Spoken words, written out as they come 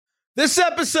This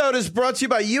episode is brought to you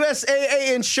by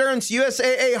USAA Insurance.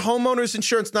 USAA Homeowners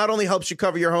Insurance not only helps you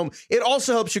cover your home, it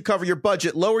also helps you cover your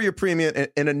budget, lower your premium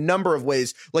in a number of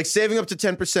ways, like saving up to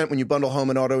 10% when you bundle home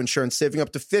and auto insurance, saving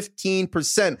up to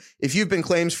 15% if you've been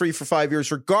claims-free for 5 years,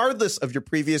 regardless of your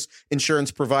previous insurance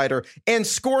provider, and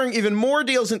scoring even more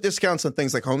deals and discounts on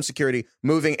things like home security,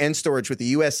 moving, and storage with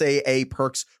the USAA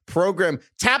Perks program.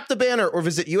 Tap the banner or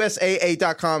visit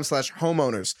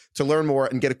USAA.com/homeowners to learn more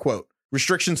and get a quote.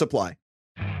 Restrictions apply.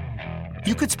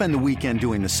 You could spend the weekend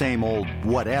doing the same old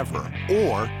whatever,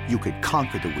 or you could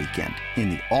conquer the weekend in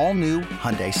the all-new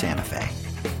Hyundai Santa Fe.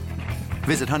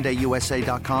 Visit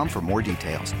HyundaiUSA.com for more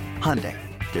details. Hyundai,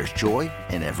 there's joy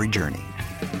in every journey.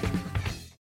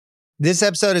 This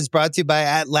episode is brought to you by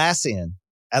Atlassian.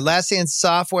 Atlassian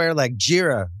software like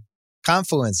Jira,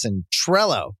 Confluence, and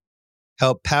Trello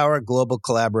help power global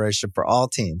collaboration for all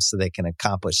teams so they can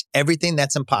accomplish everything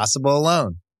that's impossible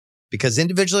alone. Because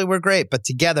individually we're great, but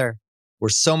together we're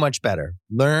so much better.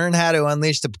 Learn how to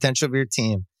unleash the potential of your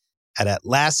team at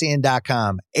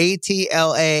Atlassian.com.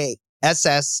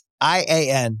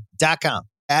 Atlassian.com.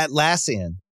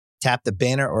 Atlassian. Tap the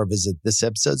banner or visit this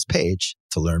episode's page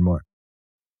to learn more.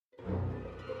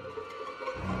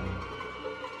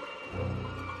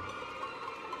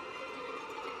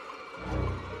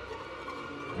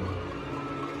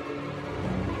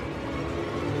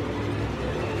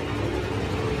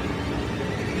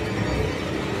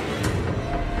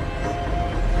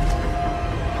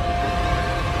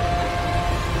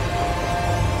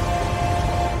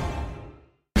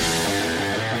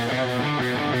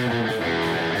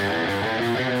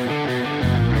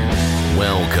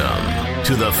 Welcome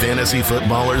to the Fantasy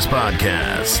Footballers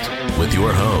Podcast with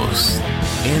your hosts,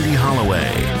 Andy Holloway,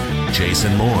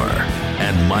 Jason Moore,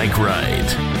 and Mike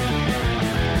Wright.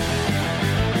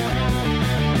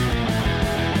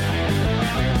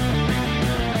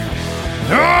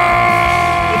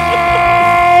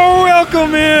 Oh,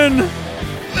 welcome in.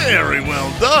 Very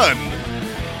well done.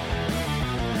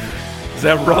 Is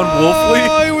that Ron Wolfley?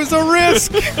 Oh, it was a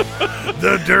risk.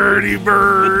 The Dirty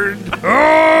Bird.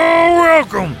 Oh,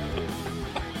 welcome.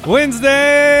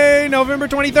 Wednesday, November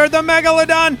 23rd, the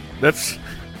Megalodon. That's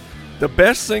the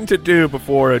best thing to do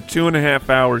before a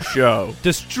 2.5-hour show.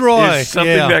 Destroy. Is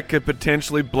something that could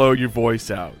potentially blow your voice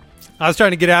out. I was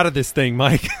trying to get out of this thing,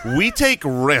 Mike. We take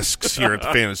risks here at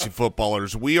the Fantasy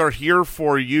Footballers. We are here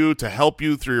for you to help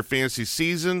you through your fantasy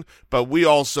season, but we're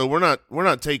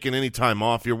not taking any time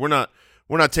off here. We're not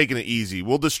taking it easy.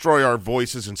 We'll destroy our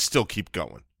voices and still keep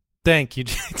going. Thank you,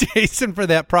 Jason, for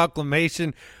that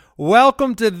proclamation.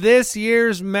 Welcome to this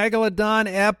year's Megalodon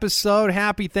episode.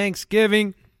 Happy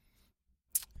Thanksgiving.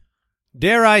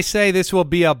 Dare I say this will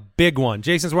be a big one.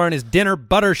 Jason's wearing his dinner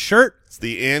butter shirt. It's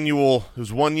the annual. It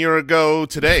was 1 year ago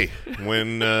today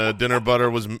when dinner butter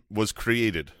was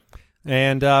created.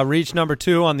 And reached number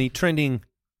 2 on the trending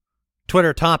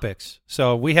Twitter topics.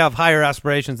 So we have higher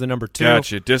aspirations than number 2.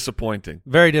 Gotcha. Disappointing.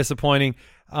 Very disappointing.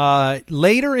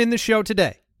 Later in the show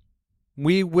today,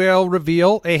 we will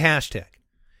reveal a hashtag.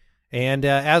 And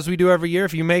as we do every year,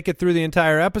 if you make it through the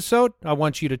entire episode, I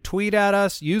want you to tweet at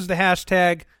us, use the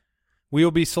hashtag. We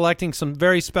will be selecting some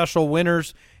very special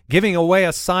winners, giving away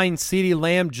a signed CeeDee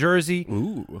Lamb jersey,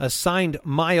 a signed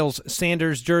Miles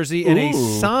Sanders jersey, and a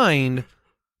signed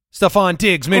Stephon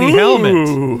Diggs mini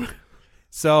helmet.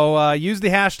 So use the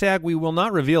hashtag. We will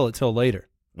not reveal it till later.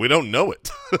 We don't know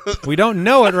it. We don't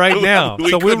know it right now.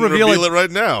 So we'll reveal it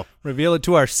right now. Reveal it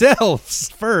to ourselves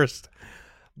first.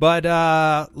 But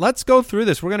let's go through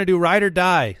this. We're going to do Ride or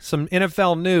Die, some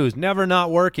NFL news, never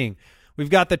not working. We've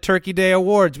got the Turkey Day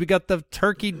Awards. We got the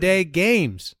Turkey Day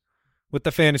games with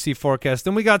the fantasy forecast.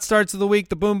 Then we got starts of the week,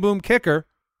 the Boom Boom Kicker,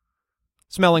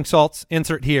 smelling salts,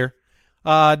 insert here.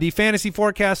 The fantasy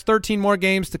forecast, 13 more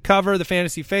games to cover, the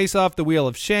fantasy face-off, the Wheel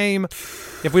of Shame.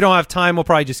 If we don't have time, we'll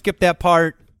probably just skip that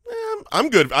part. I'm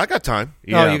good. I got time.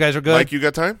 Yeah. Oh, you guys are good? Mike, you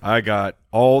got time? I got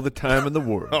all the time in the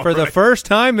world. For the first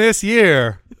time this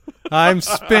year, I'm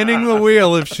spinning the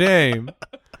Wheel of Shame.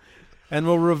 And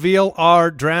we'll reveal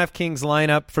our DraftKings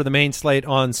lineup for the main slate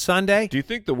on Sunday. Do you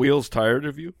think the wheel's tired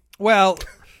of you? Well,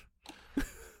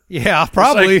 yeah,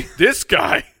 probably. Like, this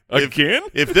guy again?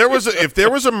 If there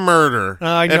was a murder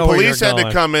and police had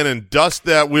to come in and dust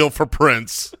that wheel for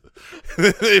prints,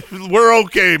 we're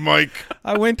okay, Mike.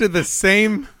 I went to the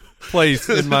same place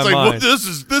in my mind. Well,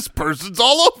 this person's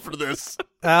all over this.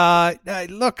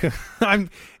 Look, I'm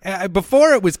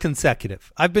before it was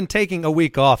consecutive. I've been taking a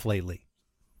week off lately.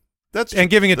 And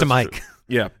giving it to Mike. True.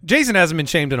 Yeah. Jason hasn't been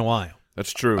shamed in a while.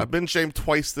 That's true. I've been shamed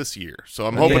twice this year, so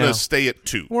I'm hoping to stay at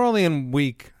 2. We're only in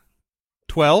week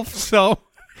 12, so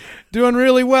doing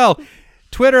really well.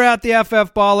 Twitter at the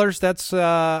FF Ballers. That's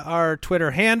our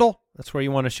Twitter handle. That's where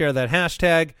you want to share that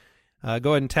hashtag.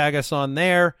 Go ahead and tag us on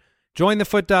there.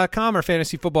 JoinTheFoot.com, our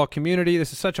fantasy football community.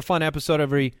 This is such a fun episode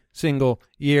every single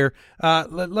year.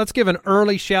 Let's give an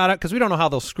early shout-out because we don't know how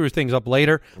they'll screw things up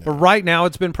later. Yeah. But right now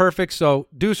it's been perfect. So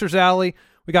Deucer's Alley,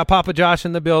 we got Papa Josh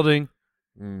in the building.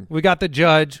 We got the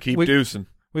judge. Keep deucing.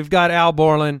 We've got Al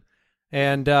Borland.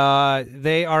 And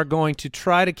they are going to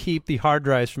try to keep the hard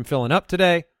drives from filling up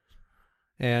today.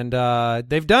 And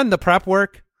they've done the prep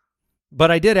work. But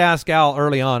I did ask Al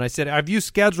early on. I said, have you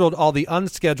scheduled all the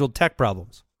unscheduled tech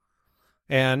problems?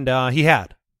 And he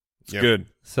had. It's good.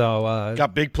 So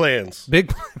got big plans.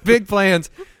 Big plans.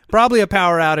 Probably a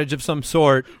power outage of some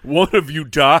sort. One of you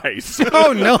dies.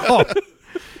 Oh no.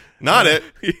 Not it.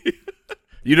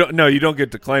 You don't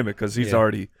get to claim it because he's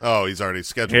already. Oh, he's already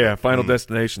scheduled. Yeah, Final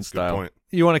Destination style. Good point.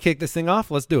 You want to kick this thing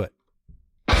off? Let's do it.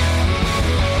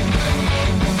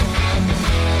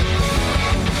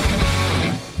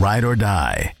 Ride or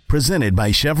Die, presented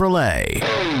by Chevrolet.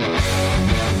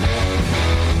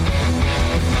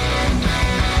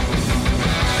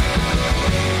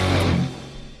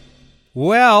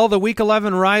 Well, the Week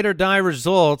 11 Ride or Die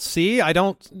results. See, I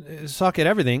don't suck at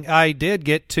everything. I did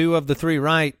get 2 of the 3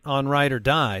 right on Ride or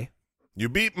Die. You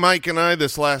beat Mike and I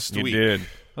this last week. You did. I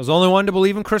was the only one to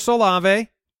believe in Chris Olave.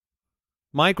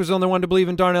 Mike was the only one to believe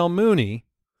in Darnell Mooney.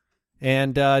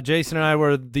 And Jason and I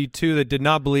were the 2 that did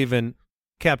not believe in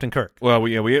Captain Kirk. Well,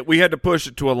 we had to push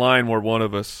it to a line where one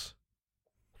of us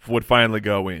would finally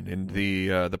go in, and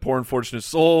the poor unfortunate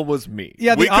soul was me.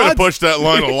 Yeah, we could have pushed that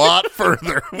line a lot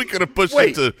further. We could have pushed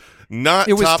it to not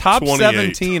it was top 28.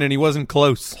 17, and he wasn't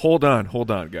close. Hold on,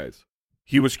 guys.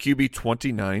 He was QB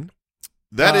 29.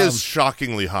 That is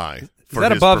shockingly high. Is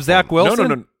that above Zach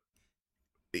Wilson?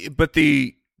 No. But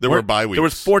there were bye weeks. There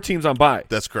was 4 teams on bye.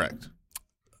 That's correct.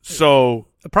 So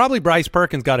probably Bryce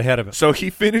Perkins got ahead of him. So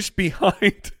he finished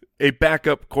behind a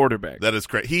backup quarterback. That is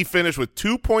correct. He finished with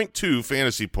 2.2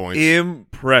 fantasy points.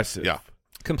 Impressive. Yeah.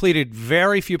 Completed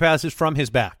very few passes from his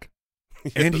back.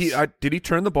 Yes. And did he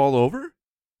turn the ball over?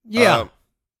 Yeah.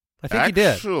 I think he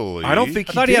did. I don't think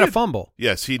I thought he had a fumble.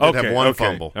 Yes, he did have one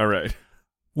fumble. All right.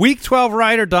 Week 12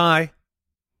 Ride or Die.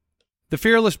 The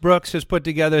Fearless Brooks has put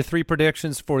together 3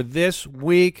 predictions for this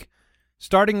week,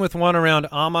 starting with one around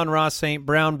Amon-Ra St.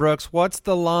 Brown. Brooks, what's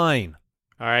the line?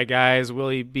 All right, guys. Will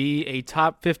he be a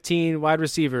top 15 wide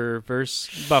receiver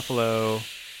versus Buffalo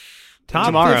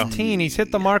tomorrow? 15. He's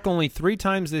hit the mark only 3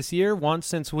 times this year, once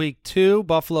since week 2.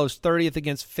 Buffalo's 30th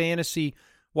against fantasy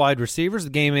wide receivers. The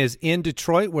game is in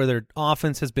Detroit, where their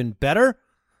offense has been better.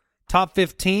 Top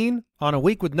 15 on a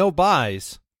week with no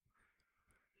buys.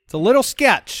 It's a little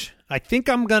sketch. I think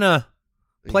I'm going to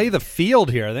play the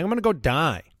field here. I think I'm going to go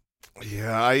die.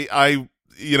 Yeah,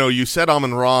 you said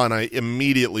Amon-Ra, and I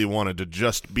immediately wanted to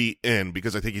just be in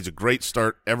because I think he's a great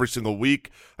start every single week.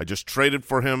 I just traded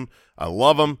for him. I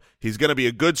love him. He's going to be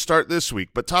a good start this week.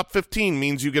 But top 15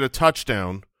 means you get a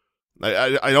touchdown.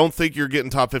 I don't think you're getting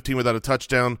top 15 without a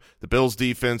touchdown. The Bills'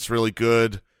 defense really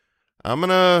good. I'm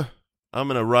gonna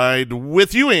ride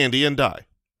with you, Andy, and die.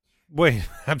 Wait,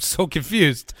 I'm so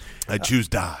confused. I choose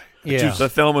die. Yeah. I choose the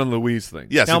Thelma and Louise thing.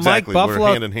 Yes, now, exactly. Mike, Buffalo,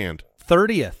 we're hand in hand.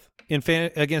 30th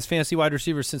against fantasy wide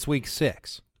receivers since week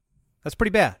 6. That's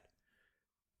pretty bad.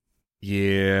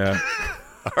 Yeah.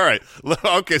 All right.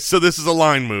 Okay, so this is a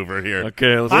line mover here.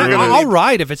 Okay. I'll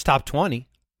ride if it's top 20.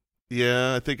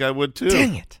 Yeah, I think I would too.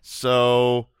 Dang it.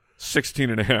 So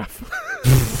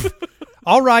 16.5.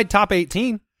 I'll ride top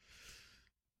 18.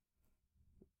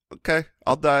 Okay,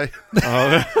 I'll die.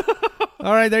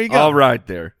 All right, there you go. I'll ride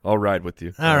there. I'll ride with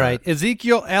you. All right.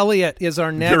 Ezekiel Elliott is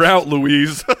our next. You're out,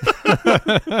 Louise.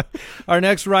 Our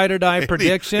next Ride or Die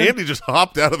prediction. Andy just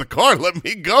hopped out of the car and let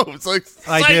me go. It's like,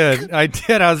 I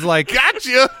did. I was like,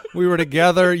 gotcha. We were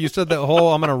together. You said that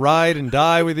whole, I'm going to ride and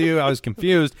die with you. I was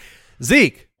confused.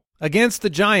 Zeke against the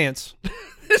Giants.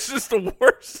 This is the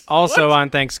worst. Also on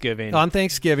Thanksgiving. On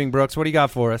Thanksgiving, Brooks, what do you got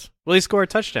for us? Will he score a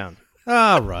touchdown?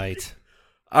 All right.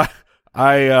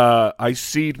 I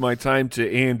cede my time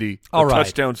to Andy, All right.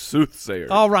 touchdown soothsayer.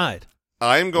 All right.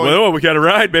 I'm going. Well, we got to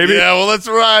ride, baby. Yeah, well, let's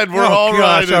ride. We're all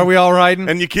riding. Are we all riding?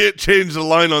 And you can't change the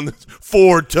line on this.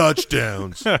 4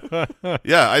 touchdowns.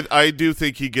 Yeah, I do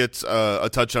think he gets a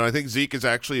touchdown. I think Zeke is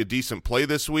actually a decent play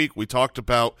this week. We talked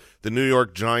about the New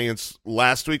York Giants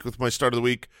last week with my start of the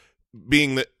week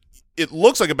being that it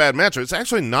looks like a bad matchup. It's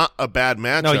actually not a bad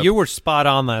matchup. No, you were spot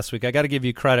on last week. I got to give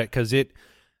you credit because it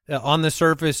on the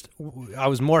surface, I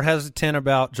was more hesitant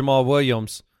about Jamal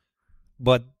Williams,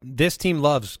 but this team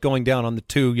loves going down on the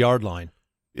 2-yard line.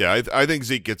 Yeah, I think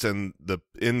Zeke gets in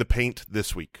the paint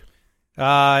this week.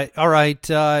 All right,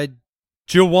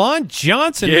 Juwan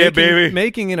Johnson baby.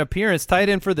 making an appearance, tight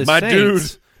end for the My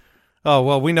Saints. dude. Oh,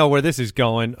 well, we know where this is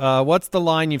going. What's the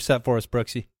line you've set for us,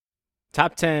 Brooksy?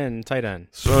 Top 10 tight end.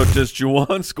 So does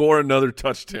Juwan score another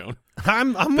touchdown?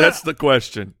 That's the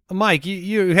question. Mike,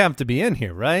 you have to be in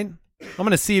here, right? I'm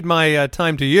going to cede my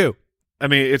time to you. I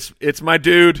mean, it's my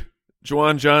dude,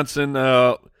 Juwan Johnson.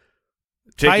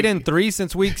 Tight end 3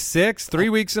 since week 6, 3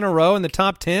 weeks in a row in the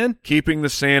top 10. Keeping the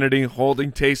sanity,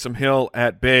 holding Taysom Hill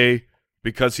at bay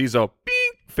because he's a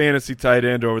fantasy tight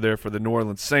end over there for the New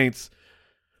Orleans Saints.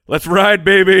 Let's ride,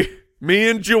 baby. Me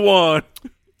and Juwan.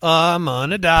 I'm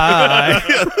gonna die.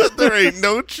 There ain't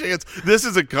no chance. This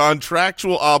is a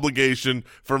contractual obligation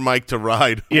for Mike to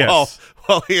ride Yes.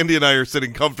 while Andy and I are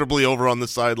sitting comcomfortably over on the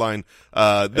sideline.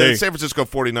 The San Francisco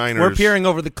 49ers We're peering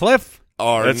over the cliff.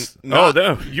 are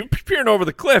You peering over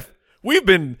the cliff. We've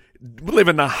been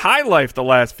living the high life the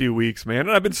last few weeks, man,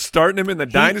 and I've been starting him in the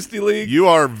Dynasty League. You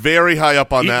are very high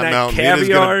up on Eating that that mountain.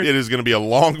 caviar. It is going to be a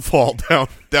long fall down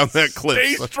that cliff.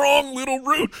 Stay strong, little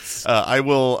roots. I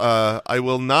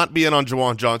will not be in on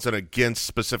Juwan Johnson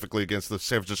specifically against the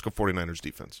San Francisco 49ers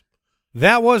defense.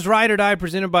 That was Ride or Die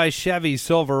presented by Chevy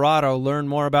Silverado. Learn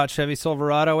more about Chevy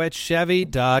Silverado at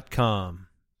Chevy.com.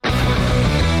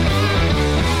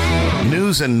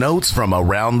 News and notes from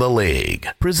around the league.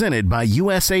 Presented by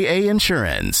USAA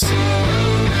Insurance.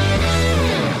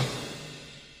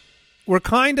 We're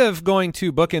kind of going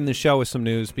to bookend the show with some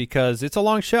news because it's a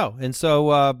long show. And so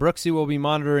Brooksy will be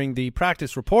monitoring the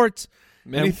practice reports.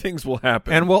 Many things will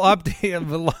happen. And we'll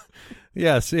update.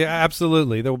 Yes, yeah,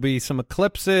 absolutely. There will be some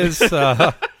eclipses,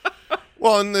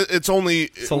 Well, and it's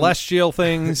only celestial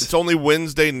things. It's only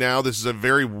Wednesday now. This is a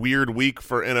very weird week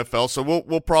for NFL, so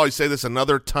we'll probably say this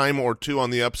another time or two on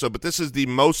the episode, but this is the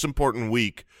most important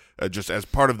week, just as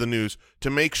part of the news, to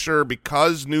make sure,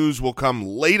 because news will come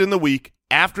late in the week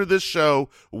after this show,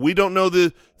 we don't know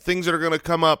the things that are going to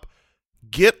come up.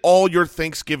 Get all your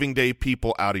Thanksgiving Day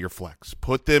people out of your flex.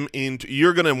 Put them into –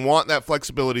 you're going to want that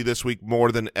flexibility this week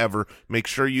more than ever. Make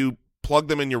sure you plug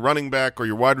them in your running back or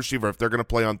your wide receiver if they're going to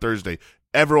play on Thursday.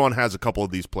 Everyone has a couple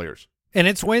of these players. And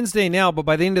it's Wednesday now, but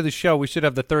by the end of the show, we should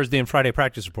have the Thursday and Friday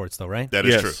practice reports, though, right? That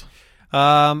is Yes. true.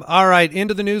 All right,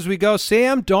 into the news we go.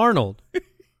 Sam Darnold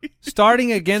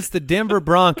starting against the Denver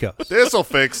Broncos. This will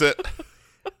fix it.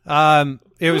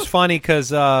 It was funny because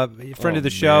friend of the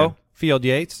show, man. Field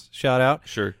Yates, shout out,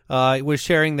 Sure. was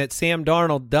sharing that Sam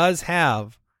Darnold does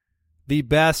have the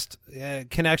best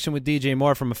connection with DJ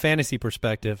Moore from a fantasy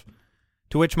perspective,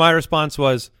 to which my response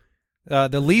was,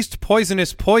 the least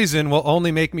poisonous poison will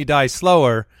only make me die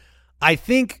slower. I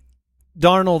think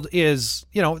Darnold is,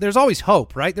 there's always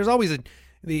hope, right? There's always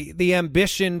the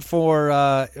ambition for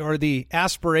or the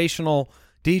aspirational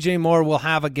DJ Moore will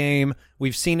have a game.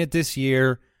 We've seen it this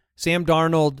year. Sam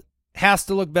Darnold has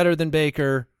to look better than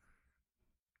Baker.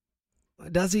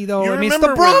 Does he, though? You I mean, it's the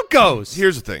remember when- Broncos.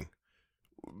 Here's the thing.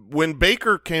 When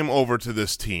Baker came over to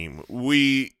this team,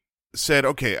 we said,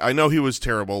 okay, I know he was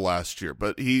terrible last year,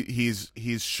 but he's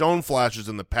shown flashes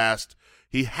in the past.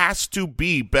 He has to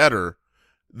be better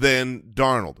than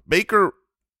Darnold. Baker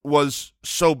was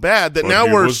so bad that But now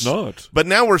he we're was not. But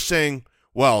now we're saying,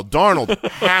 well, Darnold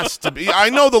has to be. I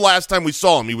know the last time we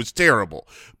saw him, he was terrible,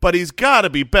 but he's got to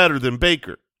be better than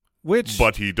Baker.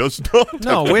 But he does not.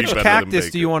 no, have to which be better than cactus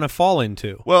Baker. do you want to fall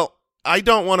into? Well, I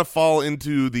don't want to fall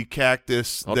into the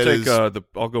cactus. I'll that take is-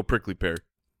 I'll go prickly pear.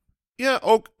 Yeah.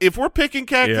 Oh, if we're picking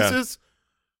cactuses,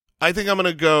 I think I'm going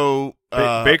to go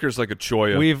Baker's like a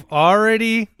choya. We've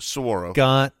already Saguaro.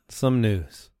 got some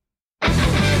news.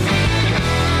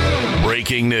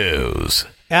 Breaking news.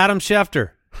 Adam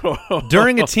Schefter,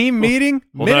 during a team meeting,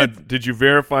 Hold on. Did you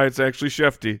verify it's actually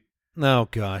Shefty? Oh,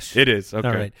 gosh. It is. Okay.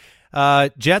 All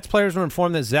right. Jets players were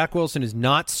informed that Zach Wilson is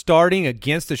not starting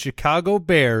against the Chicago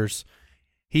Bears.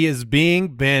 He is being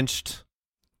benched.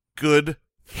 Good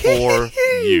for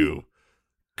you.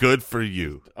 Good for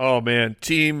you. Oh, man.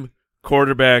 Team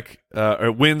quarterback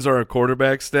wins are a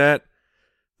quarterback stat.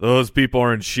 Those people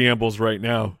are in shambles right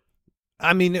now.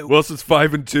 I mean, Wilson's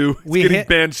 5-2. He's We getting hit-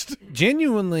 benched.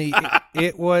 genuinely,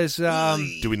 it was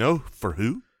Do we know for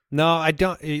who? no, I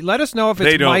don't. Let us know if They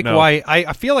it's don't Mike know. White.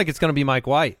 I feel like it's going to be Mike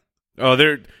White. Oh,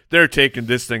 they're taking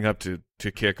this thing up to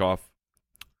kick off.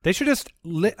 They should just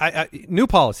new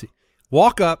policy.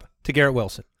 Walk up to Garrett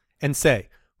Wilson and say,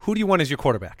 "Who do you want as your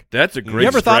quarterback?" That's a great You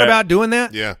ever thought strat. about doing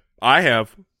that? Yeah. I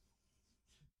have.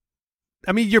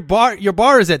 I mean, your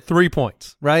bar is at 3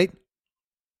 points, right?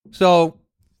 So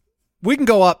we can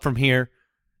go up from here.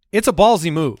 It's a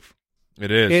ballsy move. It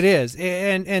is. It is.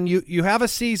 And you have a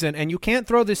season, and you can't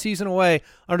throw this season away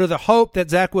under the hope that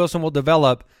Zach Wilson will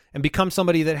develop and become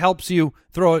somebody that helps you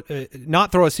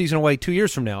not throw a season away 2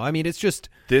 years from now. I mean, it's just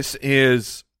This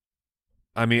is,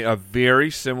 a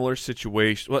very similar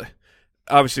situation. Well,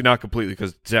 obviously not completely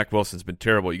because Zach Wilson's been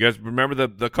terrible. You guys remember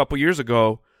the couple years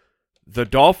ago, the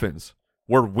Dolphins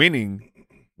were winning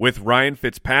with Ryan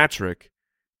Fitzpatrick,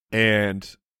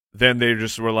 and then they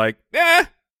just were like,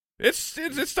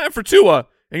 it's time for Tua.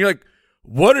 And you're like,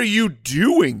 what are you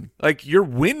doing? Like, you're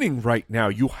winning right now.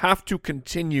 You have to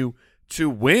continue to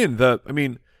win. But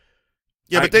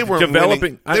they weren't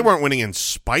winning. They weren't winning in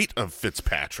spite of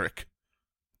Fitzpatrick.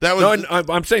 That was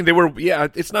I'm saying they were. Yeah,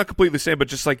 it's not completely the same, but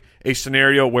just like a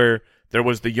scenario where there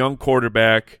was the young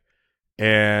quarterback,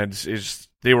 and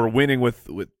they were winning with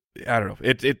I don't know.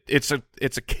 It's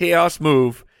a chaos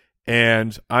move,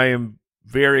 and I am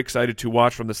very excited to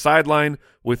watch from the sideline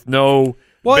with no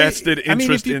vested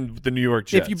interest in the New York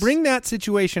Jets. If you bring that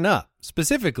situation up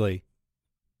specifically,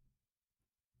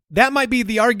 that might be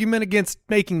the argument against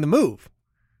making the move.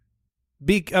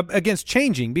 Against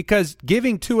changing, because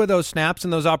giving 2 of those snaps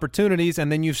and those opportunities,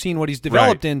 and then you've seen what he's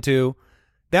developed into,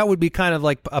 that would be kind of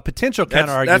like a potential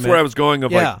counter argument. That's where I was going.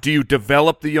 Like, do you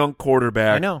develop the young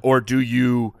quarterback, or do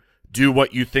you do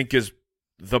what you think is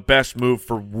the best move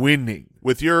for winning?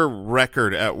 With your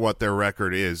record at what their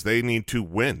record is, they need to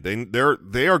win.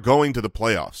 They are going to the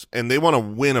playoffs, and they want to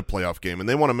win a playoff game, and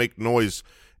they want to make noise,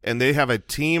 and they have a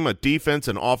team, a defense,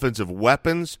 and offensive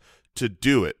weapons to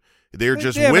do it. They're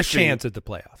just they have wishing a chance at the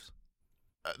playoffs.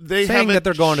 Saying that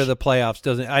they're going to the playoffs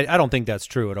doesn't. I don't think that's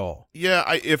true at all. Yeah,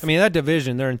 that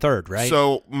division, they're in third, right?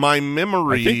 So my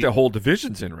memory, I think the whole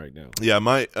division's in right now. Yeah,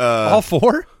 all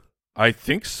 4. I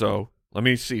think so. Let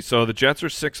me see. So the Jets are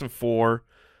 6-4.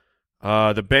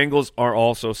 The Bengals are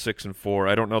also 6-4.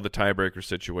 I don't know the tiebreaker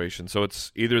situation, so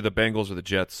it's either the Bengals or the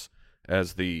Jets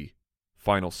as the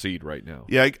final seed right now.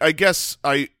 Yeah, I guess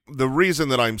the reason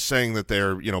that I'm saying that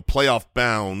they're playoff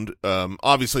bound,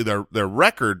 obviously their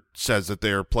record says that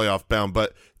they're playoff bound,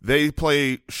 but they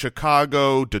play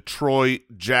Chicago, Detroit,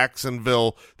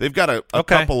 Jacksonville. They've got a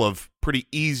couple of pretty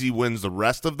easy wins the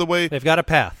rest of the way. They've got a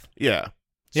path. Yeah.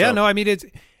 Yeah. No, I mean it's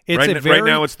right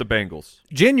now it's the Bengals.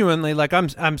 Genuinely, like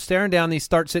I'm staring down these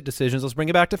start-sit decisions. Let's bring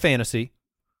it back to fantasy.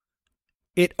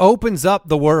 It opens up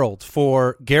the world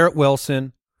for Garrett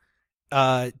Wilson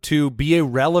to be a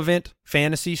relevant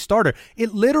fantasy starter.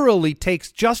 It literally takes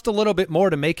just a little bit more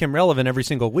to make him relevant every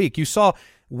single week. You saw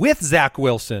with Zach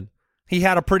Wilson, he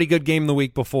had a pretty good game the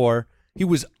week before. He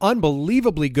was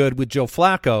unbelievably good with Joe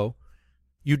Flacco.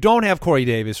 You don't have Corey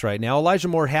Davis right now. Elijah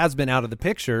Moore has been out of the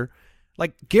picture.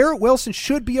 Like, Garrett Wilson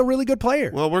should be a really good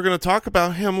player. Well, we're going to talk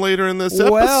about him later in this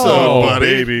episode, buddy.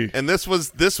 Baby. And this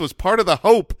was part of the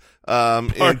hope.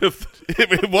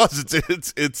 It was.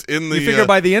 It's in the. You figure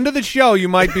by the end of the show, you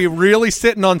might be really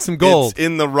sitting on some gold. It's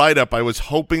in the write-up. I was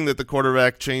hoping that the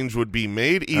quarterback change would be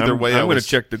made. Either way, I'm going to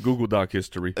check the Google Doc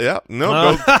history. Yeah,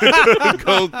 no,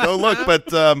 go look.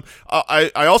 But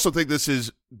I also think this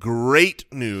is great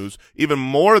news, even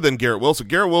more than Garrett Wilson.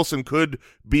 Garrett Wilson could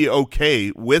be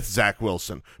okay with Zach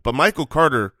Wilson, but Michael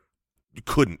Carter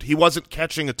couldn't. He wasn't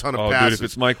catching a ton of passes. Dude, if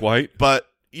it's Mike White, but.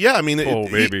 Yeah, I mean,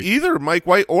 either Mike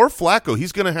White or Flacco,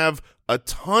 he's going to have a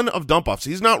ton of dump-offs.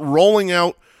 He's not rolling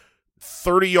out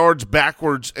 30 yards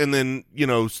backwards and then,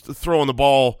 throwing the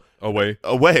ball away.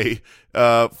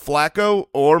 Flacco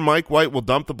or Mike White will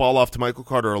dump the ball off to Michael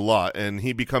Carter a lot, and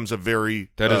he becomes a very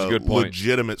a good point.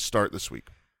 Legitimate start this week.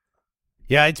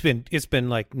 Yeah, it's been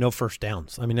like no first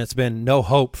downs. I mean, it's been no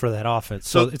hope for that offense.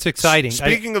 So it's exciting.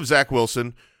 Speaking of Zach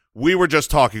Wilson, we were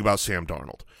just talking about Sam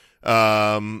Darnold.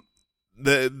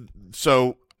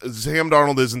 So Sam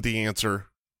Darnold isn't the answer.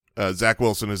 Zach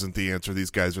Wilson isn't the answer.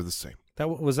 These guys are the same.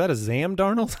 Was that a Zam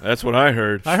Darnold? That's what I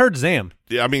heard. I heard Zam.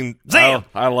 Yeah, I mean Zam.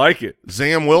 I like it.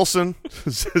 Zam Wilson,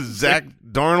 Zach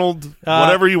Darnold,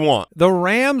 whatever you want. The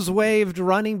Rams waived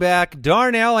running back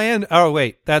Darnell and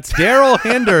that's Darrell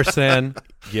Henderson.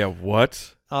 Yeah,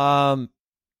 what?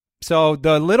 So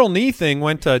the little knee thing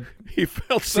went to he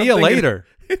felt see you later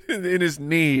in his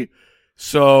knee.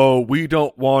 So we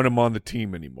don't want him on the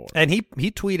team anymore. And he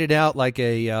tweeted out like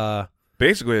a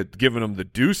basically giving him the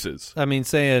deuces. I mean,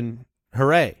 saying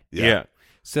hooray. Yeah.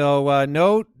 So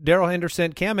no Darrell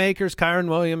Henderson, Cam Akers, Kyron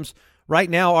Williams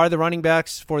right now are the running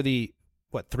backs for the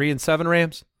 3-7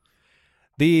 Rams.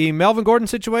 The Melvin Gordon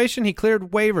situation, he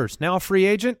cleared waivers, now a free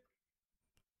agent.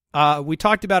 We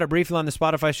talked about it briefly on the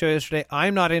Spotify show yesterday.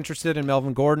 I'm not interested in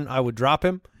Melvin Gordon. I would drop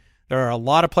him. There are a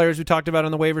lot of players we talked about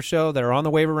on the waiver show that are on the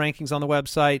waiver rankings on the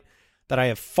website that I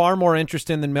have far more interest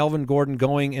in than Melvin Gordon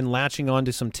going and latching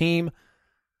onto some team.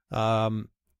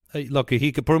 Look,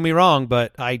 he could prove me wrong,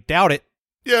 but I doubt it.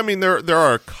 Yeah, I mean, there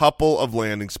are a couple of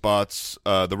landing spots.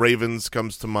 The Ravens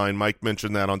comes to mind. Mike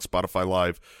mentioned that on Spotify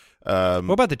Live.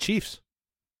 What about the Chiefs?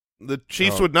 The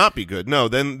Chiefs would not be good. No,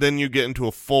 then you get into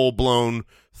a full-blown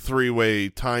three-way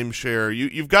timeshare.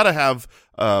 You've got to have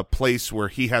a place where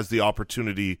he has the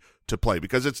opportunity to play,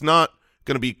 because it's not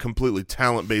going to be completely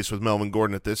talent-based with Melvin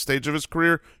Gordon at this stage of his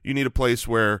career. You need a place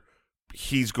where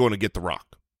he's going to get the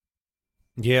rock.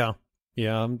 Yeah.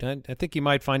 I think he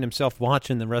might find himself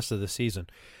watching the rest of the season.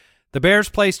 The Bears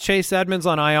placed Chase Edmonds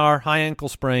on IR, high ankle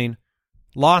sprain.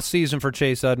 Lost season for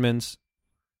Chase Edmonds.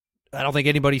 I don't think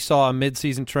anybody saw a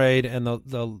midseason trade and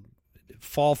the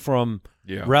fall from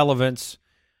relevance.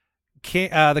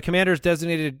 The Commanders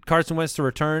designated Carson Wentz to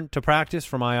return to practice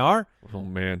from IR. Oh,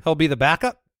 man. He'll be the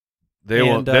backup.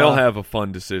 They'll have a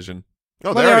fun decision.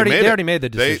 Oh, well, they already made the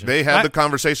decision. They had the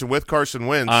conversation with Carson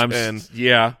Wentz.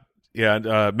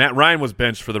 Matt Ryan was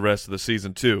benched for the rest of the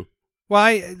season too.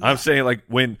 Why? I'm saying, like,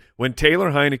 when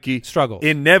Taylor Heineke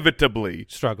inevitably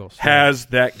struggles, has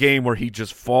that game where he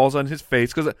just falls on his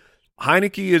face, because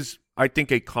Heineke is, I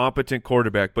think, a competent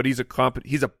quarterback, but he's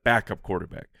a backup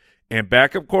quarterback, and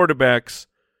backup quarterbacks,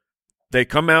 they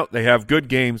come out, they have good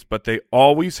games, but they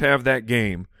always have that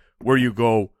game where you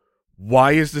go,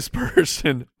 why is this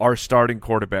person our starting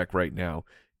quarterback right now?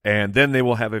 And then they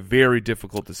will have a very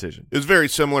difficult decision. It's very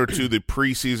similar to the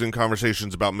preseason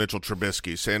conversations about Mitchell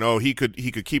Trubisky, saying, "Oh, he could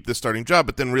keep the starting job,"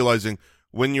 but then realizing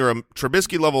when you're a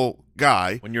Trubisky level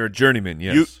guy, when you're a journeyman,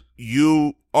 yes,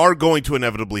 you are going to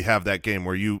inevitably have that game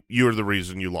where you're the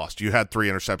reason you lost. You had 3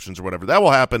 interceptions or whatever. That will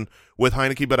happen with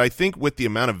Heineke, but I think with the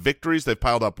amount of victories they've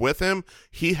piled up with him,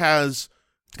 he has.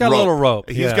 He's got a little rope.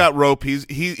 He's got rope.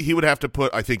 He would have to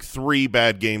put, I think, 3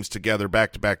 bad games together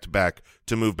back to back to back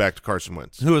to move back to Carson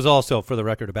Wentz, who is also, for the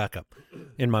record, a backup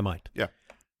in my mind. Yeah.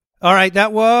 All right,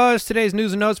 that was today's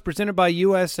news and notes presented by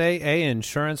USAA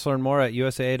Insurance. Learn more at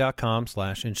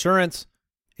usaa.com/insurance.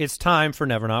 It's time for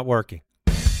Never Not Working.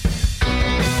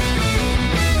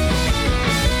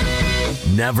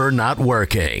 Never Not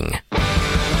Working.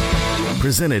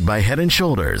 Presented by Head &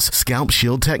 Shoulders Scalp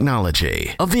Shield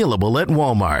Technology. Available at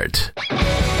Walmart.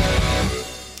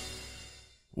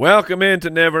 Welcome into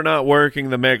Never Not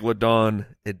Working, the Megalodon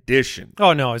edition.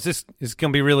 Oh, no. Is this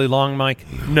going to be really long, Mike?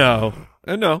 No.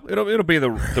 It'll be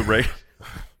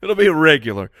it'll be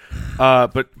regular.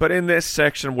 But in this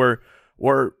section,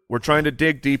 we're trying to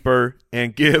dig deeper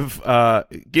and give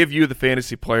you, the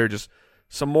fantasy player, just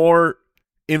some more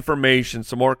information,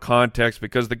 some more context,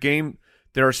 because the game,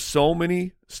 there are so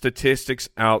many statistics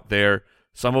out there.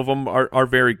 Some of them are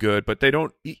very good, but they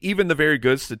don't. Even the very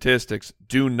good statistics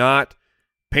do not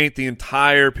paint the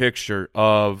entire picture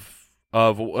of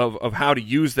how to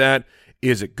use that.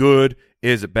 Is it good?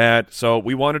 Is it bad? So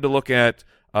we wanted to look at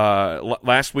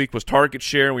last week was target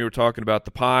share, and we were talking about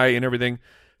the pie and everything.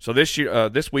 So this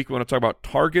week we want to talk about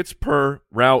targets per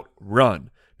route run,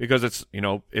 because it's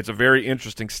a very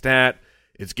interesting stat.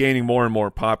 It's gaining more and more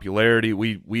popularity.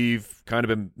 We've kind of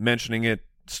been mentioning it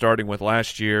starting with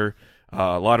last year.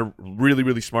 A lot of really,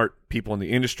 really smart people in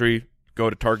the industry go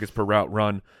to targets per route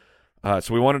run.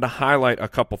 So we wanted to highlight a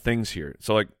couple things here.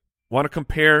 So, want to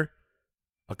compare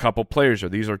a couple players here.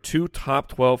 These are 2 top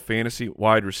 12 fantasy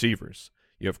wide receivers.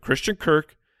 You have Christian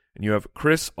Kirk and you have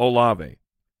Chris Olave.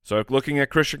 So looking at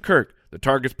Christian Kirk, the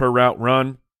targets per route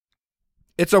run,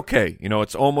 it's okay.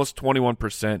 It's almost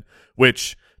 21%,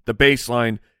 which the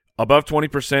baseline above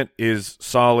 20% is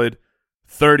solid,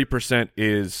 30%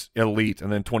 is elite,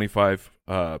 and then 25%,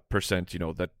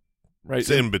 that right.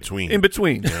 It's in between. In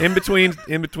between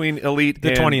elite,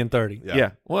 the 20 and 30.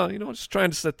 Yeah. Well, just trying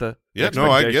to set the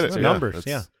I get it. Numbers.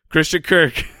 Yeah. Christian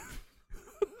Kirk.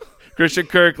 Christian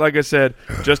Kirk, like I said,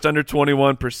 just under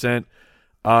 21%.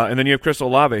 And then you have Chris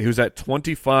Olave, who's at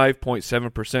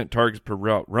 25.7% targets per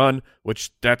route run,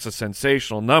 which that's a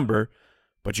sensational number.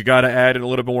 But you got to add in a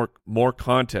little bit more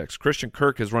context. Christian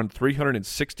Kirk has run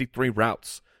 363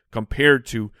 routes compared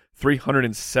to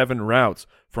 307 routes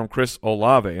from Chris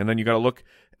Olave, and then you got to look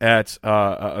at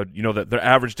their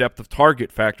average depth of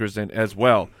target factors in as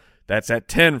well. That's at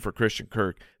 10 for Christian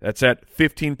Kirk. That's at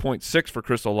 15.6 for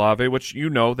Chris Olave, which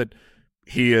that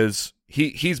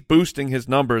he's boosting his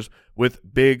numbers with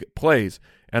big plays,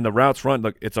 and the routes run.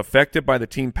 Look, it's affected by the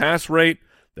team pass rate,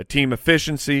 the team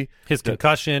efficiency, his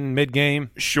concussion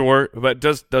mid-game. Sure, but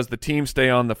does the team stay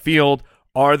on the field?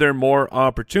 Are there more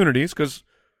opportunities? Because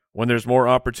when there's more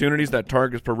opportunities, that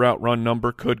targets per route run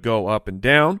number could go up and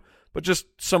down. But just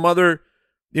some other,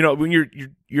 when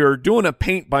you're doing a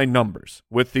paint by numbers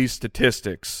with these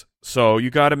statistics, so you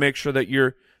got to make sure that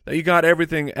you're that you got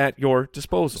everything at your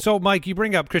disposal. So, Mike, you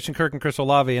bring up Christian Kirk and Chris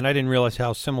Olave, and I didn't realize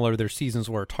how similar their seasons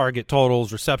were. Target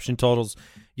totals, reception totals,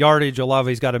 yardage.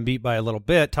 Olave's got him beat by a little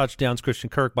bit. Touchdowns, Christian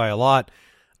Kirk by a lot.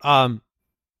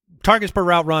 Targets per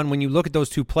route run, when you look at those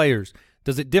two players,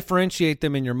 does it differentiate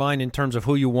them in your mind in terms of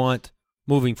who you want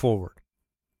moving forward?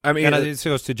 I mean, and it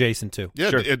goes to Jason, too. Yeah,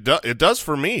 Sure. it does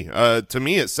for me. To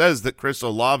me, it says that Chris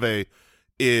Olave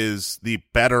is the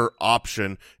better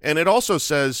option, and it also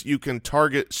says you can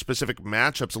target specific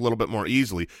matchups a little bit more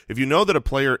easily. If you know that a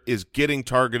player is getting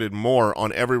targeted more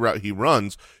on every route he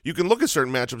runs, you can look at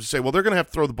certain matchups and say, well, they're going to have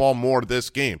to throw the ball more this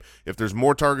game. If there's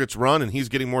more targets run and he's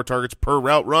getting more targets per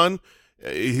route run,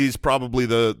 he's probably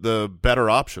the better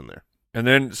option there. And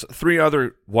then 3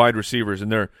 other wide receivers,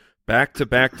 and they're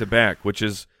back-to-back-to-back, which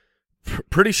is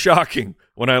pretty shocking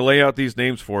when I lay out these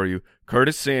names for you.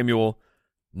 Curtis Samuel,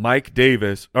 Mike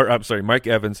Evans,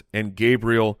 and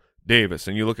Gabriel Davis.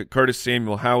 And you look at Curtis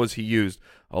Samuel, how is he used?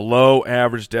 A low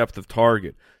average depth of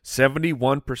target.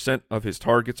 71% of his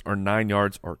targets are 9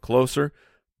 yards or closer,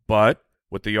 but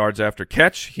with the yards after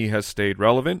catch, he has stayed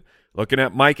relevant. Looking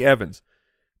at Mike Evans,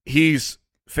 he's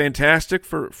fantastic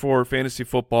for fantasy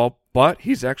football, but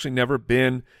he's actually never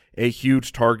been a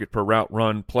huge target per route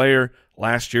run player.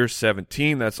 Last year,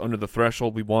 17. That's under the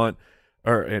threshold we want.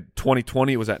 Or at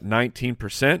 2020, it was at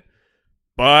 19%.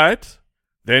 But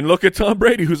then look at Tom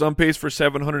Brady, who's on pace for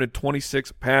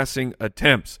 726 passing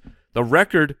attempts. The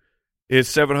record is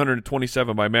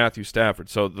 727 by Matthew Stafford.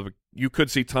 So you could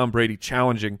see Tom Brady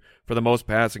challenging for the most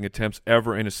passing attempts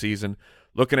ever in a season.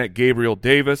 Looking at Gabriel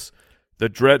Davis, the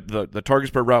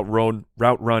targets per route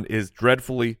run is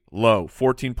dreadfully low,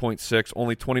 14.6,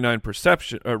 only 29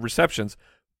 receptions,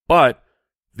 but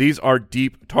these are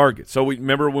deep targets. So we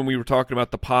remember when we were talking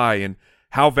about the pie and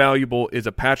how valuable is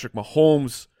a Patrick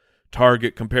Mahomes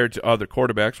target compared to other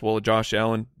quarterbacks. Well, a Josh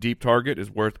Allen deep target is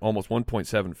worth almost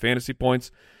 1.7 fantasy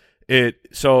points. There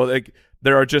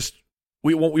are just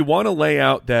we want to lay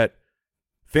out that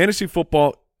fantasy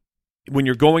football, when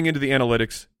you're going into the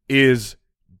analytics, is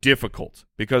difficult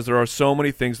because there are so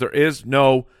many things. There is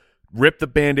no rip the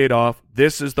Band-Aid off.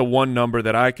 This is the one number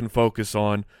that I can focus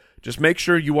on. Just make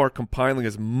sure you are compiling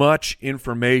as much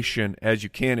information as you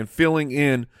can and filling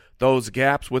in those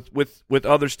gaps with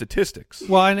other statistics.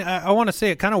 Well, and I want to say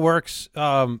it kind of works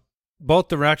both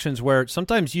directions, where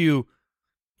sometimes you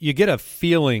get a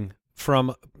feeling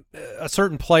from a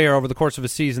certain player over the course of a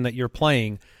season that you're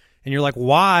playing, and you're like,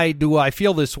 why do I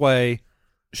feel this way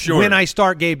when I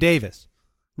start Gabe Davis?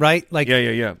 Right? Like,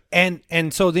 yeah.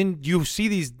 And so then you see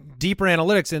these deeper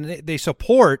analytics, and they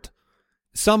support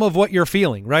some of what you're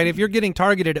feeling, right? If you're getting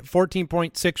targeted at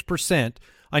 14.6%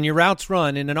 on your routes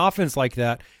run in an offense like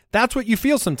that, that's what you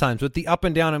feel sometimes with the up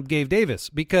and down of Gabe Davis,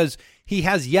 because he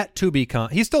has yet to become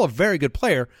 – he's still a very good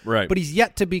player, right? But he's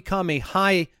yet to become a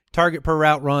high target per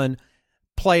route run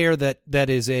player that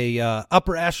is a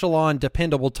upper echelon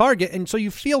dependable target, and so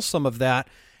you feel some of that,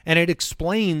 and it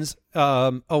explains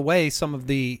away some of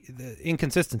the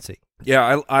inconsistency.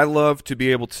 Yeah, I love to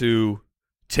be able to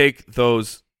take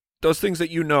those things that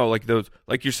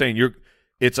like you're saying,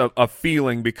 it's a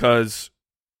feeling because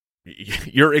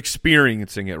you're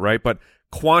experiencing it, right? But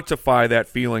quantify that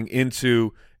feeling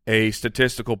into a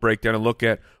statistical breakdown and look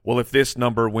at, well, if this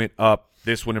number went up,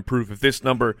 this would improve. If this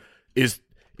number is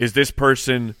this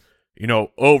person,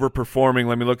 overperforming,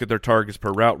 let me look at their targets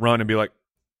per route run and be like,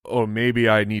 oh, maybe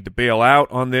I need to bail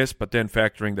out on this, but then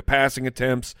factoring the passing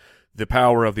attempts, the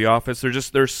power of the offense,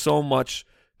 there's so much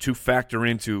to factor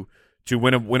into to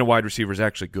when a wide receiver is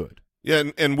actually good. Yeah,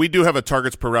 and we do have a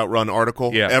targets per route run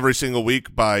article every single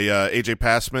week by AJ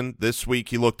Passman. This week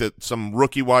he looked at some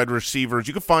rookie wide receivers.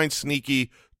 You can find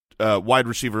sneaky wide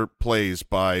receiver plays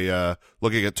by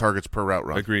looking at targets per route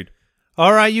run. Agreed.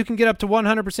 All right, you can get up to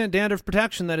 100% dandruff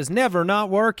protection that is never not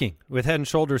working with Head &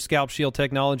 Shoulders Scalp Shield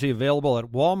technology, available at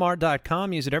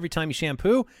Walmart.com. Use it every time you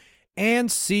shampoo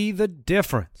and see the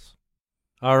difference.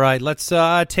 All right, let's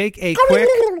take a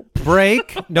quick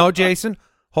break. No, Jason,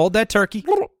 hold that turkey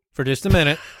for just a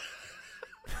minute.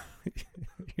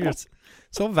 You're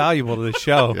so valuable to the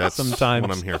show. That's sometimes.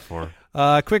 what I'm here for.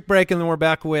 Quick break, and then we're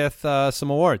back with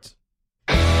some awards.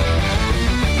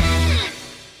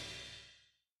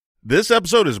 This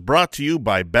episode is brought to you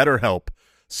by BetterHelp.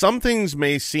 Some things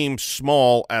may seem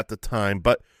small at the time,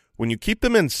 but when you keep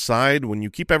them inside, when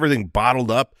you keep everything bottled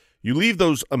up, you leave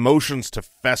those emotions to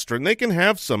fester, and they can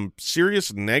have some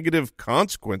serious negative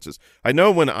consequences. I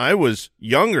know when I was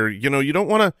younger, you don't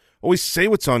want to always say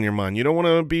what's on your mind. You don't want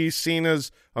to be seen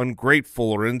as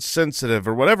ungrateful or insensitive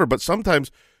or whatever, but sometimes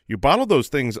you bottle those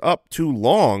things up too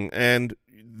long, and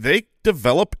they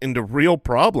develop into real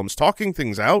problems. Talking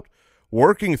things out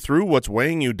working through what's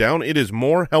weighing you down, it is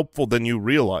more helpful than you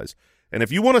realize. And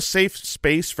if you want a safe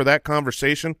space for that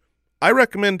conversation, I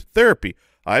recommend therapy.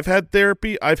 I've had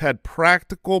therapy. I've had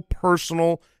practical,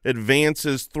 personal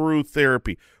advances through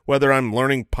therapy, whether I'm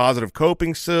learning positive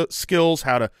coping skills,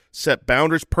 how to set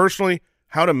boundaries personally,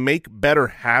 how to make better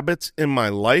habits in my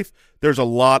life. There's a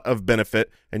lot of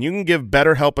benefit, and you can give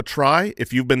BetterHelp a try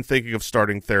if you've been thinking of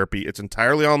starting therapy. It's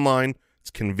entirely online. It's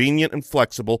convenient and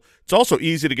flexible. It's also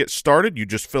easy to get started. You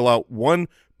just fill out one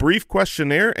brief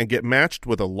questionnaire and get matched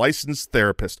with a licensed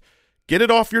therapist. Get it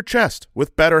off your chest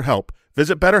with BetterHelp.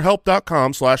 Visit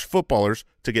BetterHelp.com/footballers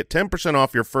to get 10%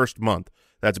 off your first month.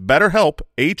 That's BetterHelp,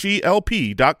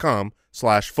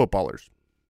 HELP.com/footballers.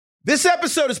 This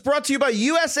episode is brought to you by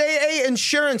USAA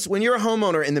Insurance. When you're a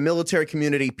homeowner in the military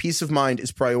community, peace of mind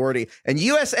is priority. And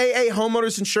USAA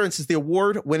Homeowners Insurance is the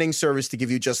award-winning service to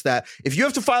give you just that. If you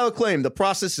have to file a claim, the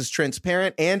process is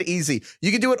transparent and easy.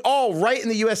 You can do it all right in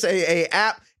the USAA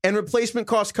app, and replacement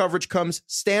cost coverage comes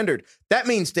standard. That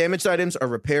means damaged items are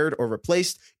repaired or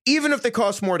replaced, even if they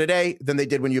cost more today than they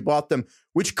did when you bought them,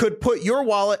 which could put your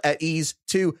wallet at ease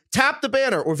too. Tap the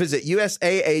banner or visit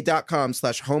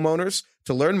USAA.com/homeowners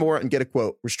to learn more and get a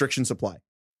quote. Restrictions apply.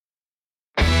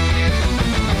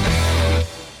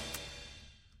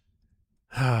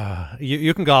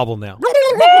 You can gobble now.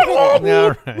 All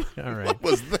right. What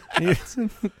was that?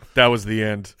 That was the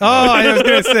end. Oh, I was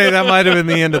going to say that might have been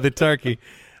the end of the turkey.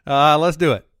 Let's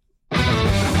do it.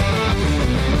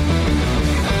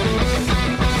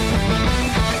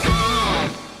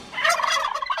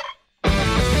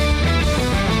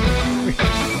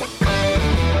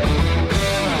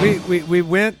 We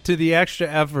went to the extra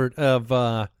effort of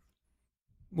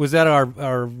was that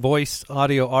our voice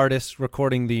audio artist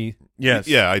recording the Yes.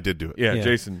 Yeah, I did do it. Yeah, Yeah.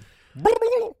 Jason.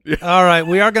 All right,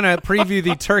 we are going to preview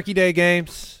the Turkey Day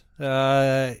games,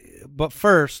 but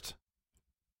first,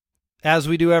 as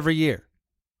we do every year,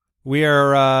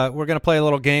 we're going to play a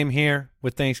little game here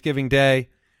with Thanksgiving Day,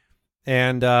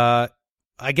 and I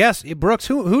guess Brooks,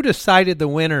 who decided the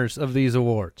winners of these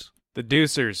awards? The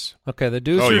Deucers. Okay, the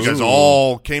Deucers. Oh, you guys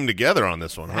all came together on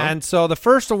this one, huh? And so the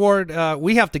first award,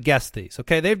 we have to guess these.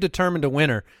 Okay, they've determined a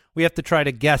winner. We have to try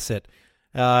to guess it.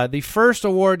 The first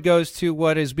award goes to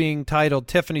what is being titled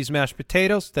Tiffany's Mashed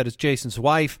Potatoes. That is Jason's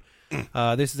wife.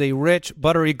 This is a rich,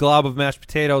 buttery glob of mashed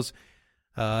potatoes.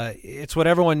 It's what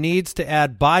everyone needs to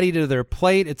add body to their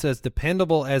plate. It's as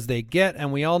dependable as they get,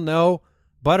 and we all know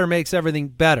butter makes everything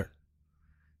better.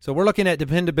 So we're looking at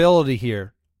dependability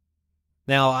here.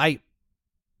 Now, I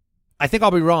think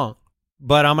I'll be wrong,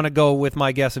 but I'm going to go with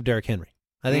my guess of Derrick Henry.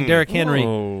 I think Derrick Henry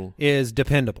is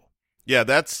dependable. Yeah,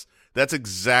 that's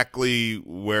exactly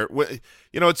where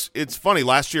it's funny.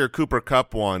 Last year Cooper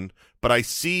Kupp won, but I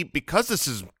see, because this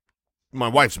is my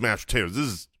wife's mashed potatoes, this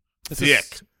is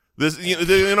thick. This you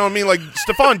know what I mean? Like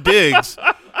Stephon Diggs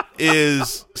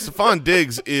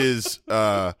is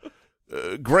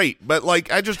great, but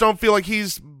like I just don't feel like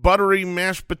he's buttery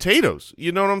mashed potatoes.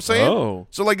 You know what I'm saying? Oh.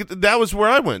 So like that was where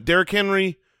I went. Derrick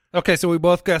Henry. Okay, so we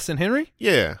both guessing Henry?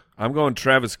 Yeah. I'm going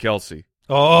Travis Kelce.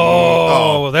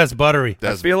 Oh, that's buttery.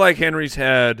 I feel like Henry's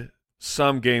had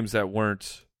some games that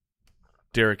weren't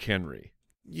Derrick Henry.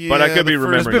 Yeah, but I could be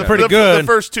remembering It's been that. pretty good. The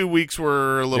first 2 weeks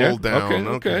were a little Yeah? down.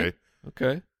 Okay.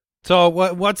 So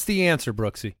what's the answer,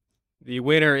 Brooksy? The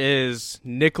winner is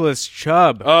Nicholas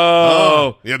Chubb.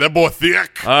 Oh. Yeah, that boy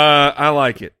thick. I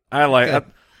like it. I like Okay.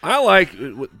 I like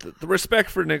the respect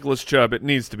for Nicholas Chubb. It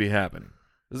needs to be happening.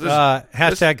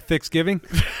 Hashtag Thanksgiving.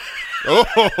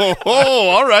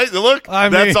 All right. Look,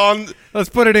 that's on. Let's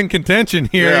put it in contention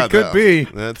here. Yeah, it could be.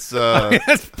 That's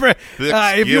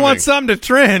if you want something to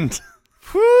trend,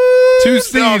 two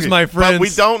C's, my friends. But we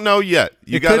don't know yet.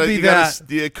 It could be that.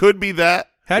 It could be that.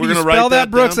 How do We're you gonna spell write that,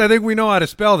 Brooks? down. I think we know how to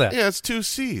spell that. Yeah, it's 2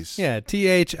 C's. Yeah,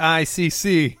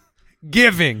 THICC.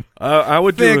 Giving. I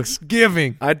would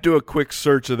Thanksgiving. I'd do a quick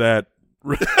search of that.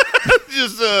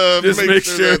 Just make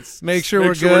sure. Make sure we're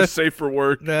We're good. safe for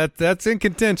work. That's in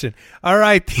contention. All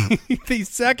right, the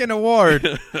second award,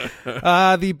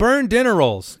 the burned dinner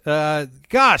rolls.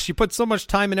 Gosh, you put so much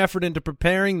time and effort into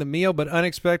preparing the meal, but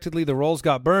unexpectedly the rolls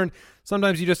got burned.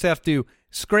 Sometimes you just have to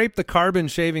scrape the carbon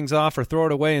shavings off or throw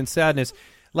it away in sadness.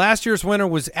 Last year's winner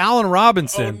was Allen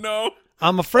Robinson. Oh no!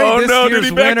 I'm afraid this Did year's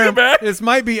he back to winner back? this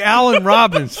might be Allen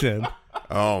Robinson.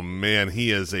 Oh man,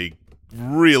 he is a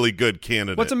really good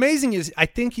candidate. What's amazing is I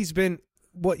think he's been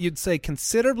what you'd say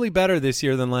considerably better this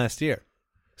year than last year.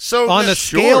 So On the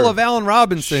scale of Allen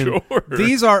Robinson, Sure.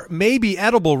 these are maybe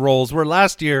edible rolls, where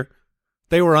last year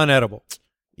they were unedible.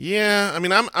 Yeah, I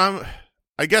mean,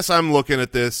 I guess I'm looking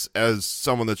at this as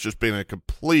someone that's just been a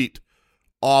complete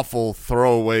awful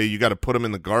throwaway. You got to put him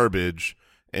in the garbage,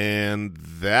 and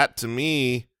that to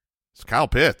me is Kyle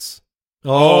Pitts.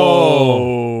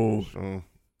 Oh. So,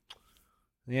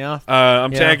 Yeah.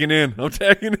 I'm Yeah. tagging in. I'm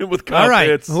tagging in with Kyle All right.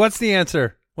 Pitts. What's the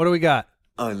answer? What do we got?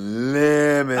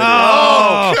 Unlimited.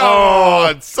 oh,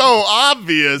 come on. So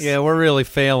obvious. Yeah, we're really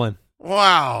failing.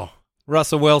 Wow.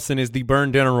 Russell Wilson is the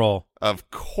burn dinner roll. Of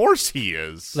course he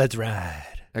is. Let's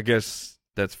ride. I guess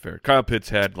that's fair. Kyle Pitts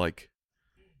had like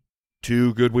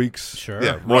 2 good weeks. Sure.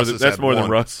 Yeah, More Russ than, has that's had more than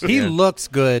one. Russ. He Yeah. looks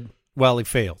good while he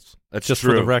fails. That's just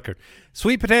true. for the record.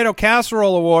 Sweet Potato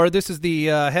Casserole Award. This is the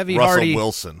heavy, Russell hearty,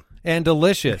 Wilson. and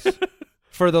delicious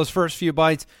for those first few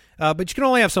bites. But you can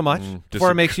only have so much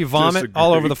before it makes you vomit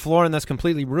all over the floor, and that's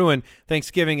completely ruined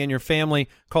Thanksgiving, and your family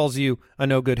calls you a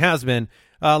no-good has-been.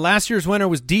 Last year's winner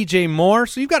was DJ Moore,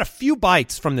 so you've got a few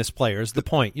bites from this player is the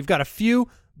point. You've got a few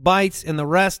bites, and the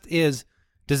rest is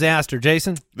disaster.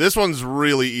 Jason? This one's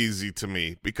really easy to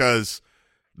me because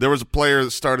there was a player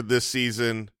that started this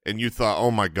season, and you thought,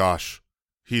 oh, my gosh,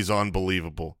 he's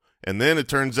unbelievable. And then it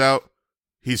turns out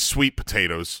he's sweet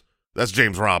potatoes. That's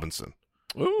James Robinson.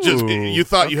 Just you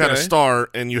thought you had a star,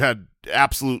 and you had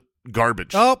absolute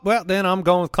garbage. Oh, well, then I'm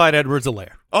going with Clyde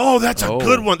Edwards-Helaire. Oh, that's a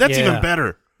good one. That's Yeah. even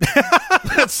better.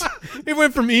 That's It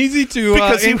went from easy to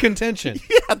Because in he- contention.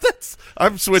 yeah.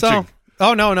 I'm switching.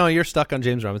 So, no, you're stuck on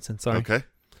James Robinson. Sorry. Okay,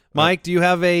 Mike, do you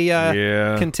have a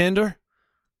Yeah. contender?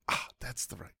 that's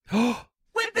the right.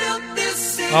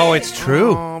 Oh, it's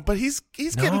true. Oh, but he's No,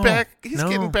 getting back. He's no.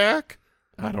 getting back.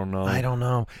 I don't know. I don't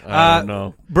know. I don't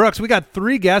know. Brooks, we got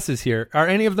 3 guesses here. Are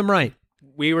any of them right?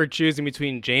 We were choosing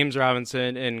between James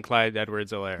Robinson and Clyde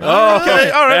Edwards-Helaire. Oh, okay.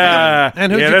 All right. Yeah.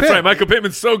 And who'd yeah, you that's pick? right. Michael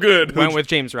Pittman's so good. Went with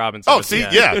James Robinson. Oh, see,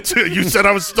 yeah. You said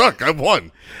I was stuck. I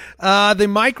won. The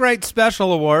Mike Wright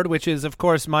Special Award, which is, of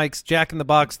course, Mike's Jack in the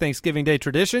Box Thanksgiving Day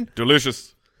tradition.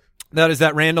 Delicious. That is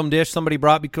that random dish somebody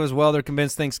brought because, well, they're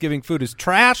convinced Thanksgiving food is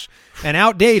trash and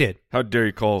outdated. How dare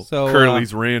you call So,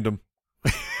 Curly's random?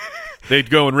 They'd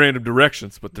go in random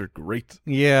directions, but they're great.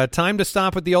 Yeah, time to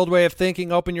stop with the old way of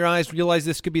thinking. Open your eyes, realize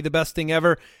this could be the best thing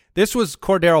ever. This was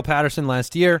Cordero Patterson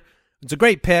last year. It's a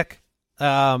great pick.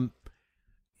 So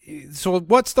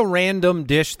what's the random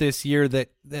dish this year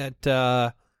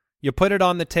that you put it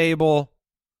on the table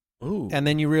Ooh. and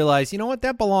then you realize, you know what,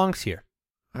 that belongs here?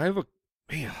 I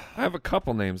have a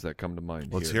couple names that come to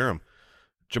mind. Let's hear him.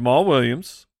 Jamal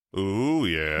Williams. Ooh,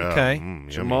 yeah. Okay.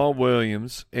 Yummy. Jamal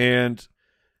Williams. And,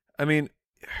 I mean,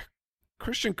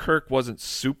 Christian Kirk wasn't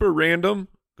super random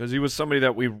because he was somebody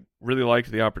that we really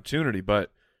liked the opportunity,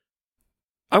 but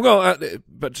I'm going,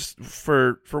 but just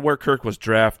for where Kirk was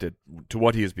drafted to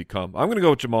what he has become, I'm going to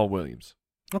go with Jamal Williams.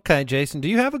 Okay, Jason, do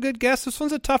you have a good guess? This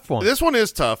one's a tough one. This one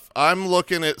is tough. I'm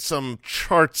looking at some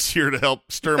charts here to help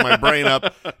stir my brain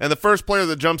up. And the first player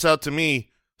that jumps out to me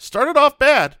started off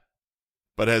bad,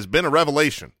 but has been a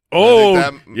revelation. Oh, I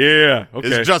think that yeah.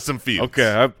 Okay. is Justin Fields.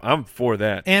 Okay, I'm for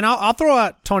that. And I'll throw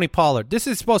out Tony Pollard. This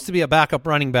is supposed to be a backup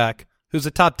running back who's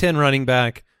a top 10 running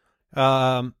back.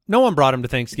 No one brought him to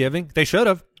Thanksgiving. They should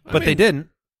have, but they didn't.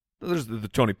 There's the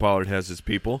Tony Pollard has his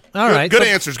people. All right. Good so,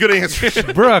 answers. Good answers.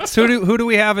 Brooks, who do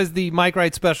we have as the Mike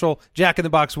Wright Special Jack in the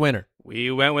Box winner?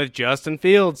 We went with Justin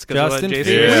Fields. 'Cause of what Justin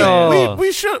Jason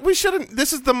Fields. said. we shouldn't.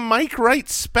 This is the Mike Wright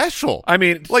special. I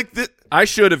mean, Like I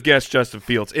should have guessed Justin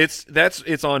Fields.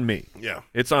 It's on me. yeah.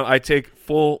 It's on. I take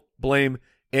full blame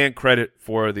and credit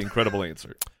for the incredible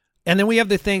answer. And then we have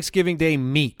the Thanksgiving Day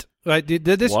meat. Did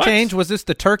this What? change? Was this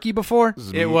the turkey before?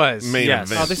 It was. Main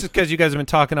yes. event. Oh, this is because you guys have been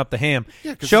talking up the ham.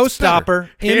 Yeah, 'cause it's Showstopper,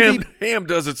 Ham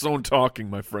does its own talking,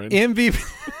 my friend.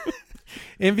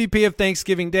 MVP of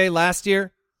Thanksgiving Day last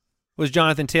year was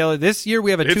Jonathan Taylor. This year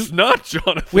we have It's not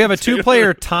Jonathan. we have a Taylor.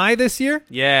 2-player tie this year.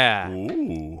 Yeah.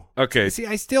 Ooh. Okay. See,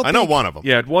 I still I know think- one of them.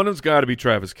 Yeah, one of them's got to be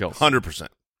Travis Kelce. 100%.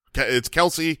 It's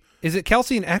Kelsey. Is it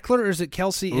Kelsey and Eckler or is it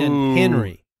Kelsey and Ooh.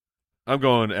 Henry? I'm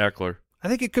going Eckler. I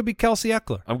think it could be Kelsey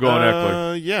Eckler. I'm going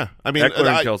Eckler. Yeah. I mean, Eckler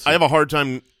and Kelsey. I have a hard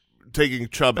time taking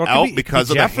Chubb Or it could out be- it could because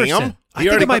be of Jefferson. the ham. I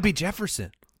think it might be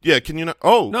Jefferson. Yeah, can you not?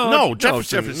 Oh, no,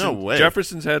 Jefferson. Jefferson. No way.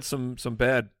 Jefferson's had some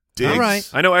bad. Diggs. All right.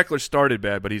 I know Eckler started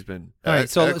bad, but he's been. All right,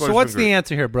 so Eckler's what's been the great.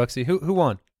 answer here, Brooksy? Who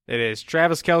won? It is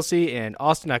Travis Kelce and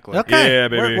Austin Eckler. Okay, Yeah,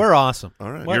 baby. We're awesome.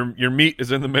 All right. What? Your meat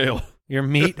is in the mail. Your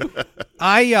meat.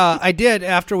 I did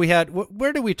after we had.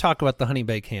 Where did we talk about the honey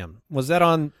baked ham? Was that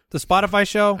on the Spotify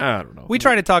show? I don't know. We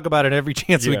try to talk about it every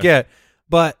chance we Yeah. get,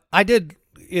 but I did.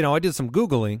 I did some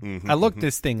Googling. Mhm, I looked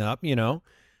this thing up.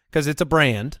 Because it's a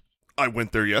brand. I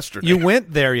went there yesterday. You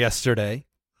went there yesterday.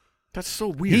 That's so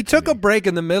weird. He to took me. a break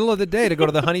in the middle of the day to go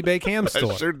to the Honey Baked Ham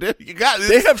store. I sure did. You got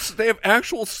They it. have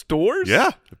actual stores.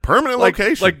 Yeah, permanent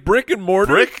location. like brick and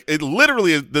mortar. brick. It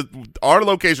literally is our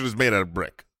location is made out of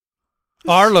brick.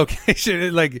 Our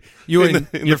location, like you In and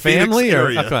the your Phoenix family, or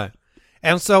area. okay.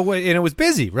 And so, and it was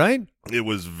busy, right? It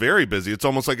was very busy. It's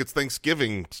almost like it's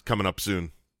Thanksgiving coming up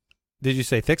soon. Did you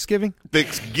say Thanksgiving?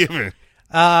 Thanksgiving.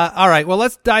 All right. Well,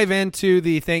 let's dive into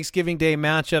the Thanksgiving Day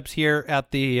matchups here at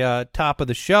the top of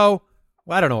the show.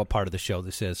 Well, I don't know what part of the show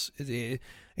this is.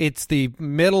 It's the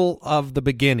middle of the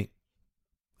beginning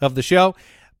of the show.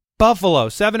 Buffalo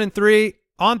 7-3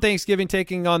 on Thanksgiving,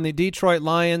 taking on the Detroit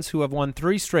Lions, who have won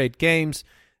 3 straight games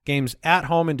at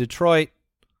home in Detroit.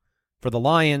 For the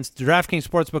Lions, the DraftKings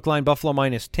Sportsbook line, Buffalo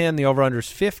 -10. The over-under is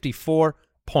 54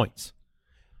 points.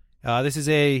 This is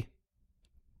a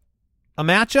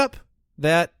matchup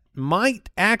that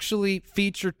might actually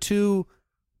feature 2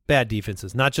 bad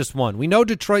defenses, not just one. We know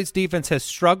Detroit's defense has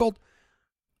struggled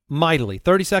mightily.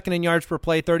 32nd in yards per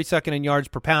play, 32nd in yards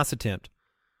per pass attempt.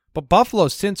 But Buffalo,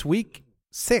 since week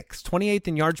 6, 28th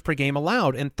in yards per game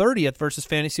allowed and 30th versus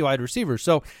fantasy wide receivers.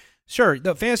 So, sure,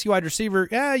 the fantasy wide receiver,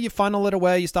 you funnel it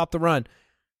away, you stop the run.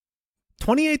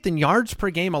 28th in yards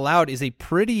per game allowed is a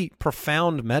pretty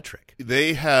profound metric.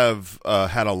 They have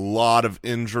had a lot of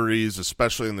injuries,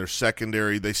 especially in their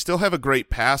secondary. They still have a great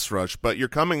pass rush, but you're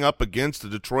coming up against a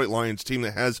Detroit Lions team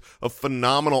that has a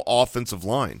phenomenal offensive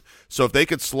line. So if they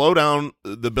could slow down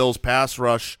the Bills' pass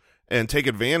rush and take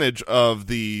advantage of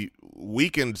the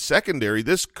weakened secondary,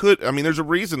 this could – I mean, there's a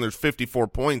reason there's 54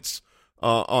 points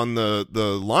on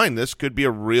the line. This could be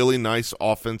a really nice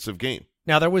offensive game.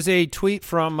 Now, there was a tweet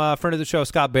from a friend of the show,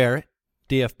 Scott Barrett,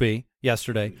 DFB,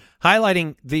 yesterday,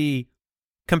 highlighting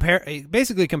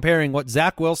basically comparing what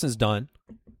Zach Wilson's done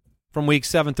from week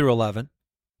 7 through 11,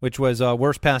 which was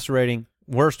worst passer rating,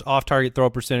 worst off-target throw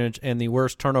percentage, and the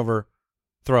worst turnover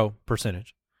throw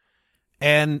percentage,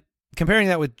 and comparing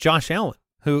that with Josh Allen,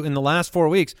 who in the last 4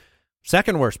 weeks,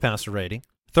 second worst passer rating,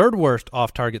 third worst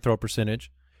off-target throw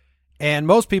percentage. And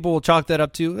most people will chalk that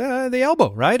up to the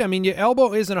elbow, right? I mean, your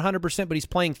elbow isn't 100%, but he's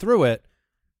playing through it.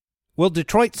 Will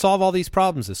Detroit solve all these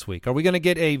problems this week? Are we going to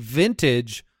get a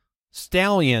vintage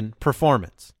Stallion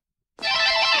performance?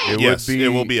 It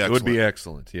will be excellent. It would be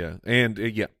excellent, yeah. And,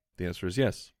 the answer is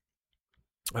yes.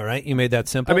 All right, you made that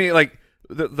simple. I mean, like,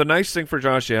 the nice thing for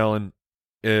Josh Allen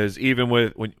is even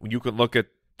with when you can look at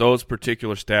those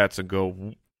particular stats and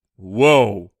go,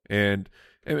 whoa, and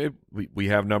we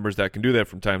have numbers that can do that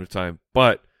from time to time.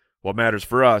 But what matters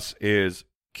for us is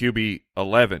QB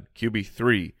 11, QB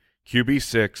 3, QB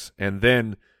 6, and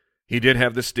then he did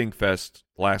have the stinkfest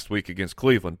last week against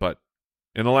Cleveland. But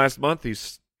in the last month,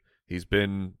 he's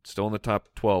been still in the top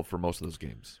 12 for most of those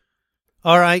games.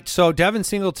 All right, so Devin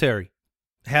Singletary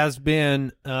has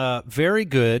been very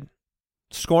good,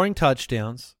 scoring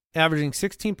touchdowns, averaging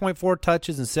 16.4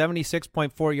 touches and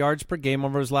 76.4 yards per game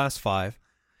over his last 5.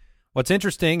 What's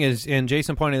interesting is, and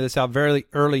Jason pointed this out very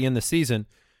early in the season,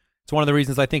 it's one of the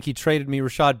reasons I think he traded me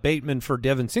Rashad Bateman for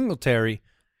Devin Singletary,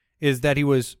 is that he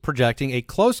was projecting a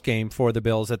close game for the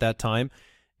Bills at that time.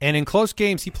 And in close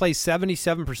games, he plays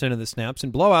 77% of the snaps.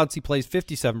 In blowouts, he plays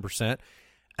 57%.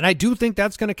 And I do think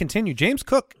that's going to continue. James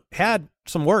Cook had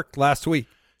some work last week.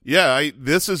 Yeah,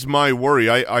 this is my worry.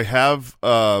 I have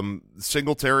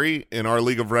Singletary in our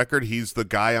league of record. He's the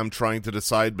guy I'm trying to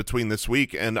decide between this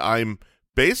week, and I'm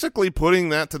basically putting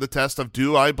that to the test of,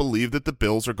 do I believe that the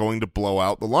Bills are going to blow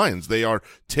out the Lions? They are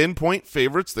 10-point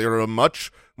favorites. They are a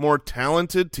much more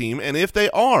talented team, and if they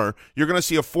are, you're going to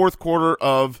see a fourth quarter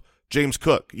of James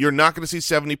Cook. You're not going to see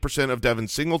 70% of Devin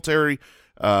Singletary.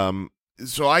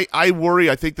 So I worry.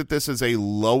 I think that this is a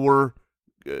lower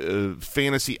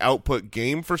fantasy output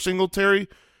game for Singletary.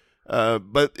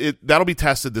 But that'll be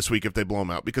tested this week if they blow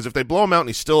him out. Because if they blow him out and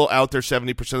he's still out there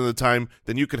 70% of the time,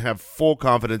 then you can have full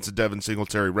confidence in Devin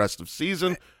Singletary rest of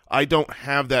season. I don't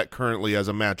have that currently as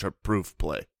a matchup-proof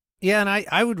play. Yeah, and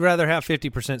I would rather have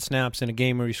 50% snaps in a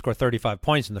game where you score 35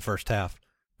 points in the first half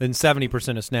than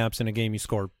 70% of snaps in a game you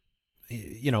score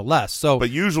less. So, but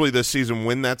usually this season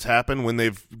when that's happened, when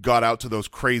they've got out to those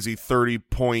crazy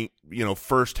 30-point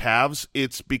first halves,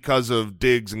 it's because of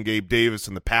Diggs and Gabe Davis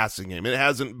in the passing game. It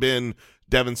hasn't been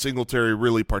Devin Singletary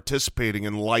really participating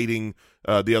and lighting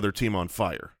the other team on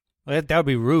fire. That would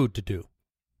be rude to do.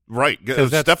 Right.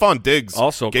 Stephon Diggs,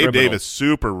 also Gabe criminal. Davis,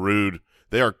 super rude.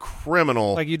 They are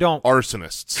criminal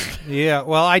arsonists. Yeah,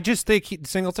 well, I just think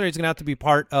Singletary's going to have to be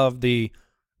part of the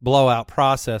blowout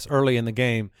process early in the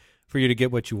game for you to get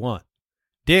what you want.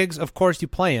 Diggs, of course, you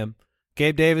play him.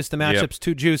 Gabe Davis, the matchup's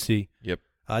too juicy. Yep.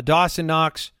 Dawson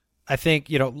Knox, I think,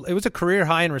 it was a career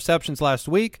high in receptions last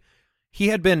week. He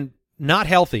had been not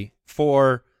healthy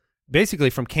for basically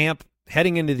from camp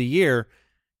heading into the year,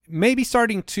 maybe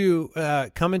starting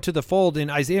to come into the fold in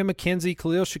Isaiah McKenzie,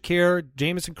 Khalil Shakir,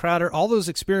 Jamison Crowder, all those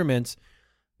experiments.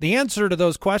 The answer to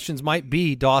those questions might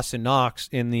be Dawson Knox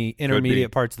in the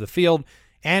intermediate parts of the field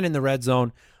and in the red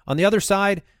zone. On the other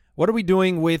side, what are we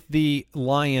doing with the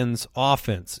Lions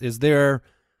offense? Is there...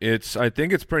 I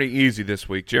think it's pretty easy this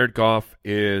week. Jared Goff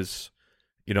is,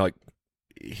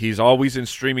 he's always in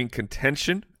streaming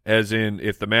contention, as in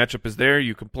if the matchup is there,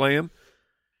 you can play him.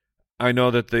 I know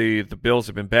that the Bills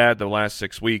have been bad the last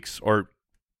 6 weeks, or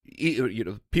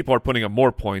people are putting up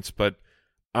more points, but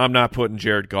I'm not putting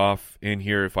Jared Goff in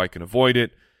here if I can avoid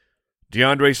it.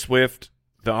 DeAndre Swift,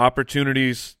 the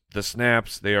opportunities, the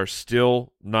snaps, they are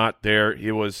still not there.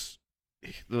 He went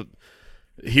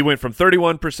from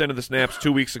 31% of the snaps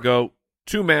 2 weeks ago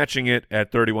to matching it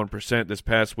at 31% this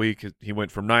past week. He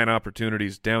went from 9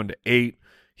 opportunities down to 8.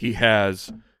 He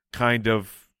has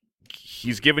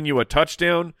he's given you a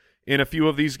touchdown in a few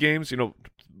of these games,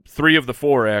 3 of the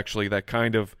 4 actually, that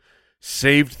kind of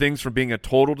saved things from being a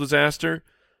total disaster.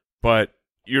 But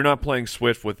you're not playing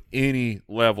Swift with any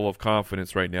level of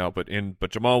confidence right now. But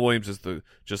Jamal Williams is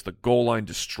just the goal line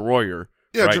destroyer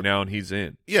now, and he's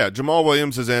in. Yeah, Jamal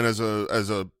Williams is in as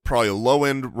a probably a low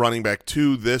end running back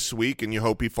 2 this week, and you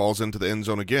hope he falls into the end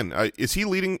zone again. Is he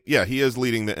leading? Yeah, he is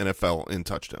leading the NFL in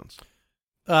touchdowns.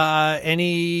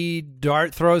 Any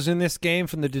dart throws in this game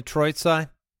from the Detroit side?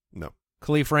 No.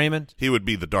 Khalif Raymond? He would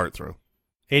be the dart throw.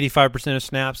 85% of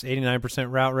snaps,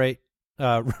 89% route rate.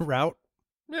 Route?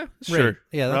 Yeah, sure. Rate.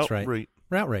 Yeah, that's route right.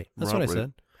 Route rate. That's what I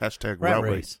said. Hashtag route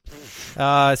race.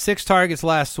 6 targets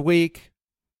last week.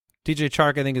 DJ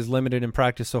Chark, I think, is limited in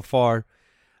practice so far.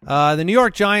 The New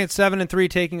York Giants, 7-3,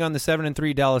 taking on the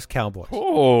 7-3 Dallas Cowboys.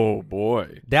 Oh,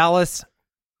 boy. Dallas,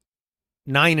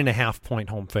 9.5-point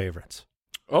home favorites.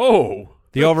 Oh.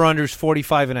 The over-under is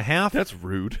 45.5. That's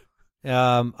rude.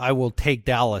 I will take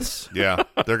Dallas. Yeah,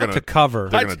 they're gonna to cover.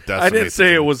 I didn't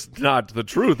say it was not the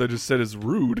truth. I just said it's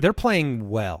rude. They're playing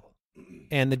well,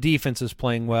 and the defense is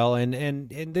playing well, and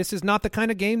this is not the kind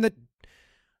of game that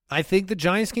I think the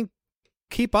Giants can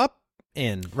keep up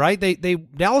in. Right? They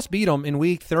Dallas beat them in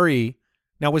Week 3.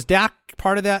 Now, was Dak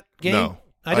part of that game? No,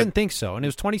 I didn't think so, and it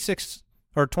was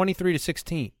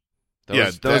 23-16.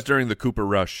 That was during the Cooper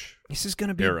Rush. This is going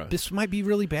to be era. This might be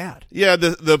really bad. Yeah,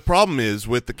 the problem is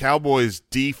with the Cowboys'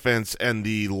 defense and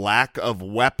the lack of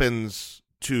weapons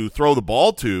to throw the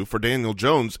ball to for Daniel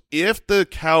Jones. If the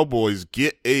Cowboys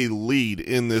get a lead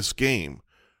in this game,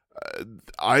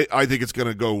 I think it's going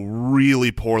to go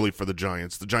really poorly for the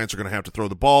Giants. The Giants are going to have to throw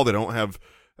the ball. They don't have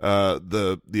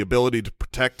the ability to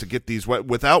protect to get these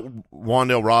without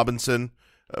Wan'Dale Robinson,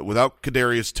 without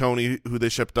Kadarius Toney, who they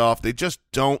shipped off. They just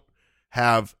don't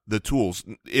have the tools.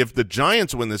 If the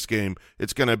Giants win this game,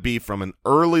 it's going to be from an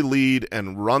early lead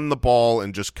and run the ball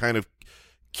and just kind of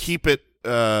keep it.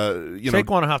 Saquon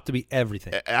will have to be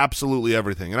everything. Absolutely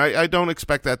everything, and I don't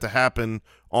expect that to happen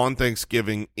on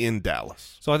Thanksgiving in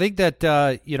Dallas. So I think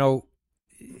that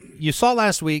you saw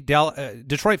last week,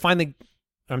 the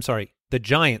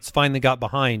Giants finally got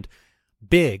behind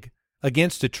big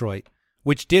against Detroit,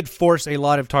 which did force a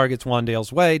lot of targets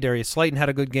Wan'Dale's way. Darius Slayton had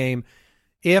a good game.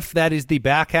 If that is the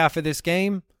back half of this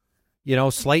game,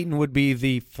 Slayton would be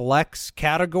the flex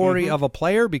category of a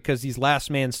player because he's last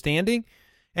man standing,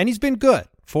 and he's been good.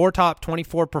 4 top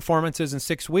 24 performances in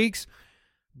 6 weeks,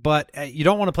 but you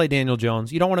don't want to play Daniel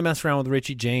Jones. You don't want to mess around with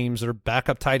Richie James or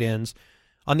backup tight ends.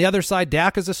 On the other side,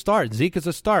 Dak is a start. Zeke is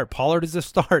a start. Pollard is a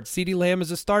start. CeeDee Lamb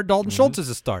is a start. Dalton Schultz is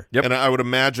a start. Yep. And I would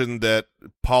imagine that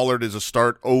Pollard is a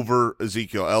start over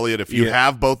Ezekiel Elliott. If you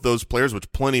have both those players,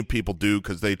 which plenty of people do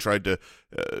because they tried to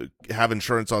have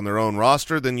insurance on their own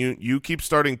roster, then you keep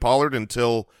starting Pollard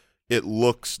until it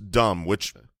looks dumb,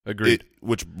 which agreed.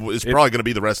 Which is probably going to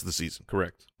be the rest of the season.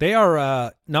 Correct. They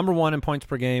are number 1 in points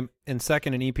per game and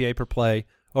second in EPA per play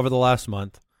over the last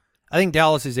month. I think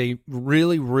Dallas is a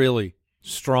really, really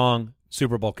strong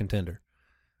Super Bowl contender,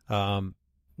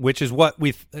 which is what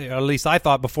at least I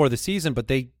thought before the season, but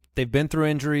they've been through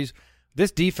injuries. This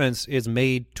defense is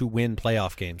made to win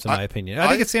playoff games, in my opinion. I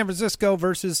think it's San Francisco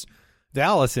versus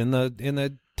Dallas in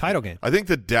the title game. I think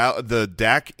the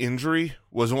Dak injury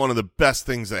was one of the best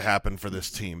things that happened for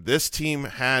this team. This team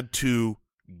had to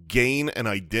gain an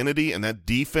identity, and that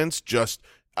defense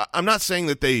I'm not saying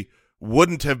that they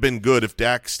wouldn't have been good if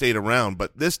Dak stayed around,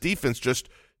 but this defense just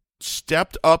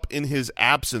stepped up in his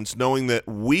absence, knowing that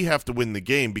we have to win the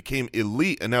game, became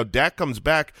elite, and now Dak comes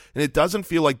back, and it doesn't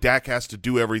feel like Dak has to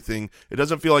do everything. It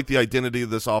doesn't feel like the identity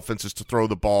of this offense is to throw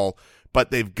the ball,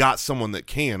 but they've got someone that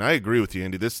can. I agree with you,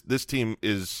 Andy. This team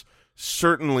is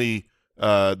certainly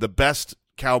the best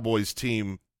Cowboys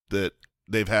team that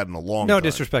they've had in a long No time.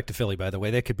 disrespect to Philly, by the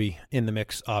way. They could be in the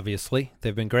mix, obviously.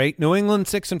 They've been great. New England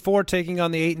 6-4 taking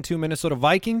on the 8-2 Minnesota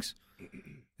Vikings.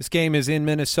 This game is in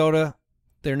Minnesota.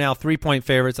 They're now 3-point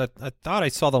favorites. I thought I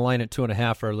saw the line at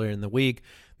 2.5 earlier in the week.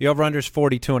 The over-under is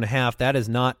 42.5. That is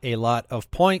not a lot of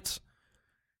points.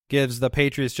 Gives the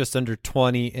Patriots just under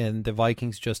 20 and the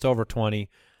Vikings just over 20.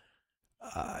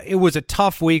 It was a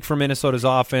tough week for Minnesota's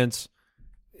offense.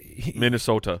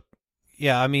 Minnesota.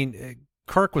 Yeah, I mean,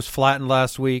 Kirk was flattened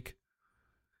last week.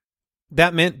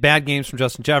 That meant bad games from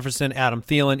Justin Jefferson, Adam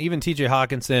Thielen, even T.J.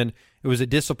 Hawkinson. It was a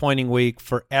disappointing week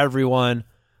for everyone.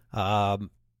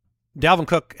 Dalvin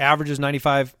Cook averages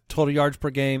 95 total yards per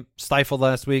game, stifled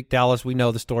last week. Dallas, we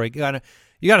know the story. You got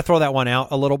to throw that one out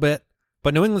a little bit.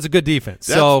 But New England's a good defense.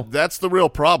 That's the real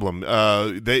problem.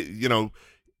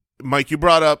 Mike, you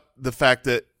brought up the fact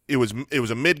that it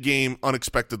was a mid-game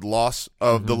unexpected loss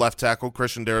of the left tackle,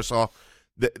 Christian Darrisaw.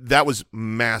 That was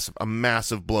a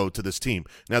massive blow to this team.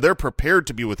 Now, they're prepared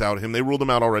to be without him. They ruled him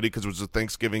out already because it was a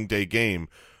Thanksgiving Day game.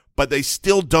 But they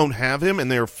still don't have him,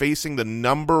 and they are facing the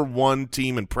number one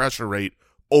team in pressure rate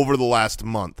over the last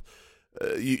month.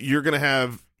 You're going to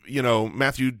have,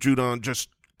 Matthew Judon just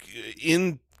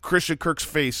in Christian Kirk's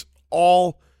face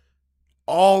Kirk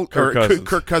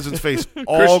Cousins' face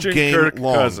all game Kirk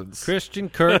long. Cousins. Christian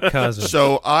Kirk Cousins.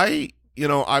 So I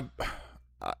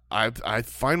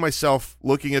find myself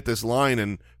looking at this line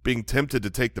and being tempted to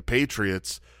take the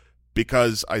Patriots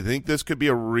because I think this could be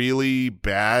a really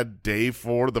bad day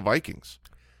for the Vikings.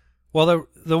 Well,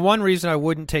 the one reason I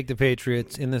wouldn't take the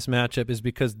Patriots in this matchup is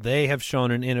because they have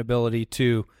shown an inability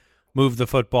to move the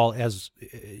football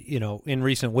in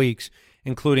recent weeks,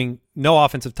 including no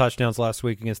offensive touchdowns last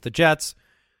week against the Jets.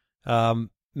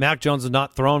 Mac Jones has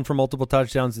not thrown for multiple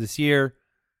touchdowns this year.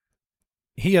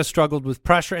 He has struggled with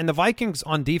pressure. And the Vikings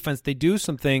on defense, they do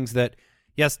some things that,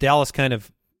 yes, Dallas kind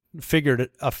of figured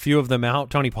a few of them out,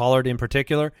 Tony Pollard in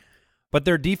particular. But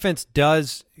their defense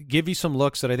does give you some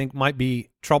looks that I think might be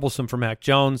troublesome for Mac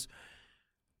Jones.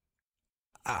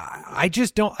 I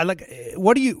just don't.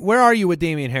 Where are you with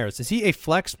Damian Harris? Is he a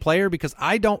flex player? Because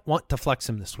I don't want to flex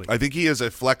him this week. I think he is a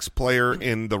flex player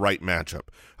in the right matchup.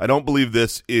 I don't believe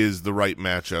this is the right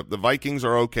matchup. The Vikings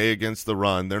are okay against the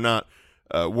run. They're not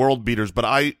world beaters.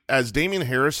 But as Damian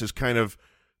Harris is kind of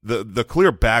the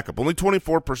clear backup, only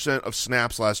 24% of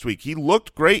snaps last week. He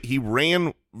looked great. He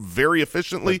ran very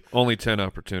efficiently. But only 10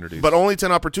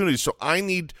 opportunities. So I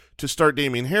need to start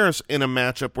Damian Harris in a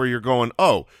matchup where you're going,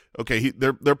 oh, okay,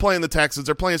 they're playing the Texans.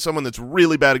 They're playing someone that's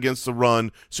really bad against the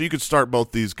run, so you could start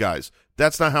both these guys.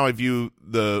 That's not how I view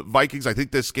the Vikings. I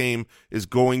think this game is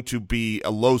going to be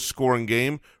a low-scoring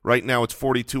game. Right now it's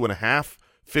 42.5.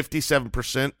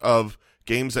 57% of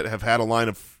games that have had a line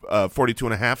of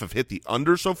 42.5 have hit the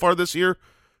under so far this year.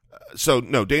 So,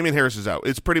 no, Damian Harris is out.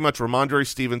 It's pretty much Ramondre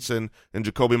Stevenson and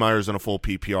Jacoby Myers in a full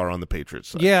PPR on the Patriots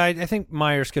side. Yeah, I think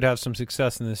Myers could have some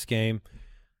success in this game.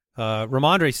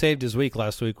 Ramondre saved his week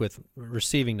last week with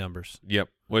receiving numbers. Yep,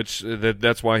 which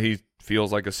that's why he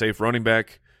feels like a safe running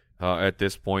back at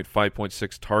this point.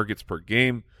 5.6 targets per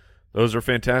game. Those are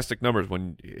fantastic numbers,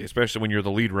 especially when you're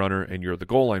the lead runner and you're the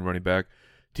goal line running back.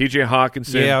 T.J.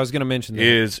 Hawkinson I was going to mention that.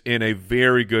 is in a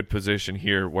very good position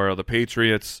here where the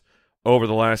Patriots over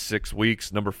the last 6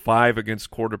 weeks, number 5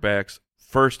 against quarterbacks,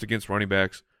 first against running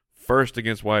backs, first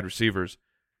against wide receivers,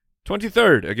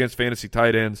 23rd against fantasy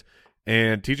tight ends.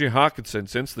 And T.J. Hawkinson,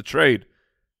 since the trade,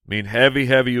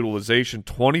 heavy utilization,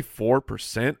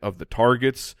 24% of the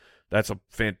targets. That's an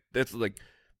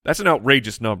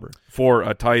outrageous number for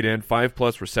a tight end.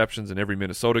 5+ receptions in every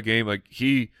Minnesota game.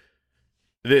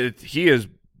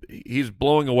 He's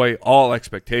blowing away all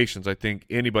expectations I think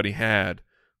anybody had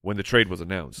when the trade was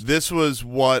announced. This was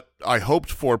what I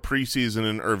hoped for preseason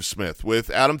in Irv Smith.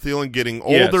 With Adam Thielen getting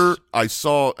older, Yes. I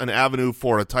saw an avenue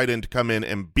for a tight end to come in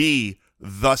and be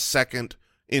the second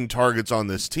in targets on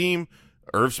this team.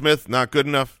 Irv Smith, not good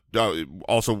enough.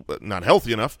 Also not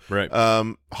healthy enough. Right.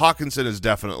 Hawkinson is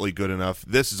definitely good enough.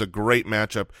 This is a great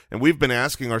matchup. And we've been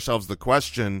asking ourselves the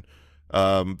question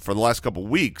for the last couple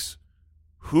weeks,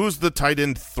 who's the tight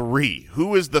end 3?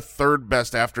 Who is the third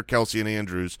best after Kelsey and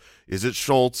Andrews? Is it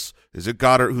Schultz? Is it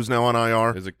Goddard, who's now on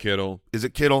IR? Is it Kittle? Is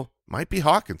it Kittle? Might be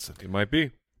Hawkinson. It might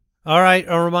be. All right,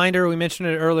 a reminder, we mentioned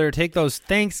it earlier, take those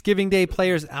Thanksgiving Day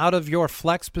players out of your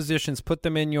flex positions, put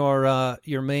them in your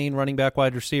main running back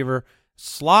wide receiver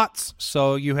slots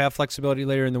so you have flexibility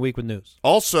later in the week with news.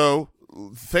 Also,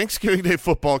 Thanksgiving Day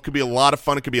football could be a lot of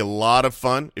fun. It could be a lot of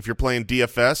fun if you're playing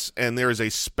DFS, and there is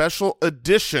a special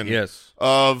edition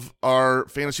of our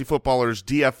Fantasy Footballers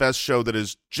DFS show that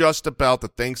is just about the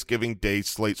Thanksgiving Day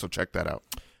slate, so check that out.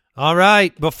 All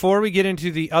right, before we get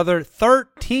into the other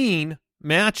 13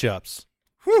 matchups,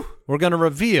 we're going to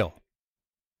reveal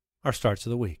our starts of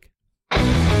the week.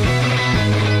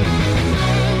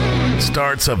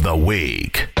 Starts of the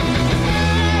week.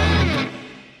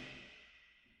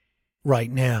 Right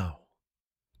now,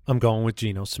 I'm going with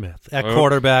Geno Smith at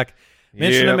quarterback.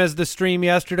 Mentioned him as the stream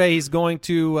yesterday. He's going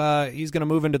to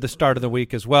move into the start of the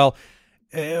week as well.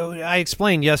 I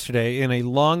explained yesterday in a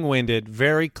long-winded,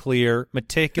 very clear,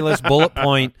 meticulous bullet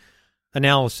point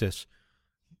analysis.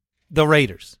 The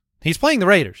Raiders. He's playing the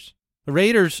Raiders. The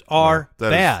Raiders are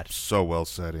bad. So well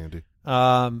said, Andy.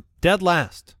 Dead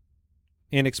last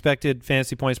in expected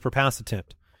fantasy points per pass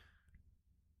attempt.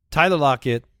 Tyler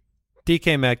Lockett,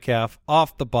 DK Metcalf,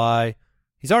 off the bye.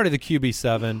 He's already the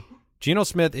QB7. Geno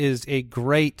Smith is a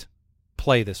great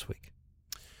play this week.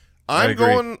 I'm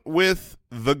going with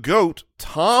the GOAT,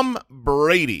 Tom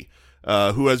Brady,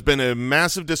 who has been a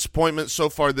massive disappointment so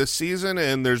far this season,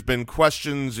 and there's been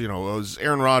questions, is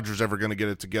Aaron Rodgers ever going to get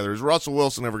it together? Is Russell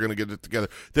Wilson ever going to get it together?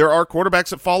 There are quarterbacks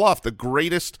that fall off. The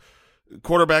greatest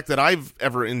quarterback that I've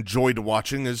ever enjoyed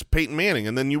watching is Peyton Manning,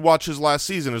 and then you watch his last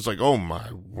season, it's like, oh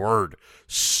my word,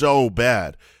 so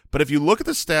bad. But if you look at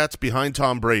the stats behind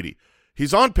Tom Brady,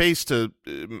 he's on pace to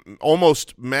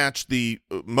almost match the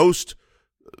most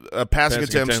passing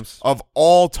attempts of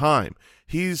all time.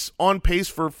 He's on pace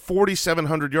for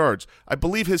 4,700 yards. I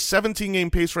believe his 17-game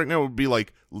pace right now would be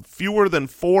like fewer than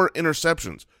 4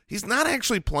 interceptions. He's not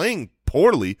actually playing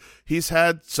poorly. He's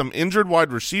had some injured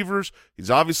wide receivers.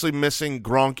 He's obviously missing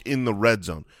Gronk in the red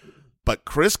zone. But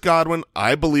Chris Godwin,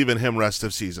 I believe in him rest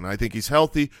of season. I think he's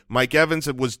healthy. Mike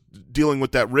Evans was dealing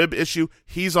with that rib issue.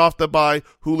 He's off the bye.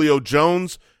 Julio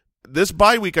Jones. This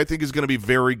bye week, I think, is going to be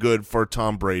very good for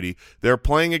Tom Brady. They're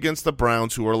playing against the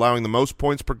Browns, who are allowing the most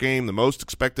points per game, the most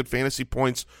expected fantasy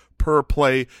points per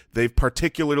play. They've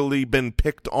particularly been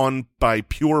picked on by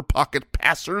pure pocket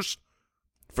passers,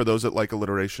 for those that like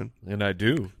alliteration. And I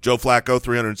do. Joe Flacco,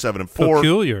 307-4.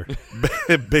 Peculiar.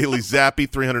 Bailey Zappi,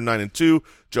 309-2.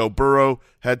 Joe Burrow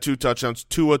had 2 touchdowns.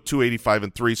 Tua,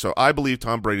 285-3. So I believe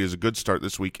Tom Brady is a good start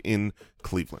this week in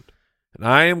Cleveland. And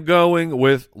I am going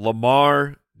with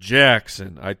Lamar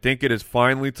Jackson. I think it is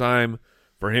finally time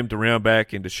for him to round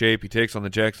back into shape. He takes on the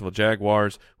Jacksonville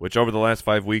Jaguars, which over the last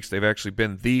 5 weeks, they've actually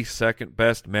been the second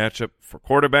best matchup for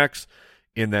quarterbacks.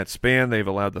 In that span, they've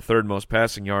allowed the 3rd most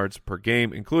passing yards per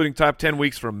game, including top 10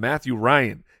 weeks from Matthew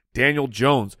Ryan, Daniel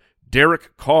Jones,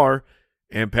 Derek Carr,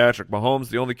 and Patrick Mahomes.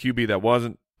 The only QB that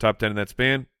wasn't top 10 in that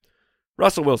span,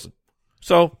 Russell Wilson.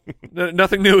 So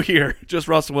nothing new here, just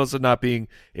Russell Wilson not being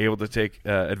able to take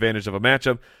advantage of a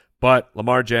matchup. But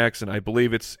Lamar Jackson, I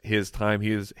believe it's his time.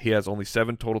 He has only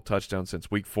 7 total touchdowns since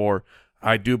week 4.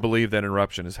 I do believe that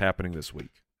interruption is happening this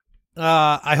week.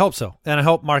 I hope so. And I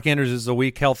hope Mark Andrews is a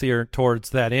week healthier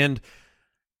towards that end.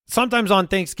 Sometimes on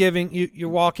Thanksgiving, you're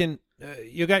walking,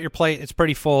 you got your plate, it's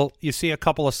pretty full. You see a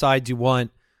couple of sides you want,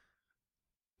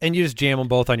 and you just jam them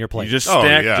both on your plate. You just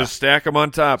stack them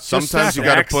on top. Sometimes you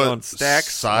got to put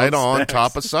side on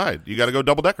top of side. You got to go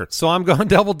double-decker. So I'm going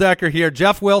double-decker here.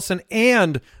 Jeff Wilson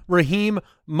and Raheem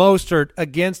Mostert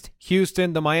against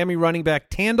Houston, the Miami running back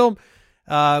tandem.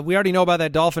 We already know about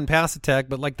that Dolphin pass attack,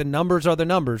 but like the numbers are the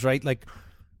numbers, right? Like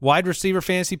wide receiver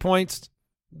fantasy points,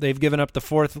 they've given up the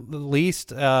 4th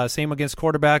least. Same against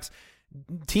quarterbacks.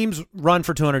 Teams run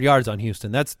for 200 yards on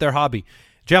Houston. That's their hobby.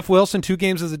 Jeff Wilson, 2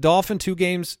 games as a Dolphin, 2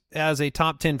 games as a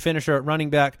top 10 finisher at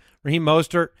running back. Raheem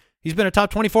Mostert, he's been a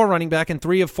top 24 running back in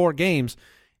 3 of 4 games,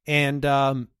 and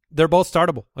they're both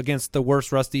startable against the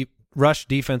worst rush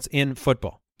defense in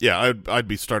football. Yeah, I'd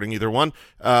be starting either one.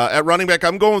 At running back,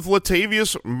 I'm going with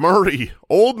Latavius Murray.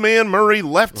 Old man Murray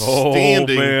left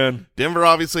standing. Man. Denver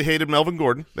obviously hated Melvin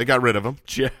Gordon. They got rid of him.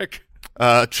 Check.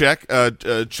 Check.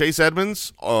 Chase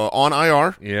Edmonds on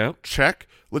IR. Yeah. Check.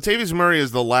 Latavius Murray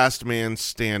is the last man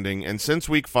standing, and since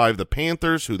week 5, the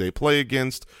Panthers, who they play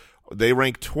against, they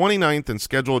rank 29th in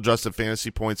schedule-adjusted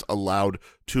fantasy points allowed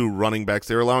to running backs.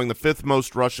 They're allowing the 5th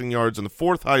most rushing yards and the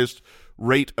 4th highest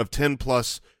rate of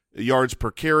 10-plus yards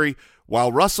per carry.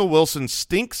 While Russell Wilson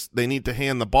stinks, they need to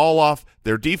hand the ball off.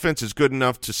 Their defense is good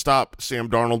enough to stop Sam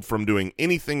Darnold from doing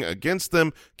anything against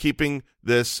them, keeping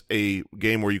this a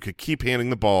game where you could keep handing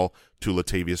the ball to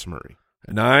Latavius Murray.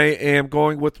 And I am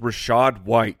going with Rachaad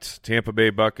White, Tampa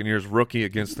Bay Buccaneers rookie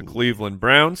against the Cleveland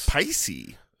Browns.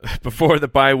 Spicy. Before the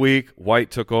bye week, White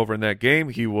took over in that game.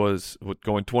 He was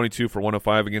going 22 for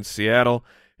 105 against Seattle.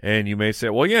 And you may say,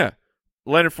 well, yeah,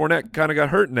 Leonard Fournette kind of got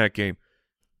hurt in that game.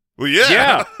 Well, yeah.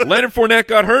 Yeah, Leonard Fournette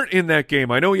got hurt in that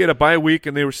game. I know he had a bye week,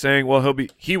 and they were saying, well,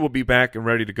 he will be back and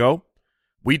ready to go.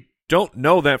 We don't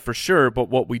know that for sure, but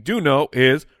what we do know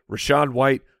is Rachaad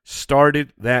White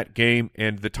started that game,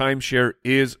 and the timeshare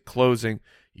is closing.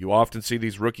 You often see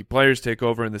these rookie players take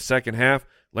over in the second half.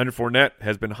 Leonard Fournette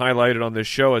has been highlighted on this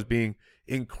show as being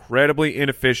incredibly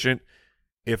inefficient.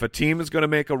 If a team is going to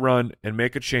make a run and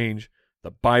make a change,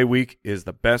 the bye week is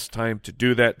the best time to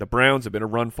do that. The Browns have been a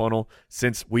run funnel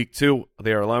since week 2.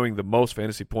 They are allowing the most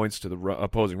fantasy points to the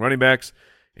opposing running backs.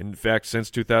 In fact,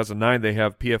 since 2009, they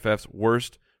have PFF's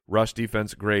worst rush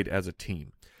defense grade as a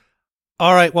team.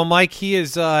 All right, well, Mike, he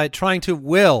is trying to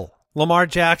will Lamar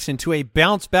Jackson to a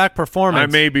bounce-back performance. I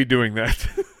may be doing that.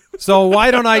 So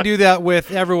why don't I do that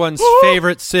with everyone's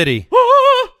favorite city?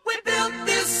 We built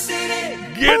this city.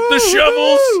 Get the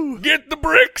shovels. Get the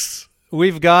bricks.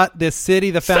 We've got this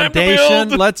city, the Time to foundation.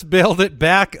 build. Let's build it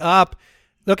back up.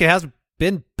 Look, it hasn't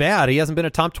been bad. He hasn't been a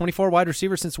top 24 wide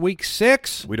receiver since week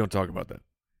 6. We don't talk about that.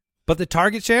 But the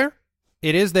target share,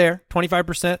 it is there,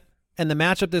 25%. And the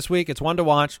matchup this week, it's one to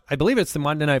watch. I believe it's the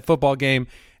Monday Night Football game.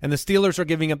 And the Steelers are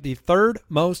giving up the 3rd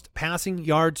most passing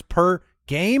yards per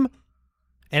game.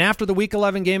 And after the Week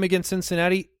 11 game against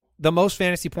Cincinnati, the most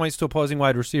fantasy points to opposing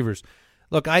wide receivers.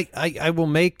 Look, I will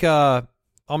make I'll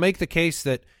make the case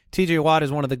that T.J. Watt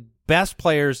is one of the best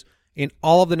players in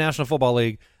all of the National Football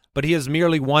League, but he is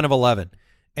merely 1 of 11.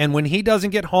 And when he doesn't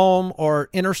get home or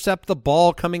intercept the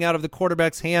ball coming out of the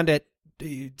quarterback's hand at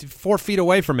 4 feet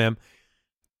away from him,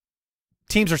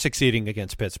 teams are succeeding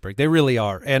against Pittsburgh. They really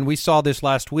are. And we saw this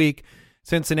last week.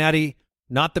 Cincinnati,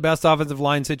 not the best offensive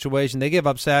line situation. They give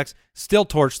up sacks, still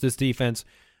torch this defense.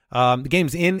 The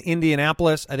game's in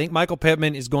Indianapolis. I think Michael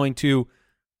Pittman is going to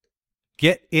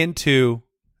get into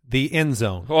the end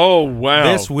zone. Oh, wow.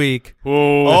 This week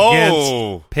Oh.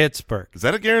 against Pittsburgh. Is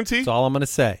that a guarantee? That's all I'm going to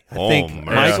say. I Oh, think man.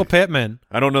 Michael Pittman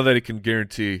I don't know that he can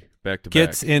guarantee back-to-back.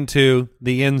 gets into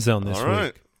the end zone this All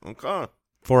right. week Okay.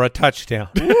 for a touchdown.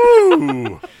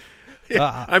 Woo.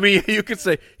 I mean, you could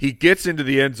say he gets into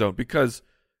the end zone because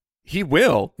he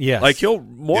will. Yes. Like, he'll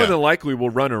more Yeah. than likely will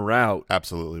run a route.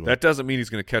 Absolutely. That doesn't mean he's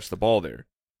going to catch the ball there.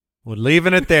 We're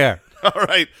leaving it there. All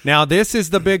right. Now, this is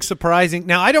the big surprising.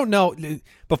 Now, I don't know.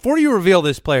 Before you reveal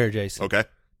this player, Jason, Okay.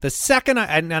 the second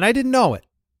and I didn't know it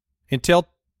until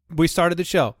we started the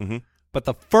show, Mhm. but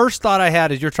the first thought I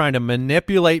had is you're trying to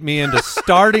manipulate me into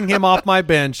starting him off my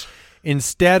bench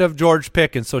instead of George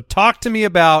Pickens. So talk to me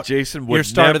about Jason would your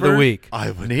start of the never- week.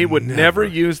 And he would never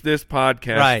use this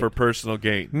podcast Right. for personal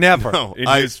gain. Never. No, In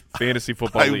I- his fantasy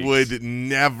football I leagues. would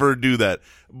never do that.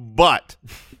 But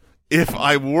if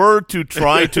I were to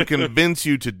try to convince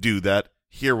you to do that,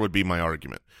 here would be my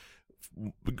argument.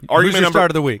 Who's your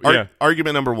start of the week? Yeah.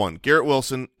 Argument number 1, Garrett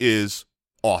Wilson is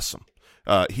awesome.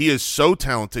 He is so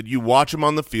talented. You watch him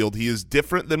on the field. He is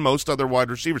different than most other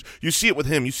wide receivers. You see it with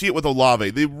him. You see it with Olave,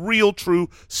 the real, true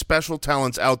special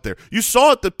talents out there. You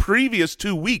saw it the previous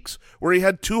 2 weeks where he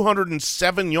had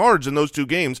 207 yards in those 2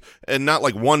 games, and not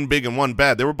like one big and one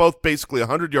bad. They were both basically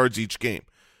 100 yards each game.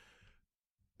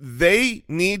 They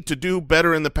need to do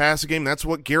better in the passing game. That's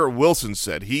what Garrett Wilson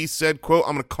said. He said, quote,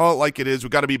 I'm going to call it like it is. We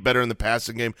got to be better in the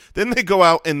passing game. Then they go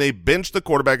out and they bench the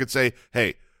quarterback and say,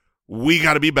 hey, we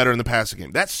got to be better in the passing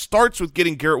game. That starts with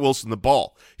getting Garrett Wilson the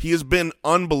ball. He has been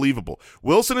unbelievable.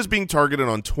 Wilson is being targeted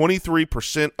on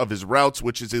 23% of his routes,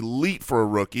 which is elite for a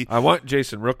rookie. I want,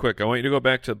 Jason, real quick, I want you to go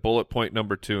back to bullet point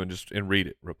number 2 and read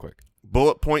it real quick.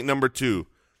 Bullet point number 2.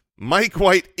 Mike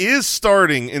White is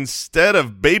starting instead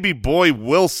of baby boy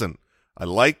Wilson. I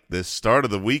like this start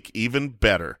of the week even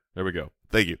better. There we go.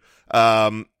 Thank you.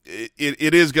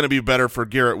 It is going to be better for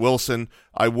Garrett Wilson.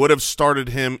 I would have started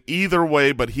him either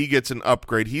way, but he gets an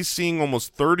upgrade. He's seeing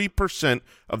almost 30%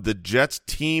 of the Jets'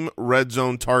 team red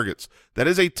zone targets. That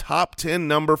is a top 10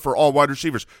 number for all wide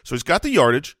receivers. So he's got the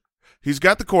yardage. He's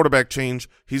got the quarterback change.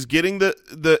 He's getting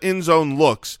the end zone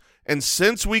looks. And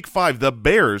since week 5, the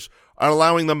Bears are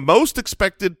allowing the most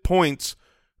expected points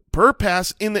per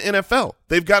pass in the NFL.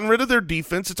 They've gotten rid of their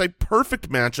defense. It's a perfect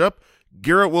matchup.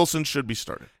 Garrett Wilson should be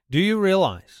started. Do you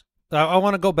realize? I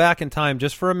want to go back in time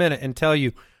just for a minute and tell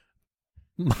you,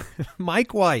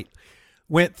 Mike White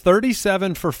went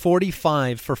 37 for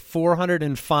 45 for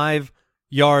 405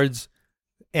 yards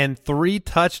and 3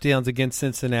 touchdowns against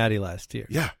Cincinnati last year.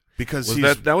 Yeah, because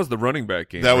that was the running back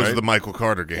game, that was right? the Michael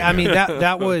Carter game. I mean,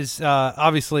 that was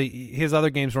obviously his other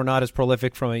games were not as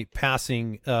prolific from a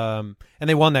passing, and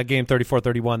they won that game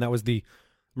 34-31. That was the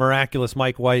miraculous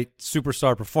Mike White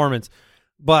superstar performance.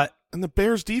 But and the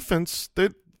Bears defense, they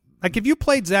like if you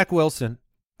played Zach Wilson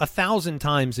 1,000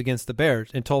 times against the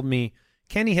Bears and told me,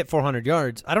 can he hit 400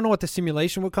 yards? I don't know what the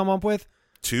simulation would come up with.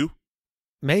 2,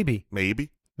 Maybe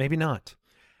not.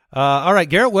 All right,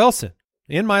 Garrett Wilson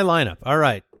in my lineup. All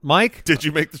right, Mike. Did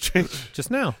you make the change? Just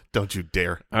now. Don't you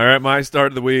dare. All right, my start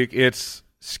of the week, it's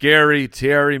scary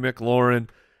Terry McLaurin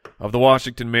of the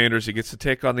Washington Commanders. He gets to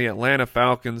take on the Atlanta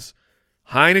Falcons.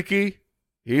 Heineke,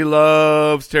 he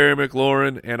loves Terry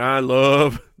McLaurin, and I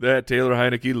love that Taylor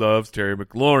Heineke loves Terry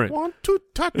McLaurin. Want to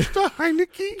touch the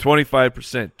Heineke?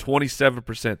 25%,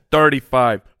 27%,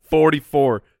 35%,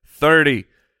 44%, 30%.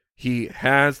 He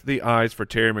has the eyes for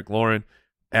Terry McLaurin.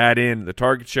 Add in the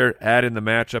target share, add in the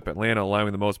matchup, Atlanta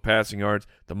allowing the most passing yards,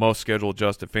 the most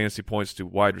schedule-adjusted fantasy points to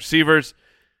wide receivers.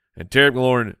 And Terry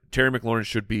McLaurin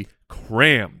should be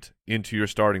crammed into your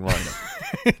starting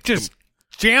lineup. Just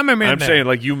jam him in I'm there. saying,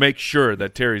 like, you make sure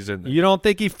that Terry's in there. You don't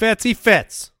think he fits? He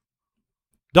fits.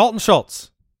 Dalton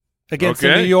Schultz against the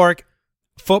Okay. New York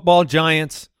Football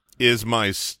Giants. Is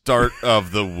my start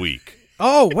of the week.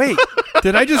 Oh, wait.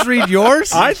 Did I just read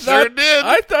yours? I Sure thought, did.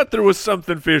 I thought there was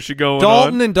something fishy going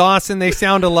Dalton on. and Dawson, they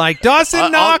sound alike.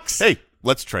 Dawson Knox. Hey,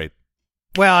 let's trade.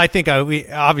 Well, I think we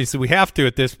have to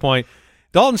at this point.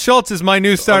 Dalton Schultz is my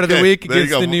new start of the Okay, week there you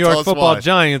against go. the New Tell York us Football why.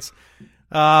 Giants.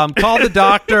 Call the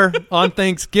doctor on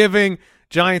Thanksgiving.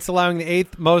 Giants allowing the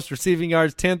 8th most receiving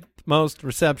yards, 10th most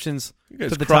receptions You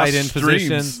guys to the cross tight end streams.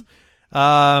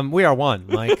 position. We are one,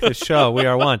 Mike. This show, we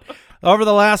are one. Over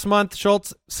the last month,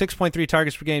 Schultz 6.3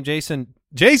 targets per game.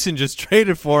 Jason just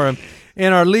traded for him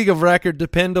in our league of record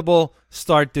dependable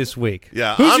start this week.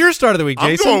 Yeah, Who's I'm- your start of the week,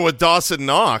 Jason? I'm going with Dawson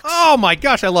Knox. Oh my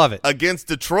gosh, I love it. Against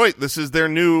Detroit. This is their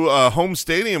new home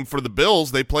stadium for the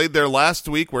Bills. They played there last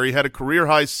week where he had a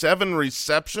career-high 7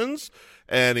 receptions,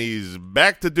 and he's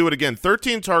back to do it again.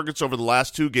 13 targets over the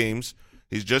last 2 games.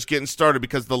 He's just getting started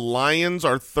because the Lions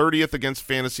are 30th against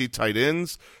fantasy tight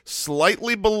ends,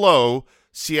 slightly below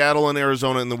Seattle and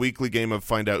Arizona in the weekly game of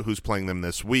find out who's playing them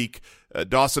this week.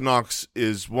 Dawson Knox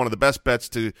is one of the best bets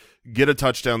to get a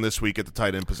touchdown this week at the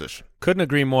tight end position. Couldn't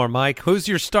agree more, Mike. Who's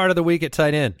your start of the week at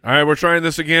tight end? All right, we're trying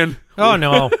this again. Oh,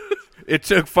 no. It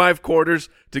took 5 quarters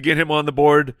to get him on the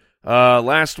board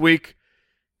last week.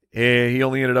 He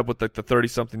only ended up with like the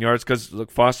 30-something yards because, look,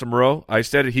 Foster Moreau, I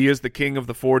said he is the king of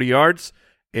the 40 yards,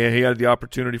 and he had the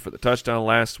opportunity for the touchdown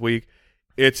last week.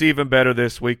 It's even better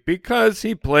this week because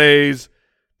he plays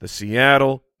the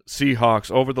Seattle Seahawks.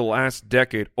 Over the last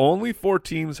decade, only 4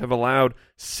 teams have allowed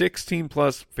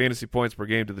 16-plus fantasy points per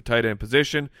game to the tight end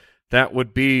position. That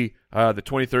would be the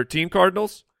 2013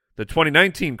 Cardinals, the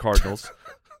 2019 Cardinals,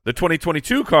 the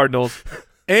 2022 Cardinals,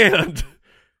 and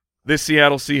the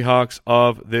Seattle Seahawks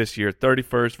of this year.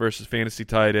 31st versus fantasy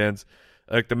tight ends.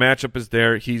 Like, the matchup is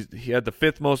there. He had the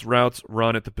 5th most routes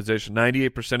run at the position,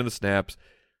 98% of the snaps.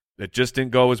 It just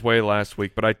didn't go his way last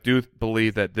week, but I do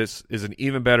believe that this is an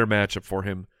even better matchup for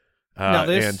him,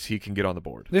 and he can get on the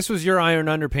board. This was your Iron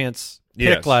Underpants pick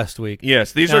Yes. last week.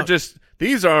 Yes, these are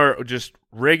just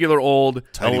regular old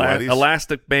Tighty whities.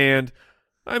 elastic band.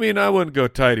 I mean, I wouldn't go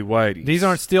tighty whitey. These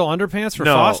aren't steel underpants for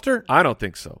no, Foster? I don't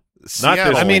think so. Seattle. Not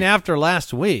this. I mean, after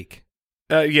last week.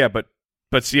 Yeah, but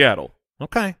Seattle.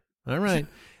 Okay. All right.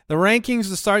 The rankings,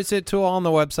 the start sit tool on the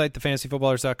website,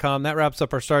 thefantasyfootballers.com. That wraps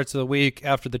up our starts of the week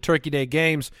after the Turkey Day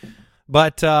games.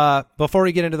 But before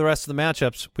we get into the rest of the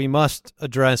matchups, we must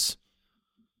address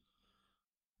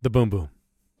the boom boom.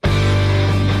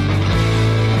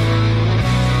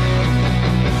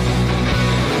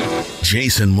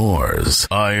 Jason Moore's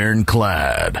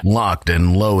ironclad, locked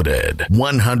and loaded,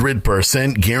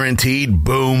 100% guaranteed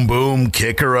boom boom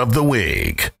kicker of the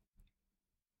week.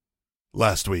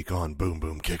 Last week on Boom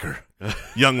Boom Kicker,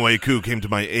 Young Wei Koo came to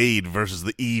my aid versus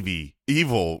the evil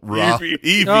Okay.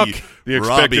 The expected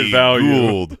Robbie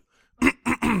value. Gould.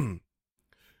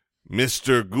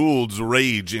 Mr. Gould's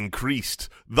rage increased.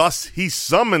 Thus he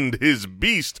summoned his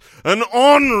beast. An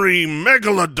ornery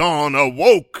megalodon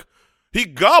awoke. He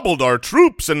gobbled our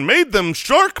troops and made them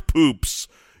shark poops.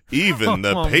 Even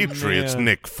the Oh, Patriots' man.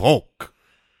 Nick Folk.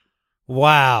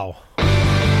 Wow.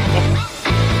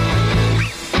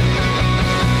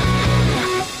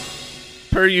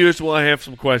 Per usual, I have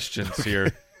some questions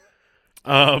here.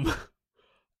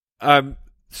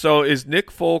 So is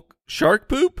Nick Folk shark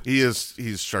poop? He's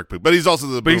shark poop, but he's also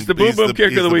the But he's the boom boom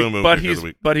kicker of the boom week. boom But kicker of he's the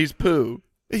week. but he's poo.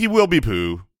 He will be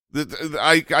poo.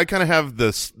 I kind of have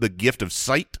the gift of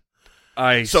sight.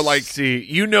 So, like- see.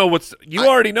 You know you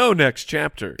already know next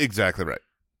chapter. Exactly right.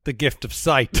 The gift of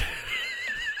sight.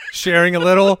 Sharing a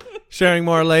little, sharing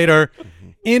more later.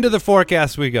 Into the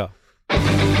forecast we go.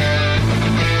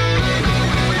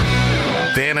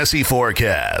 Fantasy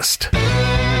Forecast.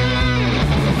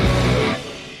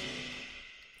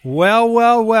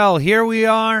 Well, here we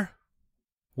are.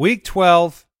 Week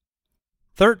 12.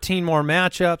 13 more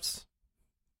matchups.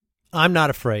 I'm not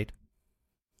afraid.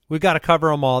 We've got to cover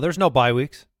them all. There's no bye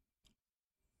weeks.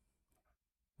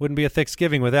 Wouldn't be a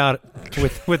Thanksgiving without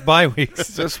with bye weeks.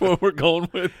 That's what we're going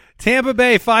with. Tampa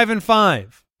Bay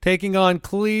 5-5, taking on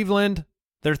Cleveland.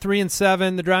 They're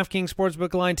 3-7. The DraftKings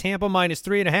Sportsbook line, Tampa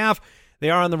 -3.5. They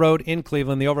are on the road in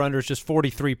Cleveland. The over/under is just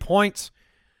 43 points.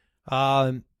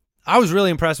 I was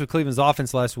really impressed with Cleveland's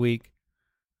offense last week.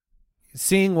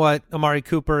 Seeing what Amari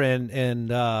Cooper and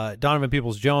Donovan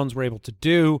Peoples-Jones were able to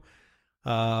do.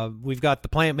 We've got the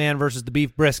Plant Man versus the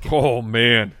Beef Brisket. Oh,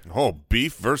 man. Oh,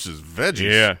 beef versus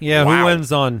veggies. Yeah, Wow. who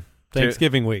wins on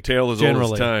Thanksgiving week? Tale as generally.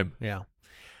 old as time.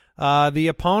 Yeah. The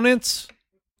opponents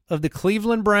of the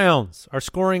Cleveland Browns are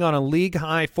scoring on a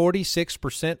league-high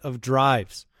 46% of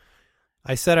drives.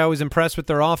 I said I was impressed with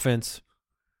their offense.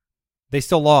 They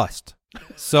still lost.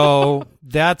 So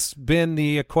that's been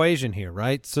the equation here,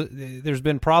 right? So there's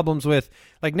been problems with,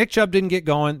 like, Nick Chubb didn't get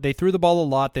going. They threw the ball a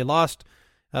lot. They lost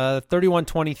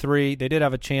 31-23. They did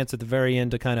have a chance at the very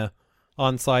end to kind of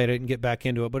onside it and get back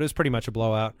into it, but it was pretty much a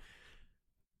blowout.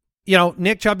 You know,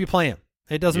 Nick Chubb, you play him.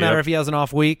 It doesn't matter if he has an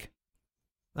off week.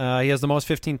 He has the most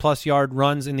 15-plus yard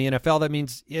runs in the NFL. That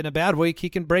means in a bad week, he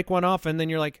can break one off, and then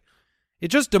you're like, it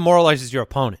just demoralizes your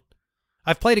opponent.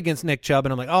 I've played against Nick Chubb,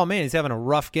 and I'm like, oh, man, he's having a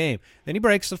rough game. Then he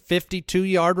breaks a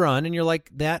 52-yard run, and you're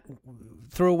like, that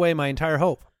threw away my entire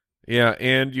hope. Yeah,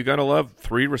 and you got to love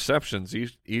 3 receptions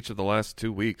each of the last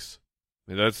 2 weeks.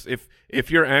 I mean, that's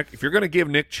if you're going to give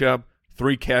Nick Chubb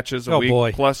 3 catches a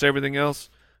week plus everything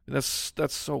else, that's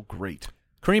so great.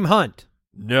 Kareem Hunt.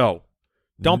 No.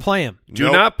 Don't play him.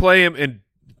 Do not play him, and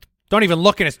don't even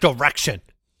look in his direction.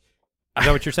 Is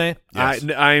that what you're saying? Yes.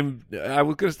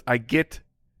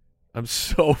 I'm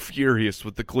so furious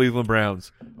with the Cleveland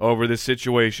Browns over this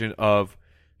situation of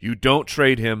you don't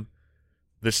trade him.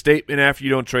 The statement after you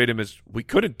don't trade him is we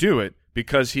couldn't do it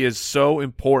because he is so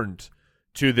important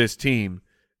to this team.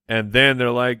 And then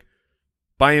they're like,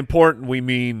 by important, we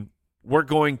mean we're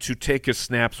going to take his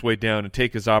snaps way down and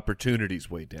take his opportunities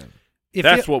way down.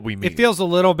 That's what we mean. It feels a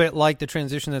little bit like the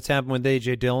transition that's happened with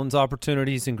A.J. Dillon's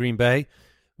opportunities in Green Bay,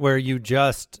 where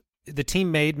the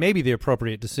team made maybe the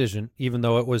appropriate decision, even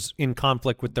though it was in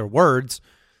conflict with their words.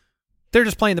 They're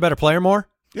just playing the better player more.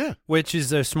 Yeah. Which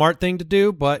is a smart thing to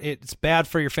do, but it's bad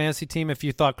for your fantasy team if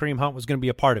you thought Kareem Hunt was going to be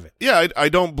a part of it. Yeah, I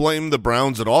don't blame the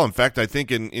Browns at all. In fact, I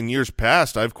think in years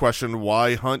past, I've questioned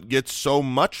why Hunt gets so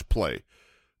much play.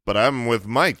 But I'm with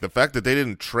Mike. The fact that they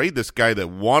didn't trade this guy that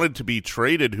wanted to be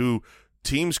traded, who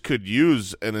teams could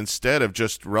use, and instead have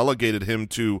just relegated him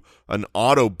to an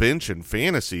auto bench in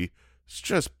fantasy, it's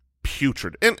just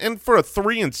putrid. And for a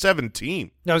 3-7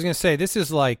 team. I was going to say, this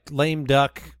is like lame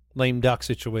duck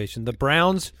situation. The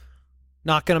Browns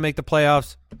not going to make the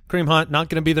playoffs. Kareem Hunt not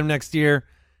going to be there next year.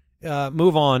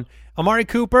 Move on. Amari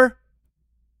Cooper,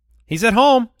 he's at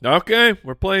home. Okay,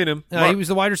 we're playing him. He was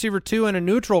the wide receiver 2 in a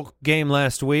neutral game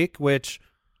last week, which,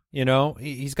 you know,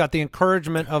 he's got the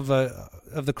encouragement of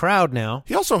the crowd now.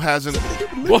 He also hasn't.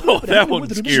 Whoa, that one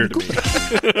scared me.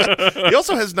 He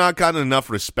also has not gotten enough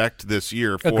respect this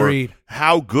year for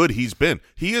how good he's been.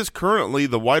 He is currently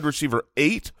the wide receiver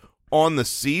 8 on the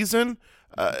season.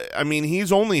 I mean,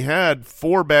 he's only had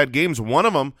 4 bad games. One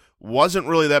of them wasn't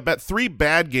really that bad. 3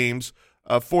 bad games,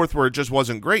 a fourth where it just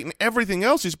wasn't great, and everything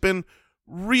else he's been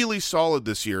really solid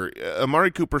this year.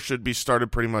 Amari Cooper should be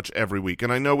started pretty much every week.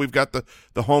 And I know we've got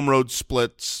the home road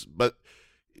splits, but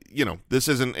you know, this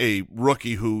isn't a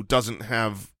rookie who doesn't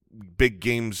have big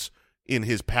games in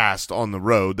his past on the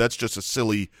road. That's just a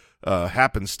silly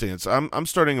happenstance. I'm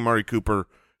starting Amari Cooper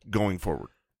going forward.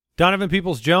 Donovan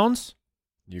Peoples-Jones,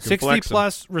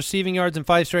 60-plus receiving yards in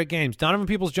 5 straight games. Donovan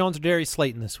Peoples-Jones or Darius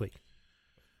Slayton this week?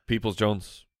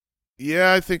 Peoples-Jones.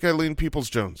 Yeah, I think I lean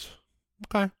Peoples-Jones.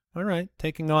 Okay, all right.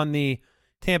 Taking on the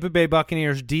Tampa Bay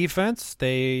Buccaneers defense.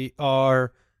 They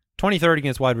are 23rd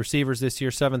against wide receivers this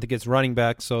year, 7th against running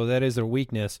backs, so that is their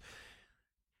weakness.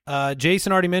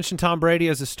 Jason already mentioned Tom Brady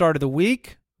as the start of the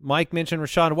week. Mike mentioned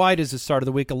Rachaad White as the start of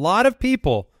the week. A lot of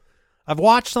people, I've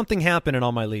watched something happen in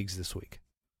all my leagues this week,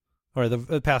 or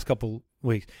the past couple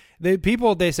weeks. They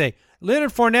say,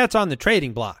 Leonard Fournette's on the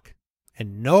trading block,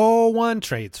 and no one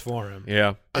trades for him.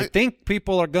 Yeah. I think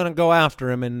people are going to go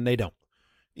after him, and they don't.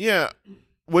 Yeah,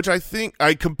 which I think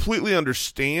I completely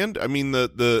understand. I mean,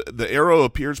 the arrow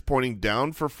appears pointing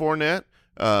down for Fournette.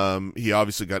 He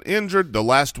obviously got injured. The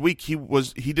last week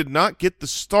he did not get the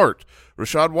start.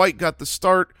 Rachaad White got the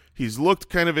start. He's looked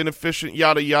kind of inefficient,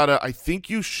 yada, yada. I think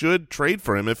you should trade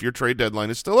for him if your trade deadline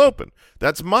is still open.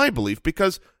 That's my belief,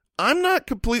 because I'm not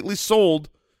completely sold.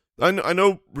 I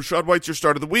know Rachaad White's your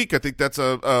start of the week. I think that's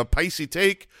a Picey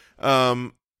take.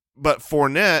 But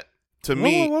Fournette, to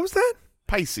me. What was that?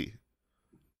 Picey.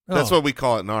 That's what we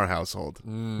call it in our household.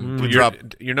 We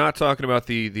You're not talking about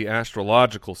the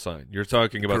astrological sign. You're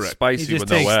talking about Correct. spicy He just with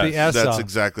no takes S. the S That's off.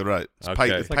 exactly right. It's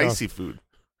Okay. it's spicy food.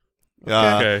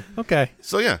 Okay. Okay.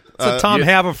 So yeah, It's a Tom yeah.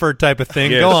 Haverford type of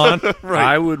thing. Yes. Go on.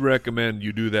 I would recommend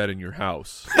you do that in your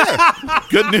house.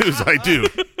 good news. I do.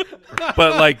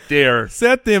 But like there.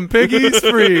 Set them piggies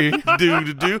free.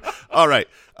 do. All right.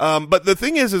 But the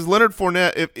thing is Leonard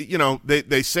Fournette.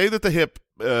 They say that the hip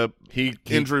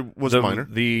injury was minor.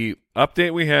 The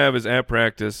update we have is at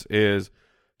practice is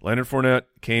Leonard Fournette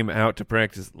came out to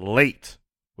practice late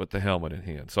with the helmet in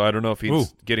hand. So I don't know if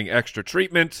he's getting extra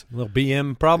treatment. Little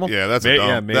BM problem. Yeah, that's a Maybe- dump.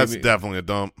 yeah, maybe. That's definitely a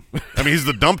dump. I mean, he's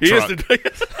the dump He truck. is the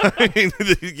I mean,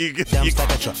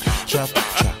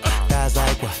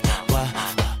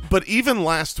 but even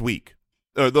last week,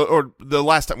 or the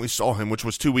last time we saw him, which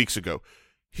was 2 weeks ago,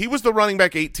 he was the running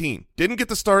back 18. Didn't get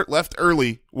the start, left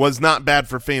early, was not bad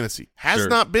for fantasy. Has Sure.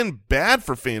 not been bad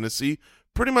for fantasy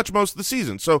pretty much most of the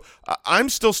season. So I'm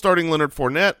still starting Leonard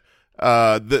Fournette.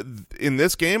 In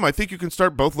this game, I think you can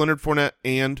start both Leonard Fournette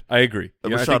and I agree.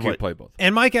 Yeah, I Rashad think you White. play both.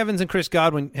 And Mike Evans and Chris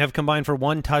Godwin have combined for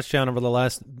 1 touchdown over the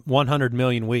last 100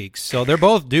 million weeks. So they're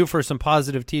both due for some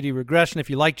positive TD regression. If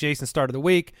you like Jason's start of the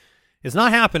week, it's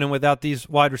not happening without these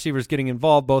wide receivers getting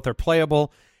involved. Both are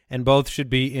playable, and both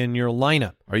should be in your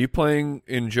lineup. Are you playing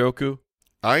Njoku?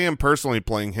 I am personally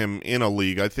playing him in a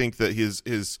league. I think that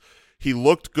he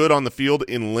looked good on the field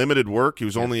in limited work. He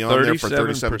was only on there for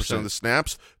 37% of the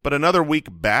snaps. But another week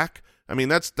back, I mean,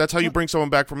 that's how you bring someone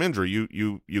back from injury.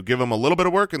 You give him a little bit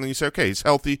of work, and then you say, okay, he's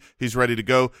healthy, he's ready to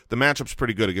go. The matchup's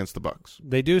pretty good against the Bucs.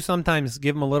 They do sometimes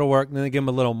give them a little work, and then they give them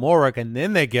a little more work, and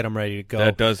then they get them ready to go.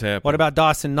 That does happen. What about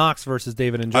Dawson Knox versus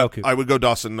David Njoku? I would go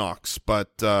Dawson Knox, but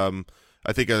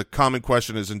I think a common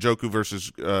question is Njoku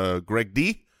versus Greg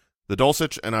D, the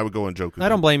Dulcich, and I would go Njoku. I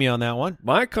don't blame you on that one.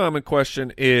 My common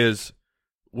question is,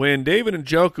 when David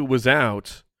Njoku was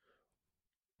out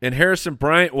and Harrison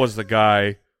Bryant was the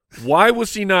guy, why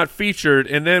was he not featured?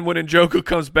 And then when Njoku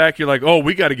comes back, you're like, oh,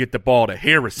 we got to get the ball to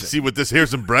Harrison. See what this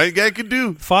Harrison Bryant guy can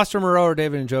do. Foster Moreau or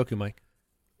David Njoku, Mike?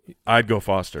 I'd go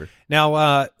Foster.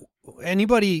 Now,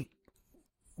 anybody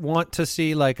want to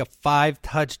see like a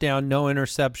 5-touchdown, no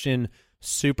interception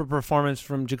super performance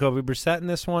from Jacoby Brissett in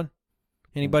this one?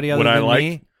 Anybody other than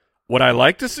me? Would I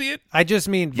like to see it? I just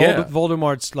mean Yeah.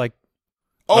 Voldemort's like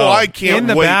I can't in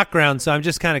the wait. background, so I'm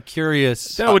just kind of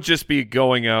curious. That would just be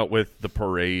going out with the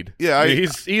parade. Yeah,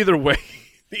 he's either way.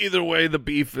 Either way, the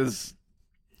beef is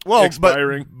Well,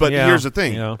 expiring. But Yeah, here's the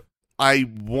thing. you know. I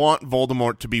want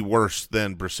Voldemort to be worse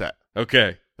than Brissett.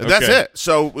 okay. And that's Okay. it.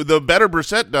 So the better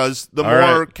Brissett does, the All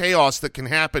more right. chaos that can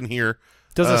happen here.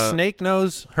 Does a snake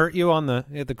nose hurt you on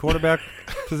at the quarterback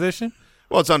position?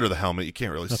 Well, it's under the helmet. You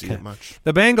can't really see Okay. it much.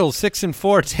 The Bengals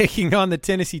 6-4 taking on the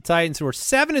Tennessee Titans, who are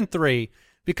 7-3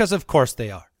 because of course they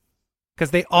are,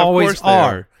 because they always course they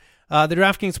are. The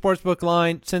DraftKings Sportsbook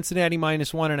line: Cincinnati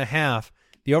 -1.5.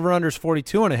 The over/under is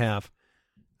 42.5.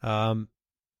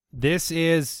 This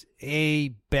is a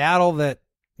battle that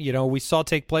we saw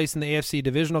take place in the AFC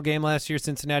divisional game last year.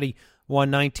 Cincinnati won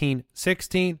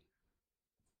 19-16.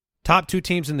 Top 2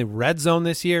 teams in the red zone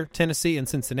this year, Tennessee and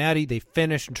Cincinnati. They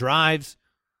finished drives.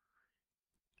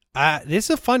 This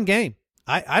is a fun game.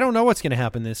 I don't know what's going to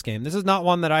happen in this game. This is not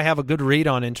one that I have a good read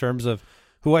on in terms of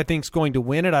who I think is going to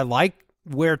win it. I like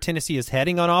where Tennessee is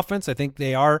heading on offense. I think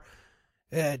they are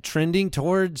trending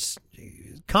towards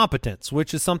competence,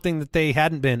 which is something that they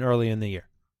hadn't been early in the year.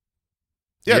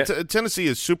 Yeah, Tennessee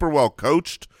is super well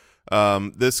coached.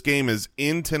 This game is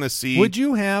in Tennessee. Would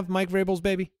you have Mike Vrabel's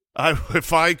baby?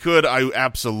 If I could, I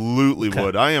absolutely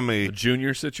would. I am A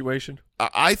junior situation?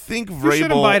 I think You Vrabel.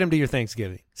 should invite him to your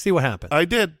Thanksgiving. See what happens. I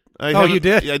did. You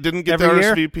did? I didn't get Every the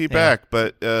year? RSVP back,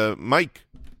 but Mike,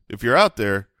 if you're out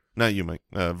there, not you, Mike,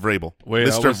 Vrabel. Wait,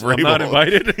 Mr. Vrabel. I'm not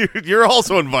invited? You're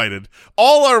also invited.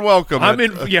 All are welcome. I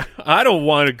don't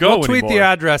want to go We'll tweet anymore. the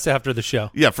address after the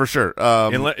show. Yeah, for sure.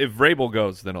 If Vrabel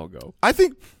goes, then I'll go. I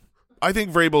think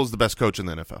Vrabel is the best coach in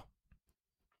the NFL.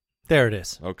 There it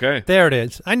is. Okay. There it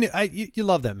is. You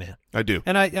love that man. I do.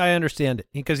 And I understand it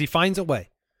because he finds a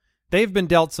way. They've been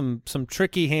dealt some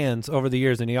tricky hands over the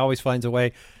years, and he always finds a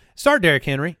way. Start Derrick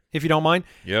Henry, if you don't mind.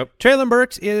 Yep. Traylon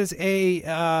Burks is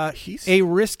a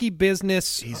risky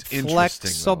business, He's interesting,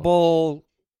 flexible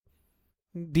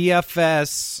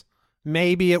DFS.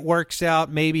 Maybe it works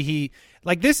out. Maybe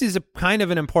this is a kind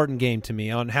of an important game to me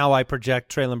on how I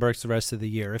project Traylon Burks the rest of the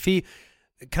year. If he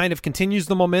kind of continues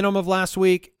the momentum of last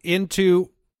week into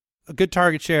a good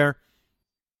target share,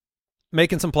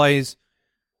 making some plays,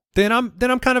 then I'm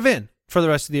kind of in for the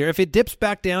rest of the year. If it dips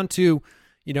back down to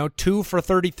 2 for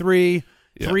 33,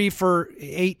 3 for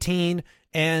 18,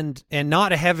 and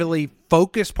not a heavily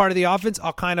focused part of the offense,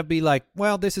 I'll kind of be like,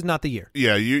 well, this is not the year.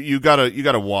 Yeah, you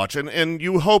gotta watch, and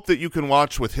you hope that you can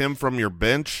watch with him from your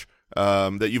bench,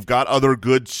 that you've got other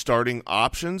good starting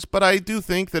options. But I do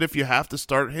think that if you have to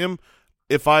start him,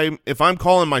 if I'm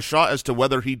calling my shot as to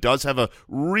whether he does have a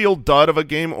real dud of a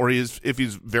game or if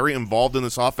he's very involved in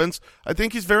this offense, I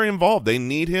think he's very involved. They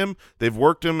need him. They've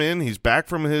worked him in. He's back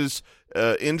from his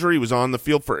injury. He was on the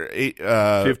field for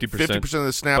 50% of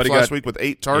the snaps last week with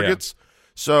 8 targets. Yeah.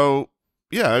 So,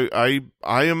 yeah,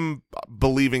 I am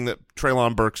believing that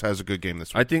Treylon Burks has a good game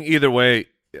this week. I think either way,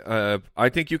 I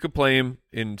think you could play him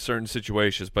in certain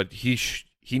situations, but he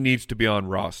needs to be on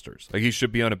rosters. Like, he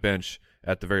should be on a bench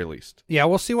at the very least. Yeah,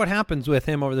 we'll see what happens with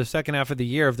him over the second half of the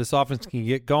year if this offense can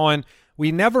get going.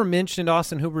 We never mentioned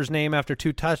Austin Hooper's name after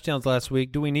 2 touchdowns last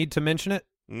week. Do we need to mention it?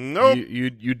 Nope.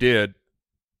 You did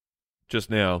just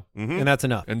now. Mm-hmm. And that's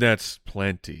enough. And that's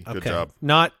plenty. Okay. Good job.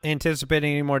 Not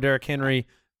anticipating any more Derrick Henry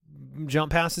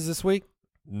jump passes this week?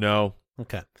 No.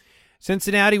 Okay.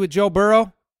 Cincinnati with Joe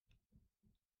Burrow.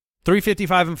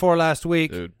 355-4 last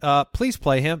week. Please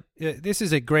play him. This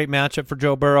is a great matchup for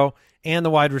Joe Burrow and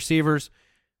the wide receivers.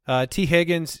 T.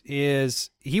 Higgins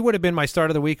he would have been my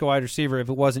start of the week a wide receiver if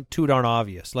it wasn't too darn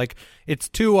obvious. Like, it's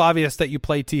too obvious that you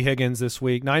play T. Higgins this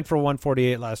week. 9 for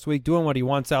 148 last week, doing what he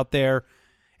wants out there.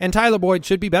 And Tyler Boyd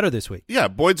should be better this week. Yeah,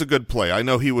 Boyd's a good play. I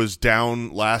know he was down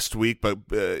last week, but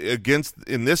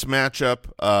in this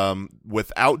matchup,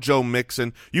 without Joe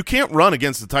Mixon, you can't run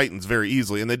against the Titans very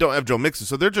easily, and they don't have Joe Mixon,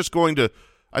 so they're just going to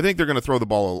 – I think they're going to throw the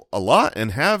ball a lot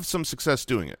and have some success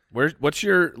doing it. What's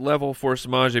your level for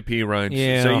Samaje Perine?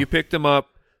 Yeah. So you picked him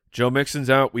up. Joe Mixon's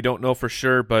out. We don't know for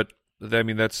sure, but I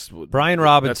mean that's Brian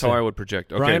Robinson. That's how I would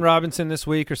project. Okay. Brian Robinson this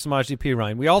week or Samaje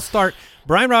Perine. We all start –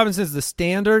 Brian Robinson's the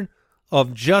standard –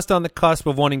 of just on the cusp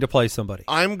of wanting to play somebody.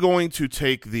 I'm going to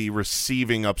take the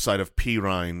receiving upside of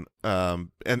Perine,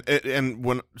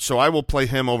 so I will play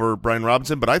him over Brian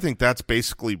Robinson, but I think that's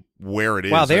basically where it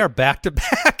is. Wow, they are back to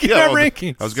back in our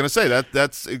rankings. I was going to say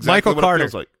that's exactly Michael what Carter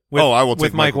it feels like. I will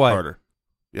take Mike Michael White. Carter.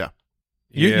 Yeah.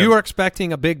 You are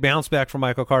expecting a big bounce back from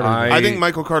Michael Carter. I think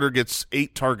Michael Carter gets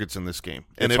 8 targets in this game.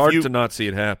 And it's hard to not see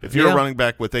it happen. If you're a running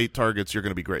back with 8 targets, you're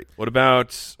going to be great. What about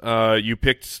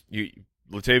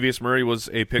Latavius Murray was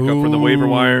a pickup from the waiver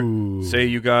wire. Say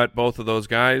you got both of those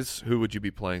guys, who would you be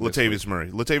playing? Latavius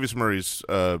Murray. Latavius Murry's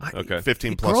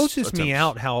 15 plus. It grosses attempts. me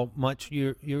out how much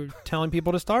you're telling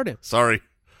people to start him. Sorry.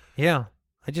 Yeah,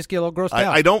 I just get a little grossed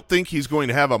out. I don't think he's going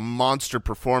to have a monster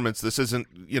performance. This isn't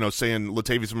saying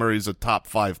Latavius Murray is a top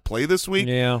 5 play this week.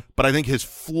 Yeah, but I think his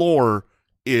floor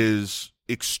is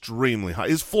extremely high.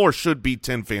 His floor should be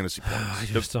 10 fantasy points. I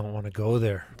just don't want to go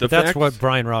there. But that's what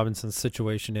Brian Robinson's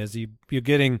situation is. You're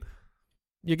getting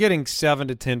 7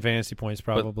 to 10 fantasy points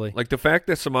probably. But, like, the fact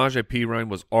that Samaje Perine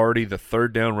was already the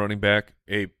third down running back,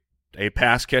 a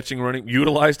pass catching running,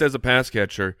 utilized as a pass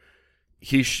catcher,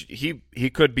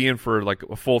 he could be in for like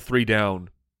a full 3 down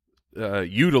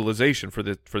utilization for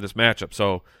this matchup.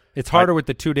 So it's harder with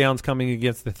the 2 downs coming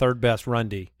against the third best run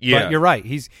D. Yeah, but you're right.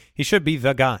 He should be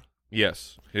the guy.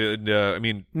 Yes. I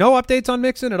mean, no updates on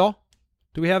Mixon at all?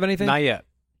 Do we have anything? Not yet.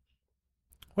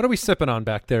 What are we sipping on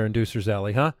back there in Deucer's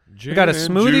Alley, huh? Gin we got a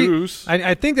smoothie. Juice.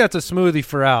 I think that's a smoothie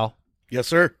for Al. Yes,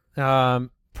 sir.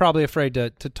 Probably afraid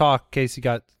to talk in case he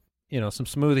got some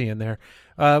smoothie in there.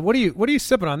 What are you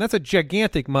sipping on? That's a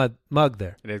gigantic mug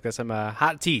there. It is. Got some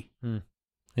hot tea.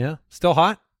 Yeah, still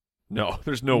hot? No,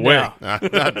 there's no way. Not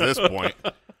at this point.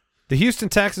 The Houston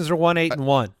Texans are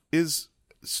 1-8-1.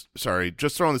 Sorry,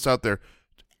 just throwing this out there.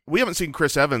 We haven't seen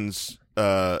Chris Evans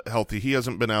healthy. He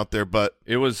hasn't been out there, but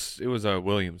it was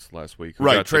Williams last week.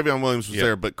 Right, Travion Williams was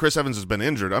there, but Chris Evans has been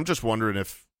injured. I'm just wondering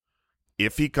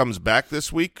if he comes back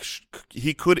this week,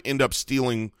 he could end up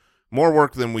stealing more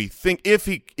work than we think if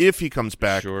he comes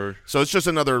back. Sure. So it's just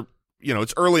another,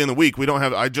 it's early in the week.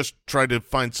 I just tried to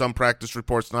find some practice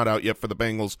reports not out yet for the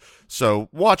Bengals. So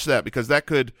watch that because that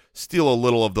could steal a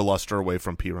little of the luster away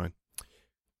from Perine.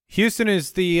 Houston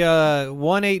is the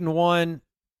 1-8-1,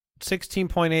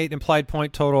 16.8 implied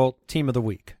point total team of the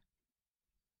week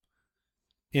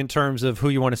in terms of who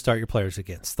you want to start your players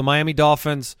against. The Miami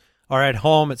Dolphins are at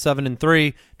home at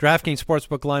 7-3. DraftKings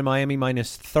Sportsbook line Miami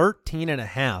minus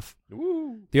 13.5.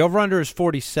 The over-under is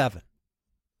 47.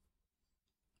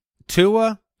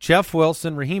 Tua, Jeff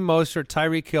Wilson, Raheem Mostert,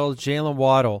 Tyreek Hill, Jalen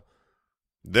Waddle.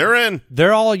 They're in.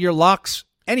 They're all your locks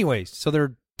anyways, so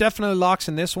they're definitely locks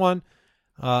in this one.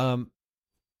 I'm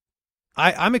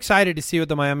excited to see what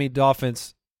the Miami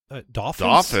Dolphins.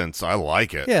 Dolphins, I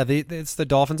like it. Yeah, it's the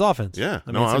Dolphins offense. Yeah, it's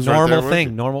a normal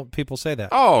thing. Normal people say that.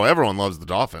 Oh, everyone loves the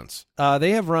Dolphins.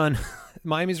 They have run.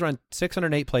 Miami's run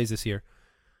 608 plays this year.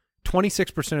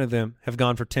 26% of them have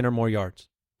gone for 10 or more yards.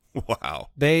 Wow.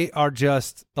 They are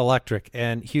just electric.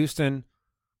 And Houston,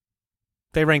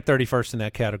 they rank 31st in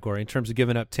that category in terms of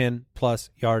giving up 10-plus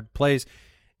yard plays.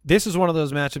 This is one of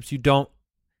those matchups you don't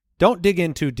dig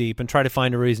in too deep and try to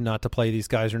find a reason not to play these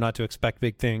guys or not to expect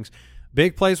big things.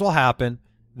 Big plays will happen.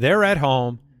 They're at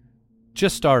home.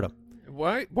 Just start them.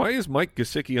 Why is Mike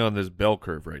Gesicki on this bell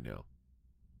curve right now?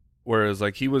 Whereas,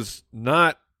 like, he was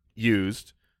not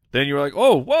used. Then you were like,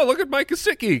 oh, whoa, look at Mike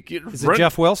Gesicki. Is it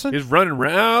Jeff Wilson? He's running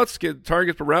routes, get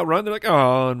targets per route run. They're like,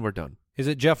 oh, and we're done. Is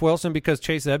it Jeff Wilson because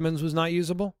Chase Edmonds was not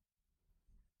usable?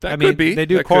 That could be. They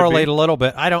do that correlate a little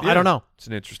bit. I don't know. It's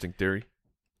an interesting theory.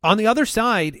 On the other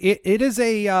side, it is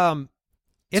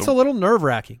it's a little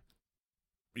nerve-wracking.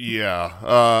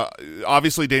 Yeah.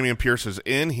 Obviously, Dameon Pierce is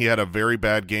in. He had a very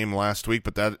bad game last week,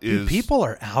 but that is... Dude, people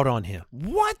are out on him.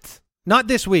 What? Not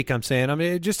this week, I'm saying. I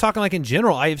mean, just talking like in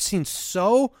general. I have seen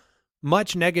so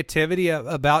much negativity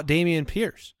about Dameon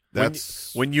Pierce.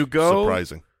 That's when you go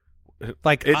surprising.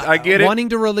 Like, I get wanting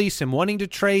to release him, wanting to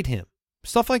trade him,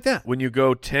 stuff like that. When you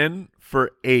go 10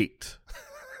 for 8,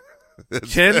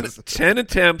 10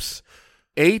 attempts,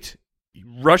 8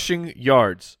 rushing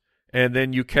yards, and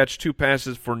then you catch 2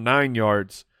 passes for 9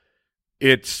 yards,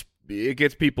 it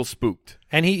gets people spooked.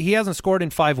 And he hasn't scored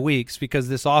in 5 weeks because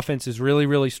this offense is really,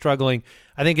 really struggling.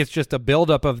 I think it's just a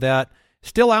buildup of that.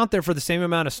 Still out there for the same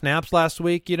amount of snaps last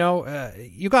week. You know,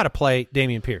 you got to play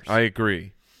Dameon Pierce. I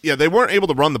agree. Yeah, they weren't able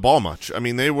to run the ball much. I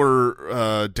mean, they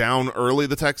were down early,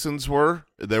 the Texans were.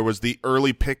 There was the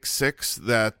early pick 6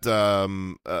 that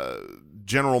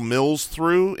General Mills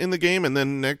threw in the game, and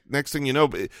then next thing you know,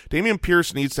 Dameon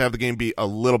Pierce needs to have the game be a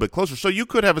little bit closer. So you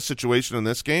could have a situation in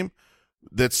this game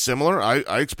that's similar.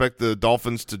 I expect the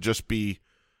Dolphins to just be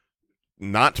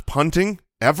not punting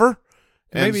ever.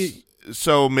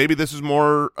 So maybe this is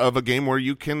more of a game where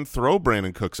you can throw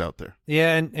Brandon Cooks out there.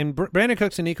 Yeah, and Brandon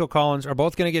Cooks and Nico Collins are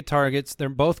both going to get targets. They're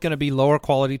both going to be lower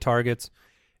quality targets,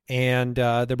 and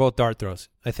they're both dart throws,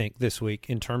 I think, this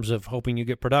week in terms of hoping you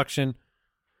get production.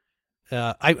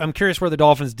 I'm curious where the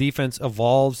Dolphins' defense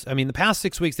evolves. I mean, the past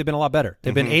 6 weeks, they've been a lot better.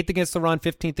 They've been 8th against the run,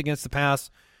 15th against the pass.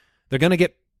 They're going to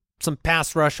get some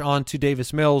pass rush onto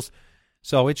Davis Mills,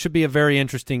 so it should be a very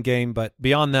interesting game. But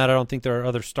beyond that, I don't think there are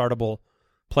other startable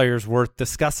players worth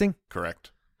discussing.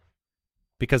 Correct.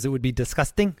 Because it would be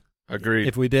disgusting. Agreed.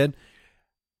 If we did.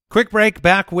 Quick break,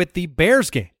 back with the Bears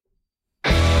game.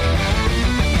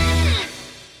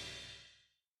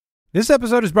 This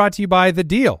episode is brought to you by The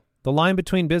Deal. The line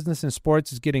between business and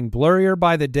sports is getting blurrier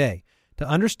by the day. To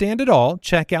understand it all,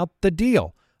 check out The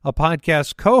Deal, a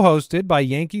podcast co-hosted by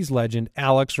Yankees legend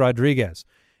Alex Rodriguez.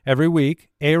 Every week,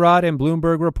 A-Rod and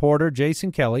Bloomberg reporter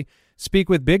Jason Kelly speak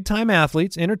with big-time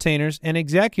athletes, entertainers, and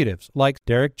executives like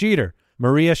Derek Jeter,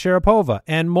 Maria Sharapova,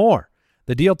 and more.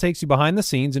 The Deal takes you behind the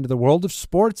scenes into the world of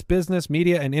sports, business,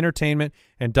 media, and entertainment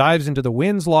and dives into the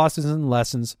wins, losses, and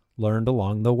lessons learned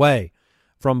along the way.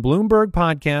 From Bloomberg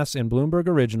Podcasts and Bloomberg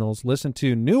Originals, listen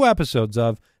to new episodes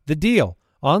of The Deal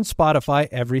on Spotify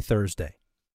every Thursday.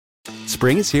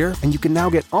 Spring is here, and you can now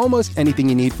get almost anything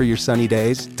you need for your sunny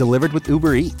days delivered with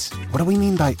Uber Eats. What do we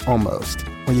mean by almost?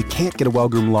 Well, you can't get a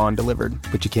well-groomed lawn delivered,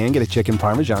 but you can get a chicken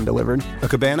parmesan delivered. A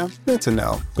cabana? That's a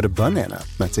no. But a banana?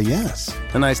 That's a yes.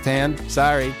 A nice tan?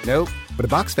 Sorry, nope. But a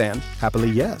box fan? Happily,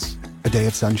 yes. A day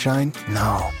of sunshine?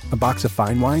 No. A box of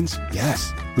fine wines?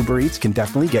 Yes. Uber Eats can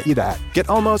definitely get you that. Get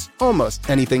almost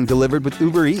anything delivered with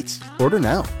Uber Eats. Order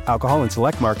now. Alcohol in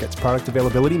select markets. Product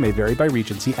availability may vary by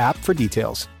region. See app for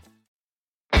details.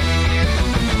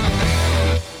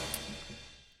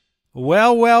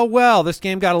 Well. This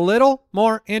game got a little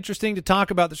more interesting to talk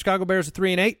about. The Chicago Bears are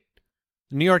 3-8.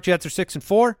 The New York Jets are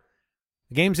 6-4.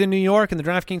 The game's in New York, and the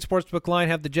DraftKings Sportsbook line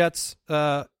have the Jets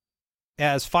as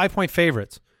 5-point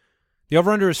favorites. The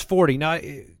over-under is 40. Now,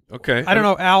 okay. I don't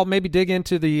know, Al, maybe dig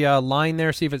into the line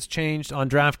there, see if it's changed on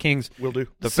DraftKings. Will do.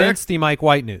 Since the Mike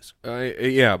White news.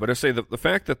 Yeah, but I say the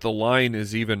fact that the line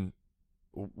is even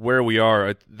where we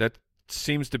are, that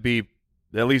seems to be,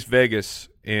 at least Vegas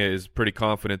is pretty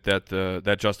confident that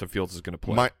that Justin Fields is going to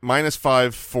play. Minus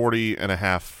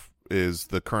 540.5 is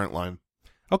the current line.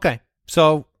 Okay.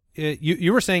 So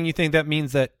you were saying you think that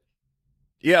means that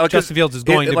Yeah, Justin Fields is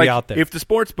going to be out there. If the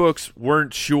sports books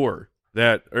weren't sure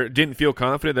that, or didn't feel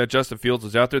confident that Justin Fields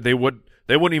was out there, they wouldn't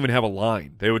even have a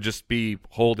line. They would just be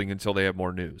holding until they have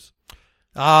more news.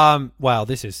 Wow,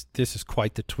 this is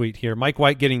quite the tweet here. Mike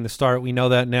White getting the start. We know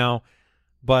that now,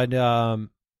 but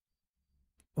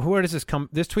where does this come?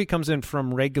 This tweet comes in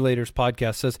from Regulators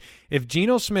Podcast. Says if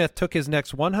Geno Smith took his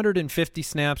next 150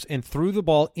 snaps and threw the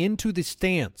ball into the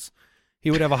stands, he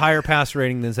would have a higher pass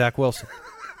rating than Zach Wilson.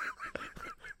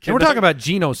 And we're talking about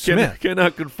Geno Smith.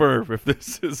 Cannot confirm if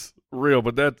this is real,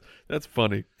 but that's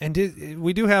funny. And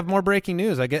we do have more breaking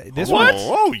news. I get this What?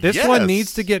 one. This yes. one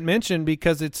needs to get mentioned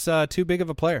because it's too big of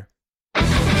a player.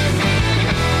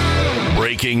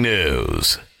 Breaking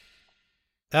news.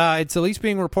 It's at least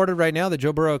being reported right now that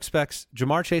Joe Burrow expects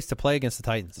Jamar Chase to play against the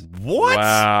Titans. What?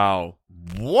 Wow.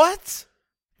 What?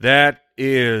 That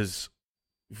is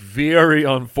very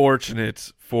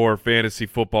unfortunate for fantasy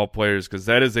football players because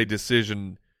that is a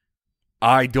decision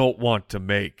I don't want to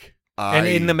make.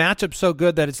 And the matchup's so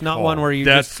good that it's not one where you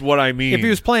That's just, what I mean. if he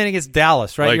was playing against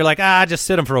Dallas, right? You're like, just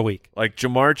sit him for a week. Like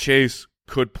Jamar Chase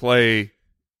could play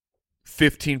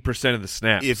 15% of the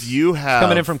snaps. If you have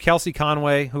Coming in from Kelsey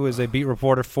Conway, who is a beat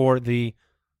reporter for the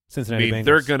Cincinnati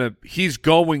Bengals. he's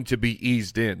going to be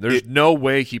eased in. There's no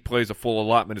way he plays a full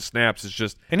allotment of snaps. It's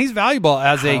just, and he's valuable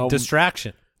as a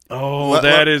distraction.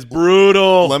 that is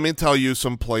brutal. Let me tell you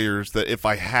some players that if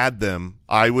I had them,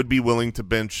 I would be willing to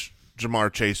bench Jamar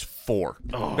Chase for.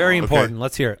 Very important.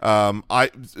 Let's hear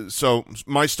it. So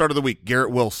my start of the week,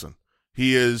 Garrett Wilson.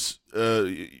 He is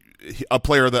a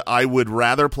player that I would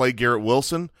rather play Garrett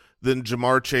Wilson than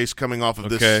Jamar Chase coming off of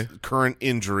this current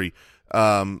injury.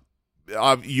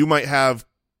 You might have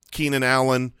Keenan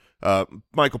Allen,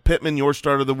 Michael Pittman, your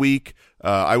start of the week.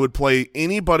 I would play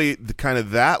anybody kind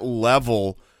of that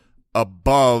level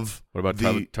above. What about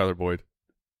Tyler Boyd?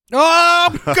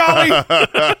 Oh,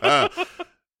 golly!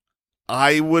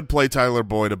 I would play Tyler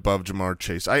Boyd above Jamar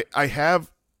Chase. I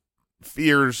have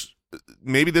fears.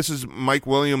 Maybe this is Mike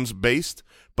Williams based,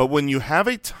 but when you have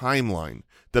a timeline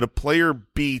that a player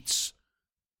beats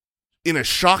in a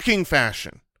shocking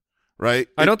fashion, right?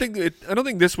 I don't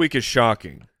think this week is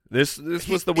shocking. This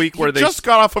was the week where they just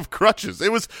got off of crutches.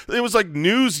 It was like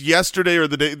news yesterday or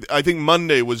the day. I think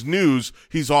Monday was news.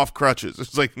 He's off crutches.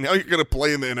 It's like now you're going to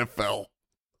play in the NFL.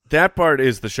 That part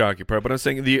is the shocking part. But I'm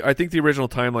saying I think the original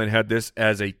timeline had this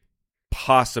as a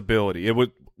possibility.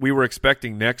 We were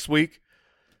expecting next week.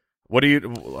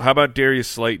 How about Darius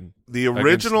Slayton? The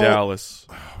original Dallas.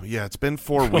 Yeah, it's been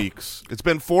 4 weeks. It's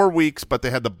been 4 weeks, but they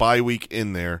had the bye week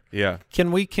in there. Yeah.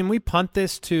 Can we punt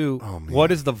this to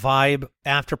what is the vibe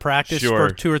after practice for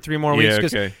 2 or 3 more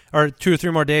weeks? Or 2 or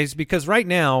 3 more days? Because right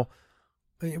now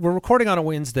we're recording on a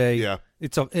Wednesday. Yeah.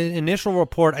 It's an initial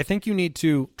report. I think you need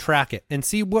to track it and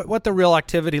see what the real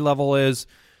activity level is.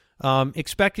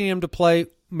 Expecting him to play,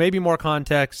 maybe more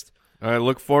context. I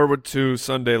look forward to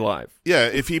Sunday Live. Yeah,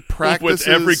 if he practices,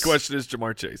 with every question is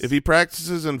Jamar Chase. If he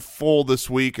practices in full this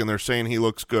week and they're saying he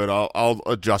looks good, I'll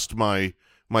adjust my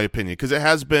opinion because it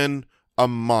has been a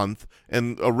month.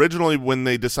 And originally, when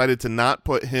they decided to not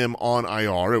put him on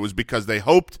IR, it was because they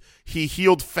hoped he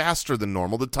healed faster than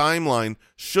normal. The timeline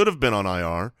should have been on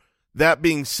IR. That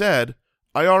being said,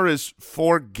 IR is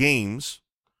 4 games,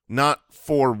 not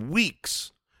 4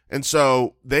 weeks. And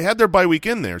so they had their bye week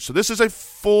in there. So this is a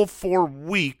full 4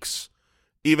 weeks,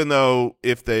 even though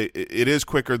it is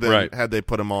quicker than had they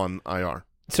put him on IR.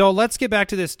 So let's get back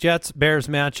to this Jets-Bears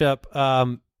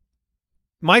matchup.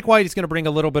 Mike White is going to bring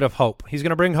a little bit of hope. He's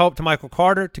going to bring hope to Michael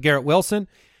Carter, to Garrett Wilson.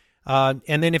 And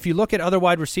then if you look at other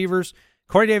wide receivers,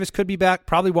 Corey Davis could be back,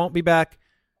 probably won't be back.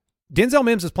 Denzel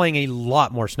Mims is playing a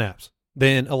lot more snaps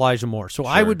than Elijah Moore. So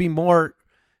I would be more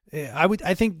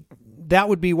I think that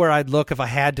would be where I'd look if I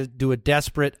had to do a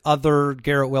desperate other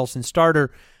Garrett Wilson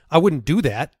starter. I wouldn't do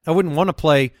that. I wouldn't want to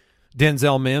play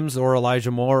Denzel Mims or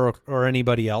Elijah Moore or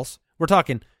anybody else. We're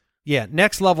talking,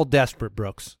 next level desperate,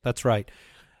 Brooks. That's right.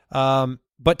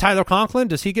 But Tyler Conklin,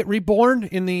 does he get reborn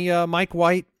in the Mike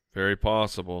White? Very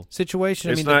possible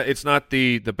situation. It's not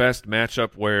the best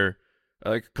matchup where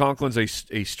Conklin's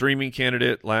a streaming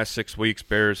candidate. Last 6 weeks,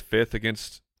 Bears 5th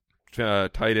against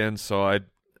tight ends. So I'd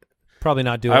probably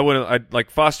not do it. I'd like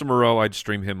Foster Moreau. I'd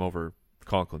stream him over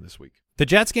Conklin this week. The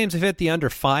Jets games have hit the under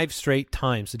 5 straight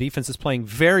times. The defense is playing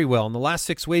very well in the last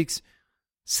 6 weeks.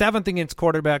 7th against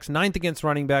quarterbacks, 9th against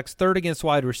running backs, 3rd against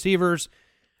wide receivers.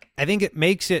 I think it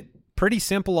makes it pretty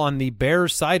simple on the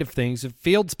Bears side of things. If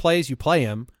Fields plays, you play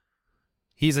him.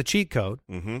 He's a cheat code.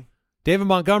 Mm-hmm. David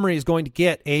Montgomery is going to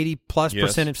get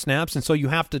 80+% of snaps, and so you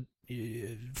have to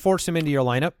force him into your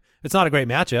lineup. It's not a great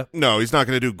matchup. No, he's not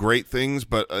going to do great things,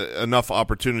 but enough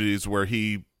opportunities where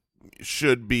he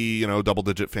should be,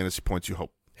 double-digit fantasy points, you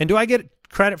hope. And do I get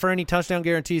credit for any touchdown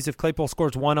guarantees if Claypool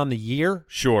scores 1 on the year?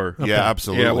 Sure. Okay. Yeah,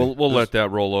 absolutely. Yeah, we'll let that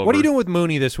roll over. What are you doing with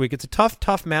Mooney this week? It's a tough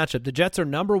matchup. The Jets are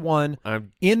number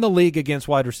 1 in the league against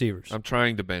wide receivers. I'm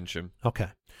trying to bench him. Okay.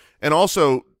 And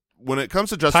also, when it comes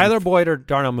to Justin... Tyler Boyd or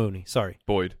Darnell Mooney? Sorry.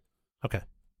 Boyd. Okay.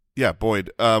 Yeah,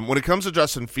 Boyd. When it comes to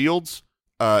Justin Fields,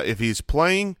 if he's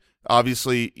playing,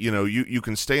 obviously, you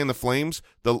can stay in the flames.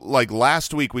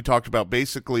 Last week we talked about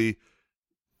basically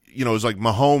is like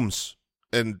Mahomes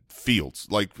and Fields,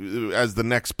 like as the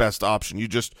next best option. You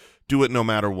just do it no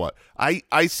matter what.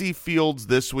 I see Fields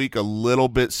this week a little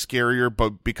bit scarier,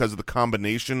 but because of the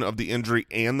combination of the injury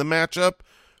and the matchup,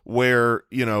 where,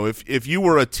 if you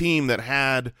were a team that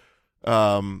had,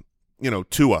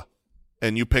 Tua,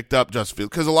 and you picked up Justin Fields,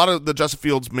 because a lot of the Justin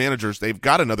Fields managers, they've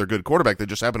got another good quarterback. They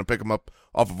just happen to pick him up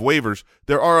off of waivers.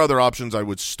 There are other options I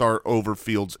would start over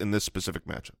Fields in this specific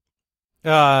matchup.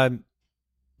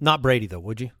 Not Brady, though,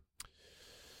 would you?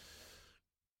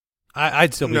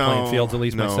 I'd still be playing Fields, at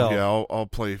least myself. Yeah, I'll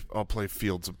play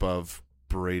Fields above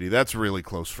Brady. That's really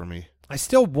close for me. I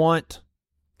still want,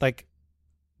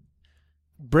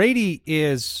 Brady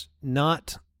is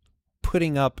not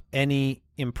putting up any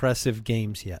impressive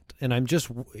games yet, and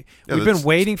we've been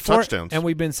waiting for touchdowns. it, and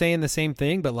we've been saying the same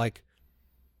thing, but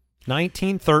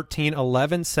 19, 13,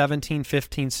 11, 17,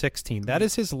 15, 16. That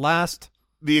is his last.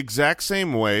 The exact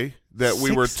same way that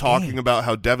we were talking about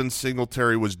how Devin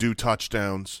Singletary was due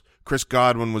touchdowns, Chris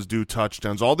Godwin was due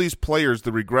touchdowns, all these players,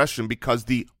 the regression, because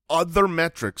the other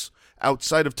metrics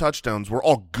outside of touchdowns were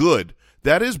all good.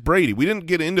 That is Brady. We didn't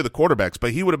get into the quarterbacks,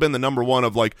 but he would have been the number one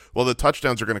of the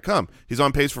touchdowns are going to come. He's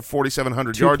on pace for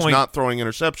 4,700 yards, not throwing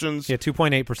interceptions. Yeah,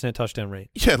 2.8% touchdown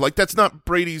rate. Yeah, that's not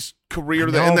Brady's career,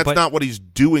 and that's not what he's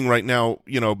doing right now,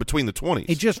 between the 20s.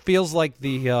 It just feels like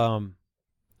the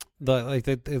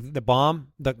bomb,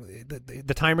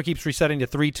 the timer keeps resetting to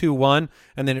 3, 2, 1,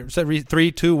 and then it said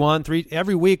 3, 2, 1, 3.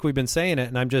 Every week we've been saying it,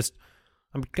 and I'm just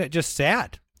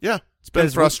sad. Yeah, it's been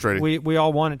frustrating. We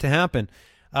all want it to happen.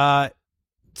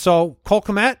 So Cole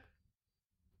Kmet,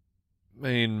 I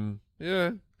mean,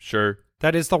 yeah, sure.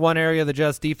 That is the one area the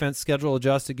Jets defense schedule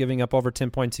adjusted, giving up over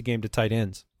 10 points a game to tight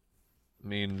ends. I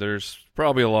mean, there's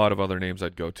probably a lot of other names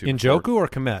I'd go to. Njoku or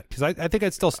Kmet? Because I think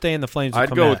I'd still stay in the Flames with I'd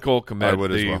Kmet. go with Cole Kmet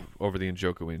over the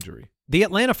Njoku injury. The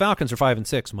Atlanta Falcons are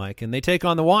 5-6, Mike, and they take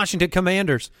on the Washington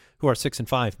Commanders, who are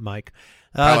 6-5, Mike.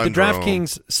 The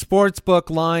DraftKings Sportsbook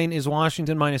line is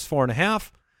Washington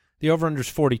 -4.5. The over-under is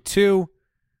 42.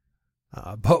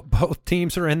 Both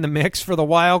teams are in the mix for the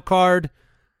wild card.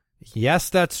 Yes,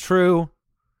 that's true.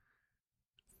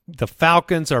 The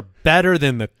Falcons are better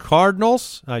than the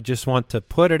Cardinals. I just want to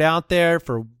put it out there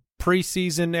for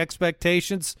preseason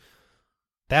expectations.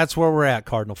 That's where we're at,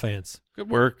 Cardinal fans. Good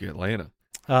work, Atlanta.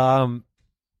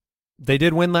 They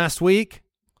did win last week.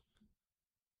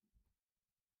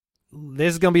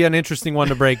 This is going to be an interesting one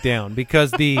to break down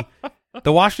because the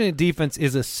Washington defense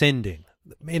is ascending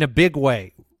in a big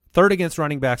way. 3rd against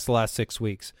running backs the last 6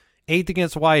 weeks. 8th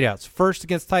against wideouts. 1st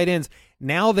against tight ends.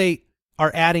 Now they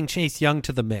are adding Chase Young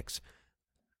to the mix.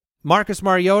 Marcus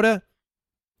Mariota,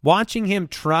 watching him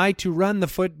try to run the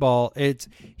football,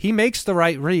 he makes the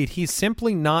right read. He's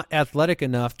simply not athletic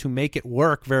enough to make it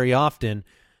work very often.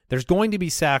 There's going to be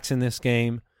sacks in this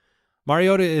game.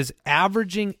 Mariota is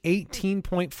averaging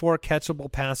 18.4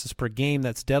 catchable passes per game.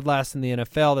 That's dead last in the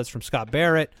NFL. That's from Scott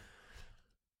Barrett.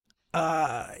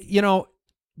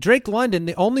 Drake London,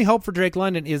 the only hope for Drake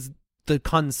London is the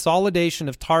consolidation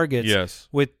of targets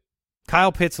with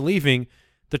Kyle Pitts leaving.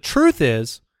 The truth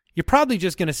is, you're probably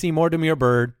just going to see more Damiere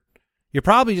Byrd. You're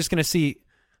probably just going to see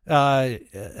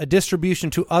a distribution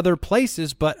to other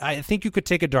places, but I think you could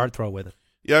take a dart throw with it.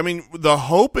 Yeah, I mean, the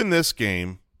hope in this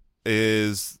game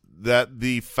is that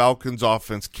the Falcons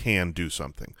offense can do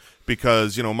something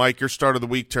because, Mike, your start of the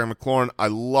week, Terry McLaurin, I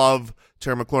love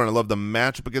Terry McLaurin. I love the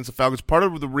matchup against the Falcons. Part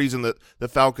of the reason that the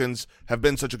Falcons have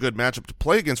been such a good matchup to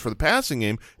play against for the passing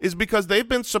game is because they've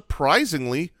been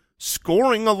surprisingly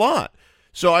scoring a lot.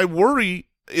 So I worry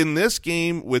in this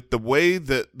game with the way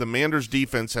that the Manders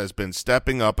defense has been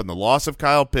stepping up and the loss of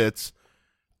Kyle Pitts,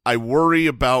 I worry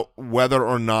about whether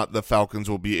or not the Falcons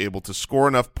will be able to score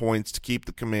enough points to keep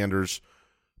the Commanders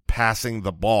passing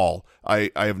the ball.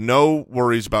 I have no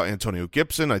worries about Antonio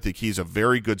Gibson. I think he's a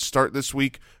very good start this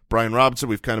week. Brian Robinson,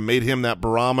 we've kind of made him that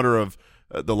barometer of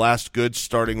the last good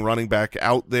starting running back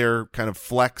out there, kind of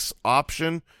flex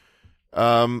option.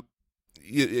 But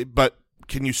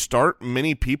can you start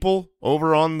many people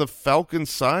over on the Falcons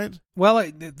side?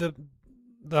 Well,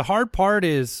 the hard part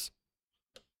is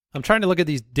I'm trying to look at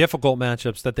these difficult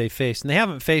matchups that they face, and they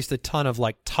haven't faced a ton of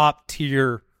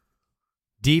top-tier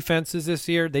defenses this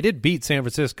year. They did beat San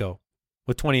Francisco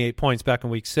with 28 points back in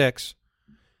Week 6.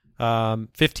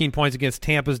 15 points against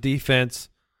Tampa's defense,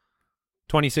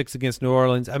 26 against New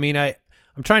Orleans. I mean, I'm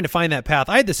trying to find that path.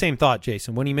 I had the same thought,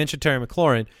 Jason, when he mentioned Terry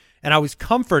McLaurin, and I was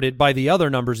comforted by the other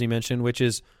numbers he mentioned, which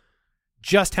is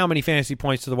just how many fantasy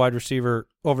points to the wide receiver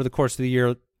over the course of the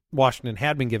year Washington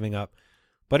had been giving up.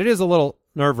 But it is a little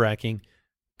nerve-wracking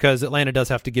because Atlanta does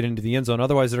have to get into the end zone.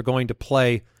 Otherwise, they're going to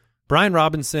play Brian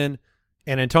Robinson,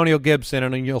 and Antonio Gibson,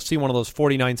 and you'll see one of those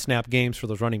 49 snap games for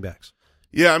those running backs.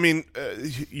 Yeah, I mean,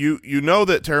 you know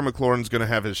that Terry McLaurin's going to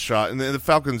have his shot, and the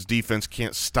Falcons' defense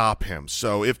can't stop him.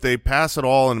 So if they pass it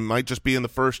all, and it might just be in the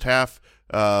first half,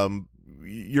 I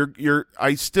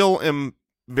still am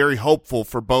very hopeful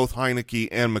for both Heineke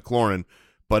and McLaurin,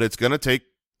 but it's going to take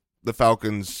the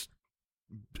Falcons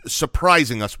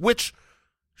surprising us, which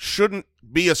shouldn't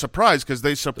be a surprise because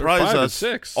they surprise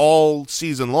us all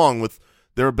season long with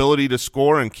their ability to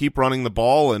score and keep running the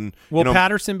ball. And will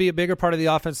Patterson be a bigger part of the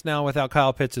offense now without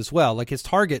Kyle Pitts as well? Like his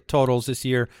target totals this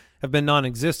year have been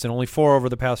non-existent, only 4 over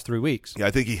the past 3 weeks. Yeah,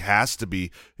 I think he has to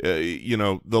be.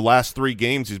 The last 3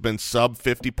 games he's been sub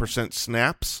 50%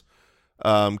 snaps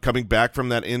coming back from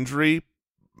that injury.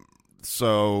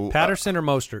 So Patterson or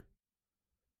Mostert?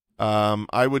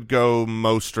 I would go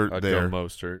Mostert I'd there. go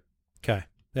Mostert. Okay.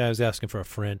 I was asking for a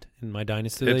friend in my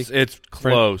dynasty league. It's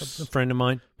close. A friend of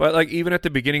mine. But like even at the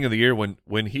beginning of the year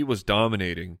when he was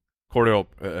dominating Cordell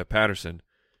Patterson,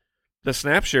 the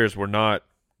snap shares were not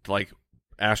like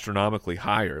astronomically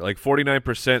higher. Like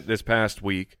 49% this past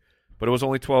week, but it was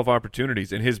only 12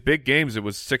 opportunities. In his big games, it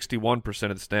was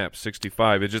 61% of the snaps,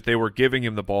 65. It's just they were giving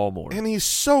him the ball more. And he's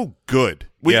so good.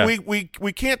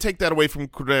 We can't take that away from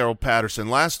Cordell Patterson.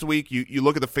 Last week, you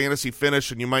look at the fantasy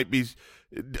finish, and you might be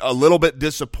a little bit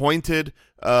disappointed.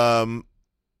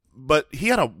 But he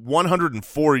had a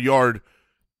 104-yard.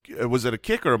 Was it a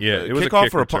kick or a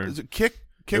kickoff or a kick?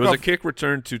 It was a kick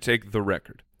return to take the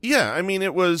record. Yeah, I mean,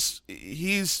 it was.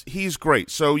 He's great.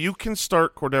 So you can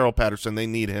start Cordell Patterson. They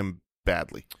need him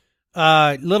badly.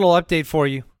 Little update for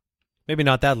you. Maybe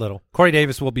not that little. Corey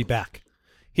Davis will be back.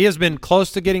 He has been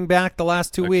close to getting back the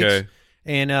last 2 weeks,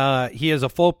 and he is a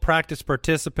full practice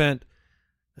participant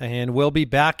and will be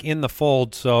back in the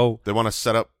fold. So they want to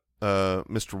set up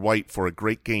Mr. White for a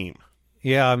great game.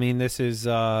 Yeah, I mean, this is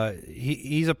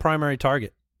he's a primary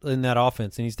target in that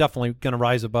offense, and he's definitely going to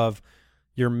rise above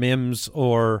your Mims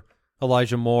or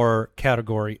Elijah Moore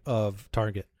category of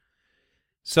target.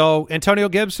 So Antonio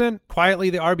Gibson, quietly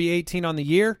the RB18 on the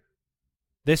year.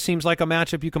 This seems like a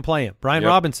matchup you can play in. Brian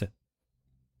Robinson,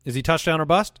 is he touchdown or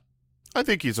bust? I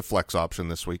think he's a flex option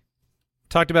this week.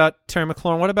 Talked about Terry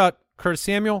McLaurin. What about Curtis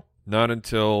Samuel? Not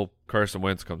until Carson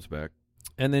Wentz comes back.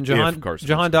 And then Jahan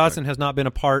Dotson has not been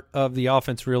a part of the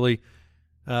offense really.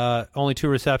 Only 2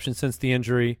 receptions since the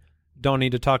injury. Don't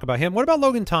need to talk about him. What about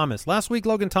Logan Thomas? Last week,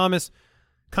 Logan Thomas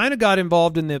kind of got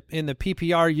involved in the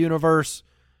PPR universe.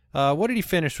 What did he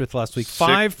finish with last week?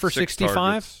 5 for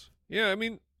 65? Yeah, I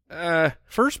mean,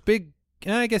 first big.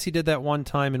 I guess he did that one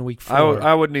time in week 4.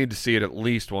 I would need to see it at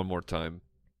least one more time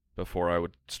before I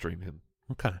would stream him.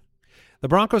 Okay. The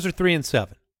Broncos are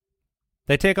 3-7.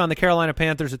 They take on the Carolina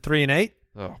Panthers at 3-8.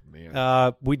 Oh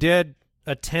man. We did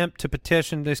attempt to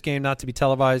petition this game not to be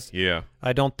televised. Yeah.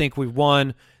 I don't think we've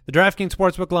won. The DraftKings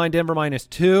Sportsbook line, Denver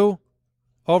 -2.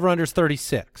 Over-unders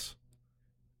 36.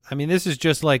 I mean, this is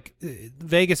just like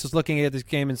Vegas is looking at this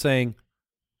game and saying,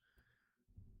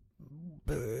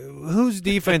 whose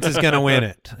defense is going to win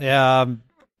it? The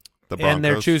Broncos. And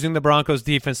they're choosing the Broncos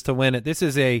defense to win it. This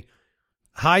is a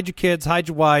hide your kids, hide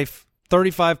your wife,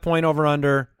 35-point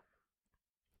over-under.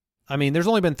 I mean, there's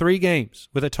only been 3 games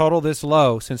with a total this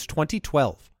low since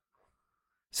 2012.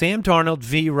 Sam Darnold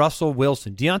v. Russell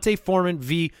Wilson. Deontay Foreman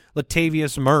v.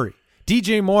 Latavius Murray.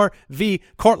 DJ Moore v.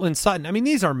 Cortland Sutton. I mean,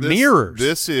 these are mirrors.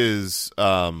 This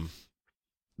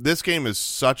game is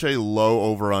such a low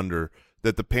over-under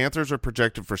that the Panthers are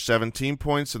projected for 17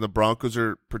 points and the Broncos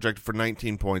are projected for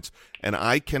 19 points, and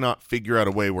I cannot figure out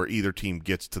a way where either team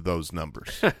gets to those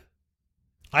numbers.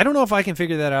 I don't know if I can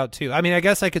figure that out, too. I mean, I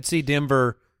guess I could see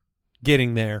Denver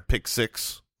getting there. Pick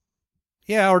 6.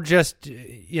 Yeah, or just,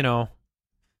 the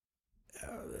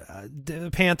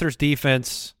Panthers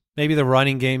defense, maybe the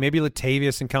running game, maybe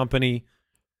Latavius and company.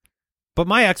 But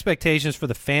my expectations for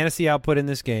the fantasy output in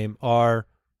this game are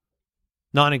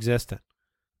non-existent.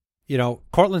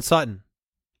 Cortland Sutton,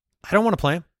 I don't want to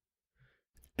play him.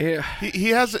 Yeah,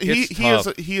 he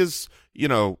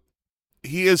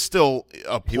is still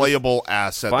a playable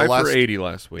asset. 5 for 80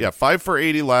 last week. Yeah, 5 for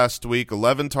 80 last week,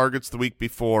 11 targets the week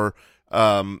before.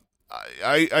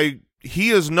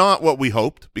 He is not what we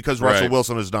hoped because Russell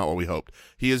Wilson is not what we hoped.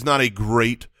 He is not a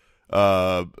great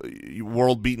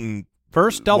world-beaten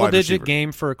first double-digit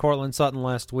game for Cortland Sutton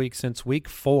last week since week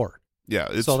 4.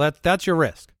 Yeah, so that's your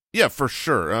risk. Yeah, for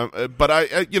sure.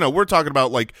 But we're talking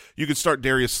about like you could start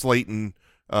Darius Slayton.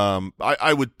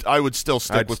 I would still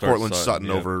stick with Cortland Sutton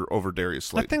over Darius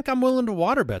Slayton. I think I'm willing to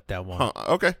water bet that one.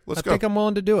 Okay, let's go. I think I'm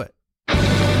willing to do it.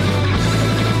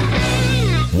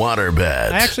 Water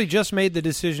bet. I actually just made the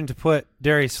decision to put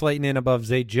Darius Slayton in above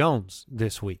Zay Jones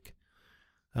this week.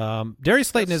 Darius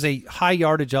Slayton is a high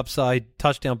yardage upside,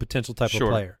 touchdown potential type of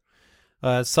player.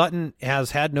 Sutton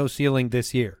has had no ceiling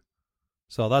this year.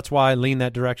 So that's why I lean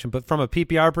that direction. But from a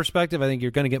PPR perspective, I think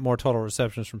you're going to get more total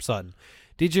receptions from Sutton.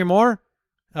 DJ Moore,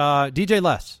 DJ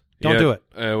less. Don't do it.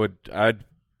 I'd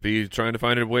be trying to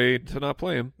find a way to not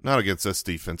play him. Not against this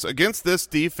defense. Against this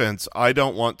defense, I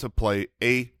don't want to play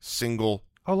a single.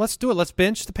 Oh, let's do it. Let's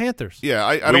bench the Panthers. Yeah,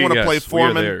 I don't want to play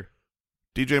Foreman, there.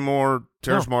 DJ Moore,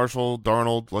 Terrace Marshall,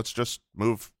 Darnold. Let's just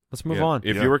move. Let's move on.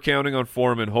 If you were counting on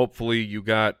Foreman, hopefully you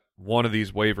got one of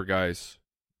these waiver guys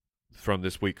from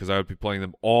this week, because I would be playing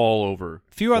them all over.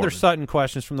 A few other Sutton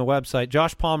questions from the website.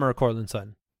 Josh Palmer or Cortland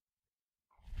Sutton?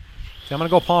 See, I'm going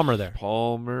to go Palmer there.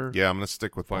 Palmer. Yeah, I'm going to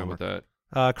stick with Fine Palmer. with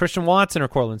that. Christian Watson or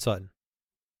Cortland Sutton?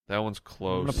 That one's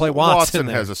close. I'm going to play Watson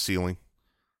there. Has a ceiling.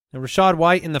 And Rachaad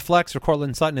White in the flex or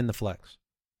Cortland Sutton in the flex?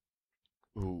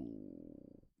 Ooh.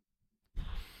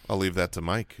 I'll leave that to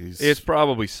Mike. It's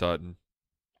probably Sutton.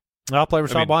 I'll play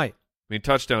Rachaad White. I mean,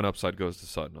 touchdown upside goes to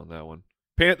Sutton on that one.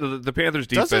 The Panthers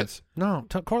defense. No,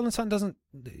 Cortland Sutton doesn't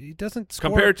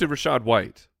score. Compared to Rachaad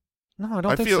White. No, I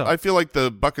don't think so. I feel like the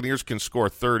Buccaneers can score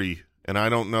 30, and I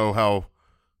don't know how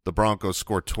the Broncos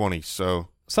score 20. So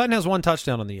Sutton has one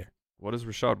touchdown on the year. What does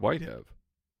Rachaad White have?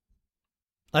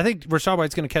 I think Rachaad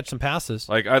White's going to catch some passes.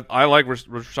 Like I like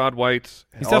Rachaad White.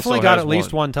 He's definitely got at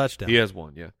least one touchdown. He has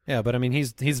one, yeah. Yeah, but I mean,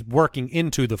 he's working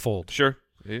into the fold. Sure.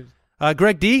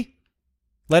 Greg D,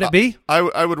 let it be.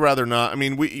 I would rather not. I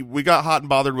mean, we got hot and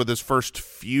bothered with his first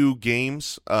few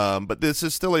games, but this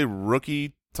is still a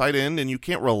rookie tight end, and you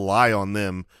can't rely on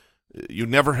them. You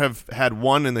never have had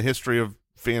one in the history of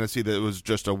fantasy that was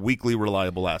just a weekly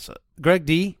reliable asset. Greg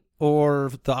D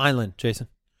or the Island, Jason?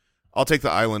 I'll take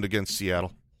the Island against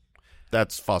Seattle.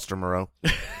 That's Foster Moreau.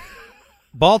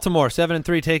 Baltimore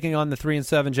 7-3 taking on the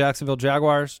 3-7 Jacksonville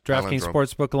Jaguars. DraftKings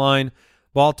Sportsbook line.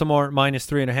 Baltimore minus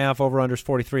 3.5. Over/unders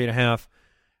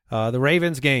 43.5. The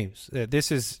Ravens games. This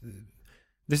has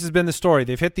been the story.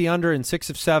 They've hit the under in 6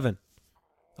 of 7.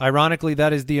 Ironically,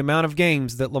 that is the amount of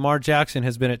games that Lamar Jackson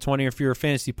has been at 20 or fewer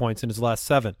fantasy points in his last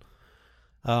 7.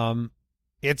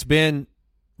 It's been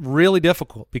really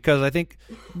difficult because I think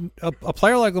a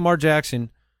player like Lamar Jackson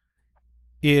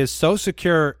is so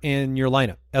secure in your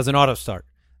lineup as an auto start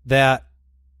that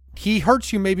he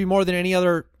hurts you maybe more than any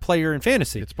other player in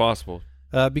fantasy. It's possible.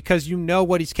 Because you know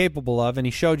what he's capable of, and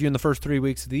he showed you in the first 3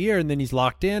 weeks of the year, and then he's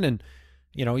locked in, and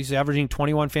he's averaging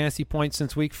 21 fantasy points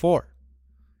since week 4.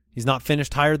 He's not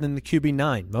finished higher than the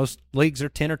QB9. Most leagues are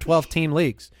 10 or 12 team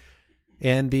leagues.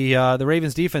 And the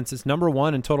Ravens defense is number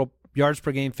 1 in total yards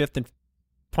per game, 5th in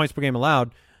points per game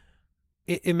allowed.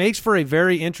 It makes for a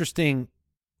very interesting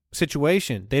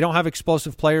situation. They don't have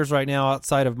explosive players right now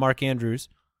outside of Mark Andrews,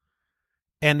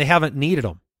 and they haven't needed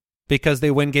them because they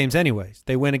win games anyways.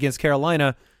 They win against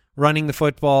Carolina, running the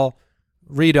football,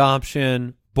 read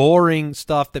option, boring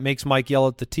stuff that makes Mike yell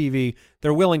at the TV.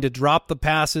 They're willing to drop the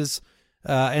passes,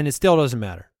 and it still doesn't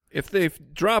matter. If they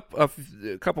drop a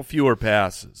couple fewer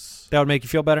passes, that would make you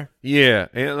feel better? Yeah,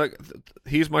 and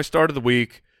he's my start of the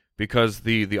week because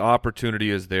the opportunity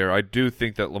is there. I do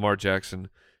think that Lamar Jackson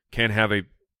can have a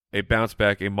bounce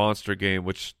back, a monster game,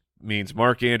 which means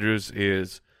Mark Andrews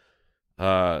is,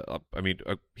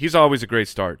 he's always a great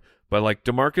start. But like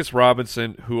Demarcus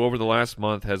Robinson, who over the last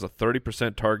month has a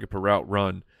 30% target per route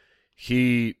run,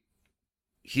 he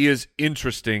is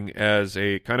interesting as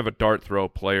a kind of a dart throw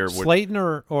player. Slayton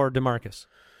or DeMarcus?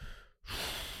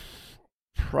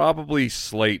 Probably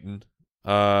Slayton.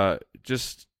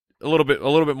 Just a little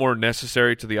bit more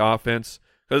necessary to the offense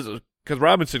because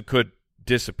Robinson could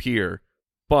disappear.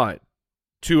 But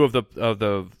 2 of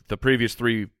the previous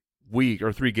 3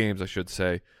 games, I should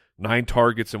say, 9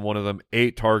 targets in one of them,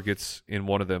 8 targets in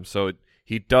one of them. So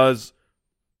he does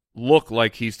look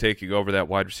like he's taking over that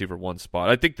wide receiver 1 spot.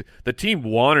 I think the team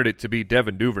wanted it to be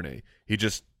Devin Duvernay. He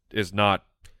just is not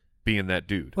being that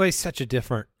dude. Well, he's such a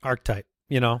different archetype.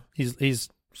 He's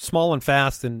small and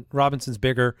fast, and Robinson's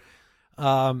bigger.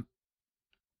 I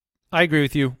agree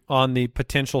with you on the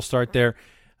potential start there.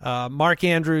 Mark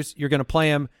Andrews, you're going to play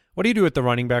him. What do you do with the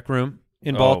running back room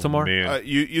in Baltimore?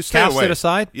 You stay away. Cast it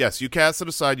aside? Yes, you cast it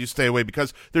aside. You stay away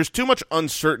because there's too much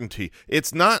uncertainty.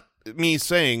 It's not me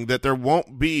saying that there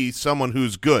won't be someone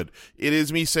who's good. It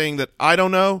is me saying that I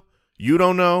don't know, you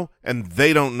don't know, and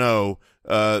they don't know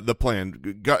the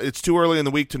plan. It's too early in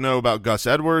the week to know about Gus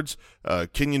Edwards.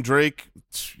 Kenyon Drake,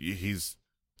 he's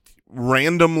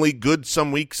randomly good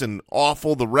some weeks and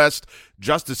awful the rest.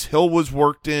 Justice Hill was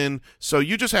worked in, so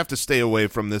you just have to stay away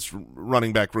from this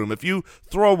running back room. If you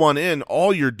throw one in,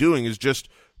 all you're doing is just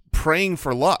praying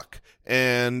for luck,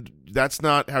 and that's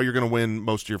not how you're going to win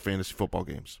most of your fantasy football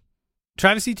games.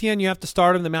 Travis Etienne, you have to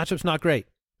start him. The matchup's not great.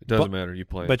 It doesn't matter. You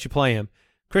play him. But you play him.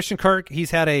 Christian Kirk,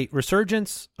 he's had a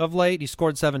resurgence of late. He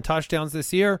scored 7 touchdowns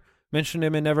this year. Mentioned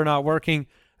him in Never Not Working.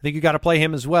 I think you got to play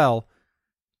him as well.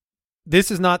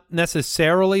 This is not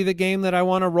necessarily the game that I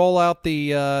want to roll out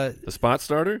the spot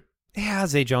starter? Yeah,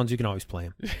 Zay Jones, you can always play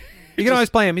him. You can always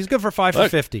play him. He's good for 5 for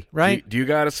 50, right? Do you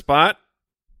got a spot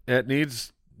that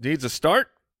needs a start?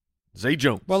 Zay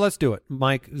Jones. Well, let's do it.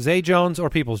 Mike, Zay Jones or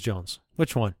Peoples Jones?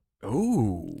 Which one?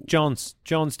 Ooh. Jones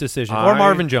decision. Or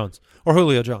Marvin Jones. Or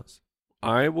Julio Jones.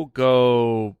 I will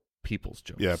go Peoples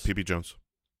Jones. Yeah, P.P. Jones.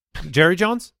 Jerry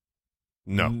Jones?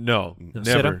 No.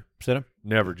 Never. Sit him?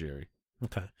 Never, Jerry.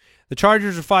 Okay. The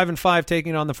Chargers are 5-5,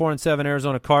 taking on the 4-7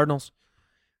 Arizona Cardinals.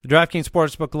 The DraftKings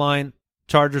Sportsbook line,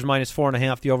 Chargers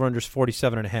 -4.5. The over/under is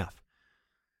 47.5.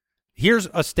 Here's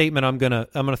a statement I'm gonna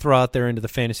throw out there into the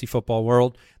fantasy football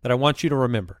world that I want you to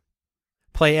remember.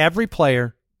 Play every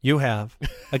player you have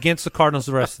against the Cardinals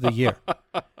the rest of the year.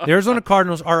 The Arizona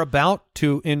Cardinals are about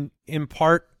to they're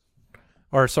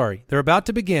about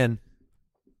to begin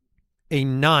a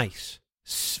nice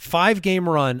 5-game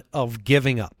run of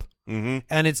giving up. Mm-hmm.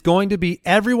 And it's going to be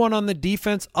everyone on the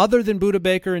defense other than Budda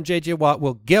Baker and J.J. Watt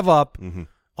will give up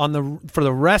for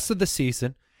the rest of the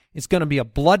season. It's going to be a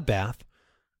bloodbath.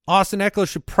 Austin Eckler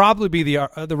should probably be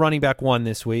the running back 1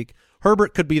 this week.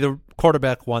 Herbert could be the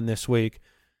quarterback 1 this week.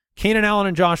 Keenan Allen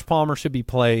and Josh Palmer should be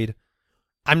played.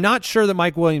 I'm not sure that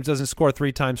Mike Williams doesn't score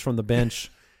 3 times from the bench.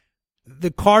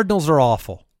 The Cardinals are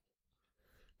awful.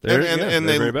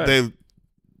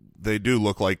 They do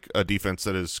look like a defense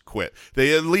that has quit.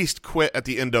 They at least quit at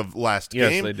the end of last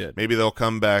game. Yes, they did. Maybe they'll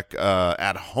come back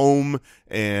at home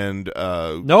and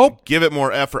Nope. give it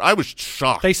more effort. I was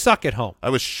shocked. They suck at home.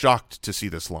 I was shocked to see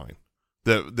this line.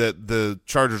 The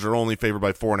Chargers are only favored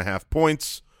by 4.5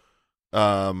 points.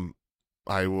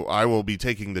 I will be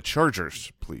taking the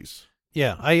Chargers, please.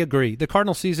 Yeah, I agree. The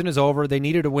Cardinal season is over. They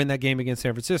needed to win that game against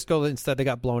San Francisco. Instead, they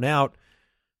got blown out.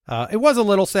 It was a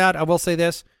little sad. I will say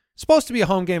this. Supposed to be a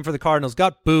home game for the Cardinals.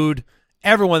 Got booed.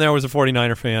 Everyone there was a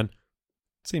 49er fan.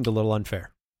 Seemed a little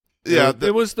unfair. Yeah,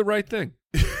 it was the right thing.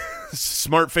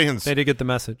 Smart fans. They did get the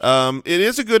message. It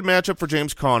is a good matchup for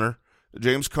James Conner.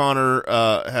 James Conner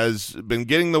has been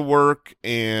getting the work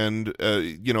and,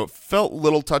 felt a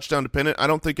little touchdown dependent. I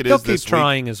don't think it is this week. He'll keep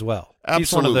trying as well. Absolutely.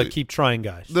 He's one of the keep trying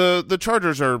guys. The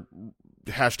Chargers are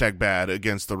 #bad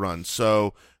against the run.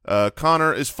 So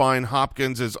Conner is fine.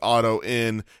 Hopkins is auto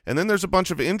in. And then there's a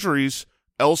bunch of injuries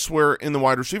elsewhere in the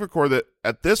wide receiver core that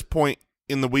at this point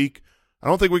in the week, I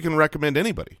don't think we can recommend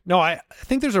anybody. No, I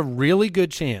think there's a really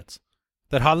good chance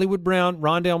that Hollywood Brown,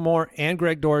 Rondale Moore, and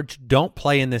Greg Dortch don't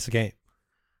play in this game.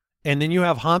 And then you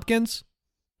have Hopkins,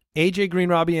 A.J. Green,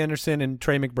 Robbie Anderson, and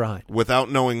Trey McBride. Without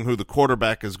knowing who the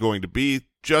quarterback is going to be,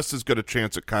 just as good a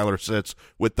chance that Kyler sits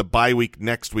with the bye week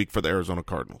next week for the Arizona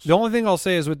Cardinals. The only thing I'll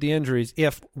say is with the injuries,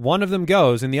 if one of them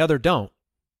goes and the other don't,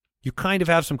 you kind of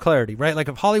have some clarity, right? Like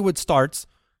if Hollywood starts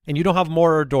and you don't have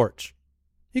Moore or Dortch,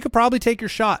 you could probably take your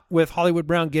shot with Hollywood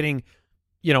Brown getting,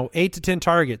 8 to 10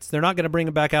 targets. They're not going to bring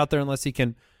him back out there unless he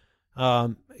can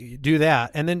do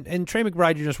that. And Trey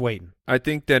McBride, you're just waiting. I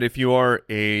think that if you are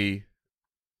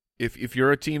if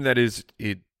you're a team that is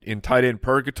in tight end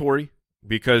purgatory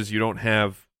because you don't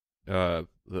have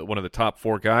one of the top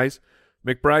 4 guys,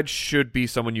 McBride should be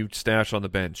someone you stash on the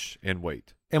bench and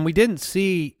wait. And we didn't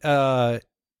see Gerald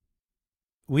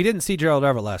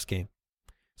Everett last game.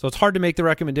 So it's hard to make the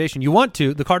recommendation. You want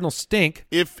to. The Cardinals stink.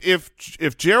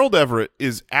 If Gerald Everett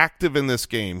is active in this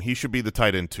game, he should be the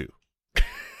tight end 2.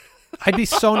 I'd be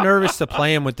so nervous to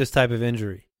play him with this type of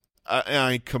injury.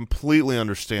 I completely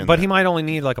understand But that. he might only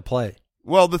need like a play.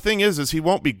 Well, the thing is he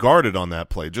won't be guarded on that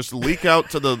play. Just leak out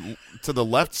to the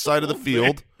left side of the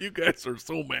field. Man, you guys are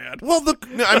so mad. Well,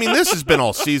 this has been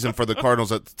all season for the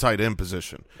Cardinals at the tight end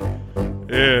position.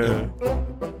 Yeah.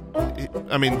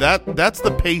 I mean, that's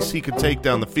the pace he could take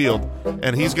down the field,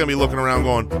 and he's going to be looking around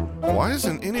going, why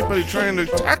isn't anybody trying to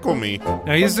tackle me?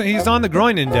 Now he's on the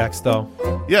groin index, though.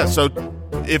 Yeah, so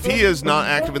if he is not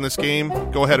active in this game,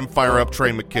 go ahead and fire up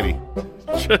Trey McKitty.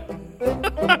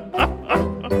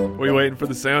 Are we waiting for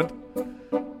the sound?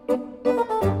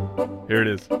 Here it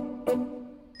is.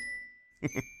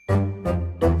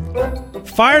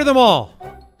 Fire them all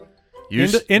You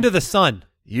into the sun.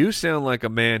 You sound like a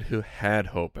man who had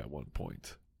hope at one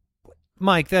point.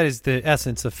 Mike, that is the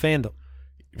essence of fandom.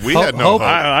 We had no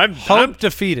hope. I'm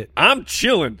defeated. I'm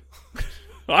chilling.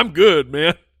 I'm good,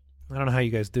 man. I don't know how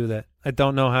you guys do that. I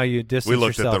don't know how you distance We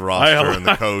looked yourself. at the roster and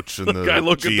the coach and the I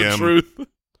look GM. at the truth,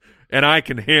 and I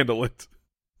can handle it.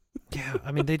 Yeah,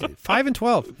 I mean, they did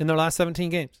 5-12 in their last 17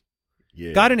 games.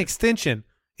 Yeah. Got an extension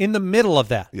in the middle of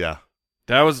that. Yeah.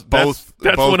 That was both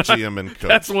that's when GM and coach.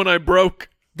 That's when I broke.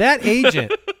 That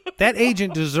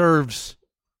agent deserves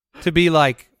to be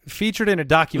like featured in a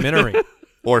documentary.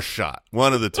 Or shot.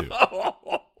 One of the two.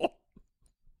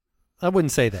 I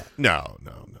wouldn't say that. No.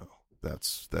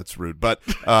 That's rude. But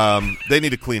they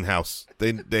need a clean house.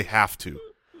 They have to.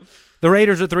 The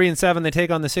Raiders are 3-7. They take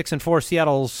on the 6-4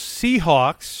 Seattle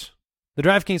Seahawks. The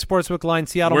DraftKings Sportsbook line,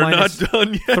 Seattle We're minus not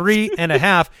done yet.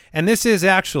 3.5. And this is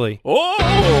actually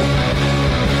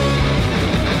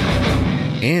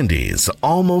Andy's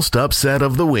almost upset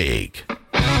of the week.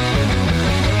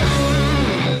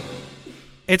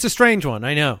 it's a strange one,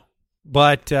 I know.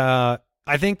 But I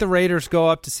think the Raiders go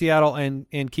up to Seattle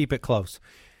and keep it close.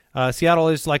 Seattle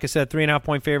is, like I said,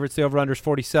 3.5-point favorites. The over-under is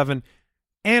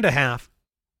 47.5.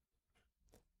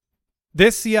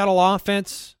 This Seattle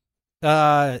offense,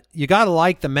 you got to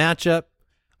like the matchup.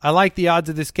 I like the odds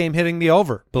of this game hitting the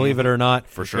over, believe it or not.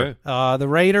 For sure. The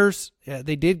Raiders,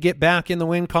 they did get back in the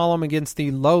win column against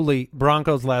the lowly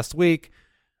Broncos last week.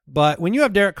 But when you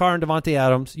have Derek Carr and Devontae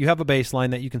Adams, you have a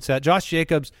baseline that you can set. Josh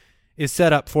Jacobs is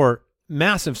set up for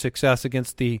massive success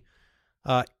against the,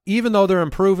 even though they're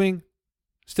improving,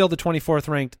 still the 24th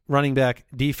ranked running back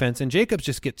defense. And Jacobs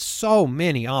just gets so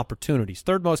many opportunities.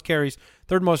 Third most carries,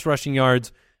 third most rushing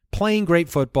yards, playing great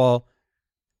football.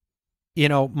 You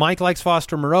know, Mike likes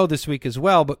Foster Moreau this week as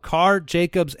well, but Carr,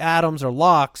 Jacobs, Adams are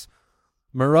locks.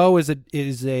 Moreau is a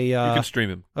you can stream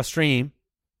him. A stream.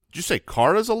 Did you say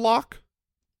Carr is a lock?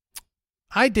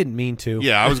 I didn't mean to.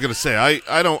 Yeah, I was going to say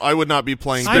I would not be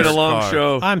playing. It's been a Derek long Carr.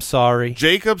 show. I'm sorry.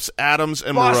 Jacobs, Adams,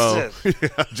 and Moreau.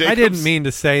 I didn't mean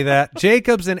to say that.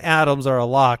 Jacobs and Adams are a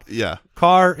lock. Yeah.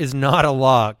 Carr is not a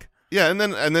lock. Yeah, and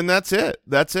then that's it.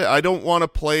 That's it. I don't want to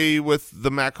play with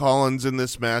the Mac Hollins in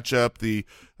this matchup. The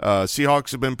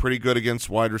Seahawks have been pretty good against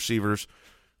wide receivers.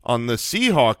 On the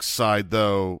Seahawks side,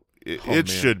 though, it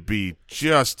should be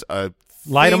just a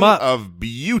Light 'em thing up of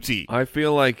beauty. I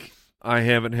feel like I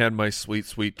haven't had my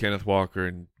sweet Kenneth Walker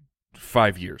in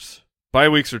 5 years.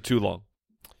 5 weeks are too long.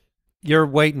 You're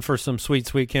waiting for some sweet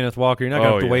Kenneth Walker. You're not going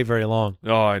to have to wait very long.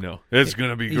 Oh, I know. It's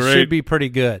going to be great. It should be pretty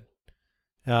good.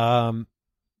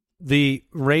 The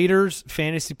Raiders'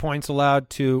 fantasy points allowed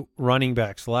to running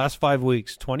backs the last 5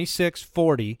 weeks, 26,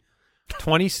 40,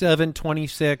 27,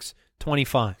 26,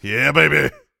 25. Yeah,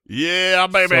 baby. Yeah,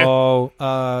 baby. So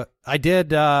I did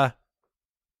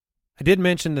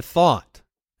mention the thought,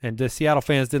 and the Seattle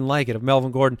fans didn't like it, of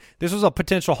Melvin Gordon. This was a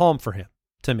potential home for him,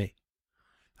 to me.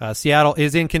 Seattle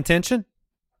is in contention,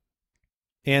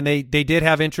 and they did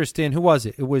have interest in, who was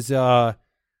it? It was it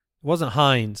wasn't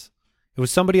Hines. It was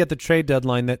somebody at the trade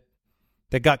deadline that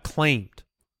got claimed,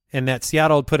 and that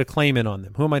Seattle had put a claim in on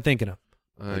them. Who am I thinking of?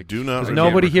 I do not. Does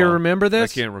nobody here remember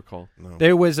this? I can't recall. No.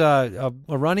 There was a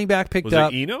running back picked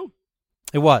up. Was it Eno?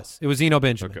 It was Eno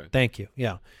Benjamin. Okay. Thank you.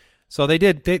 Yeah. So they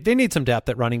need some depth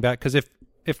at running back, because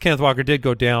if Kenneth Walker did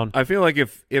go down, I feel like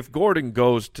if Gordon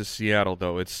goes to Seattle,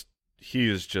 though, he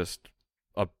is just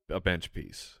a bench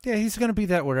piece. yeah, he's going to be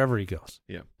that wherever he goes.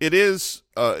 Yeah. It is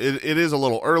it is a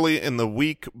little early in the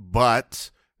week,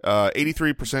 but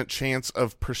 83% chance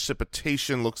of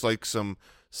precipitation. Looks like some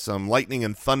lightning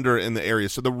and thunder in the area.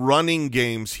 So the running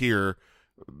games here,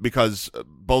 because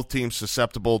both teams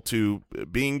susceptible to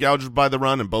being gouged by the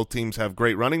run and both teams have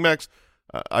great running backs,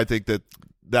 I think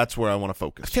that's where I want to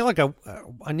focus. I feel like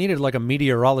I needed like a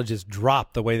meteorologist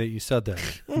drop the way that you said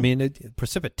that. I mean,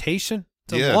 precipitation?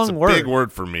 It's a long word. It's a big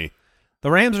word for me.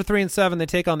 The Rams are 3-7. They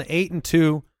take on the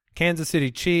 8-2 Kansas City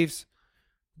Chiefs.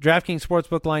 DraftKings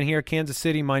Sportsbook line here, Kansas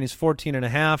City minus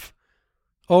 14.5.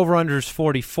 Over-under is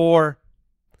 44.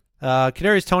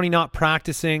 Kadarius Toney not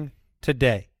practicing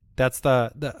today. That's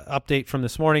the update from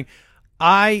this morning.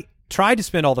 I tried to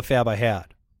spend all the fab I had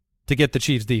to get the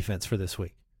Chiefs defense for this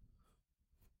week.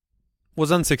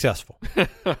 Was unsuccessful.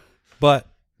 But,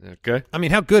 Okay. I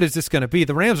mean, how good is this going to be?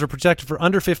 The Rams are projected for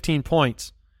under 15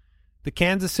 points. The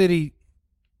Kansas City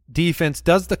defense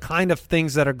does the kind of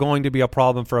things that are going to be a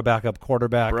problem for a backup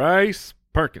quarterback. Bryce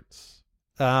Perkins.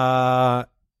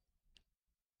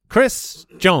 Chris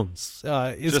Jones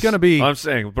is going to be. I'm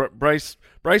saying Bryce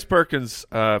Perkins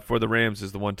for the Rams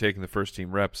is the one taking the first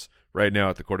team reps right now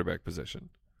at the quarterback position.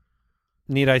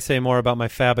 Need I say more about my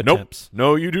fab Nope. attempts?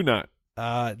 No, you do not.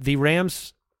 The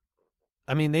Rams,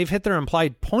 I mean, they've hit their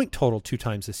implied point total 2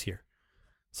 times this year.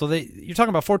 So you're talking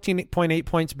about 14.8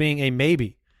 points being a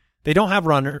maybe. They don't have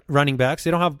running backs.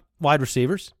 They don't have wide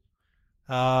receivers.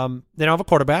 They don't have a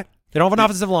quarterback. They don't have an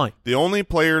offensive line. The only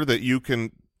player that you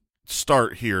can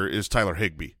start here is Tyler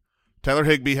Higbee. Tyler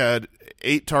Higbee had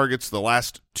 8 targets the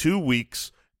last 2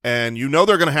 weeks, and you know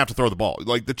they're going to have to throw the ball.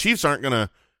 Like, the Chiefs aren't going to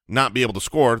not be able to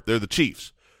score. They're the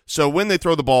Chiefs. So when they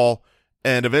throw the ball,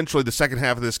 And eventually the second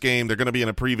half of this game, they're going to be in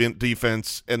a prevent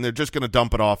defense, and they're just going to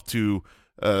dump it off to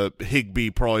Higbee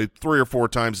probably 3 or 4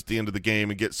 times at the end of the game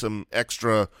and get some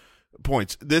extra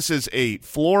points. This is a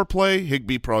floor play.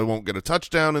 Higbee probably won't get a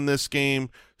touchdown in this game,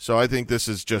 so I think this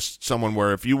is just someone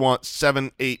where if you want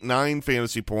 7, 8, 9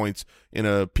 fantasy points in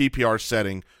a PPR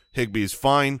setting, Higbee is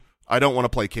fine. I don't want to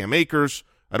play Cam Akers.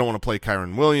 I don't want to play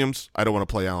Kyron Williams. I don't want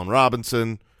to play Allen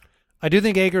Robinson. I do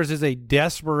think Akers is a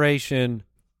desperation,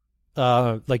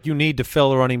 like you need to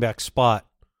fill a running back spot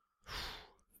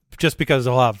just because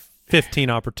they'll have 15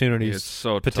 opportunities It's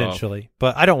so potentially. tough.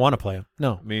 But I don't want to play him.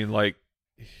 No. I mean, like,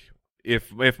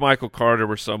 if Michael Carter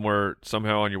were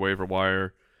somehow on your waiver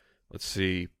wire, let's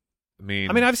see. I mean,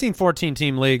 I've seen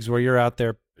 14-team leagues where you're out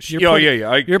there.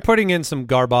 Yeah. You're putting in some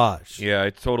garbage. Yeah, I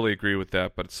totally agree with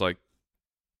that. But it's like,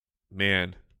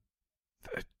 man,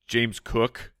 James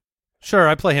Cook. Sure,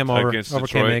 I play him over against Cam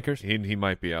Detroit, Akers. He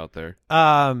might be out there.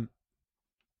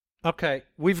 Okay,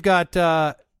 we've got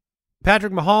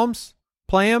Patrick Mahomes.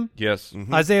 Play him. Yes.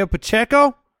 Mm-hmm. Isaiah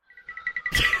Pacheco.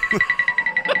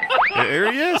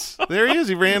 There he is. There he is.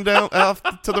 He ran down off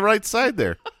to the right side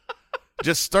there.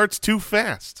 Just starts too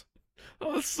fast.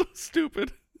 Oh, that's so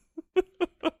stupid.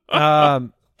 Yeah,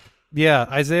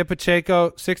 Isaiah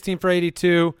Pacheco, 16 for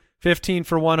 82, 15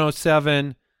 for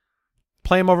 107.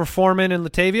 Play him over Foreman and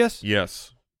Latavius?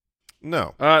 Yes.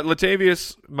 No.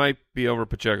 Latavius might be over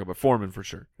Pacheco, but Foreman for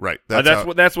sure. Right. That's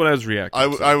what I was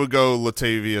reacting to. I would go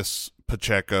Latavius,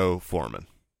 Pacheco, Foreman.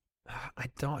 I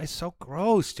don't. It's so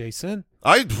gross, Jason.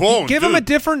 I won't. Give him a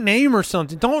different name or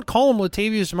something. Don't call him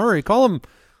Latavius Murray. Call him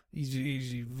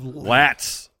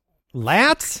Lats.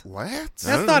 Lats? Lats?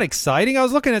 That's not exciting. I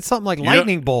was looking at something like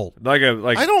Lightning Bolt. Like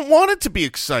I don't want it to be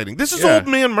exciting. This is Old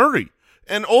Man Murray.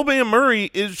 And Old Man Murray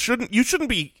you shouldn't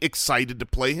be excited to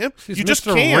play him. He's you Mr. just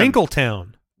can't.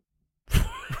 Wrinkletown.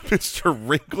 Mr.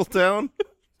 Wrinkletown?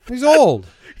 He's old.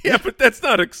 Yeah, but that's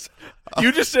not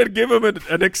you just said give him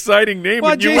an exciting name.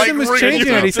 Well, and you Jason was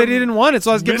changing it. He said he didn't want it,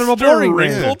 so I was giving him a boring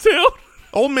name. Wrinkletown?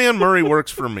 Old Man Murray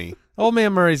works for me. Old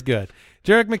Man Murray's good.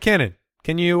 Jerick McKinnon,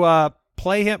 can you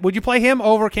play him? Would you play him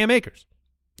over Cam Akers?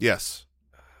 Yes.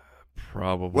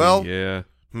 Probably. Well, yeah.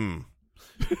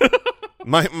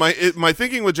 My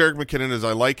thinking with Jerick McKinnon is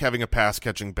I like having a pass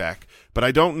catching back, but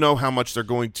I don't know how much they're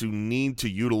going to need to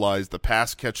utilize the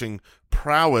pass catching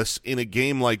prowess in a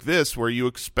game like this where you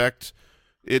expect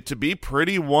it to be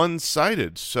pretty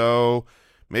one-sided. So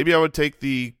maybe I would take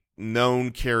the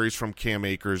known carries from Cam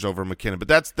Akers over McKinnon, but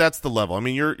that's the level. I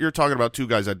mean, you're talking about two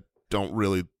guys I don't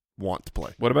really want to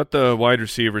play. What about the wide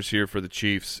receivers here for the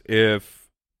Chiefs? If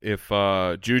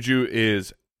Juju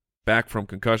is back from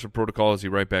concussion protocol, is he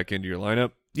right back into your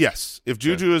lineup? Yes. If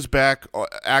Juju is back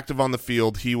active on the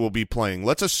field, he will be playing.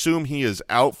 Let's assume he is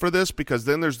out for this, because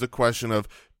then there's the question of,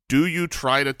 do you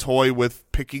try to toy with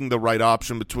picking the right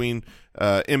option between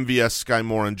MVS, Sky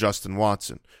Moore, and Justin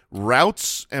Watson?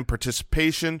 Routes and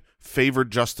participation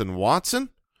favored Justin Watson.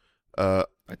 I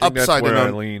think that's where I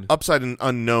lean. Upside and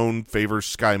unknown favors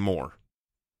Sky Moore.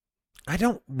 I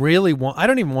don't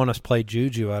even want us to play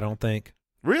Juju, I don't think.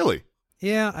 Really?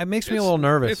 Yeah, it makes me a little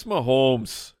nervous. It's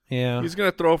Mahomes. Yeah. He's going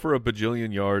to throw for a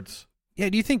bajillion yards. Yeah,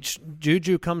 do you think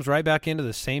Juju comes right back into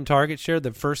the same target share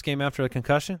the first game after the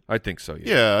concussion? I think so,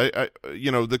 yeah.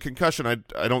 Yeah, the concussion,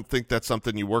 I don't think that's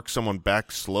something you work someone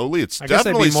back slowly. I guess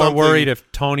I'd be more worried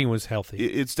if Tony was healthy.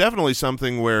 It's definitely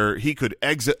something where he could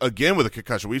exit again with a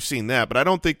concussion. We've seen that, but I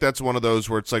don't think that's one of those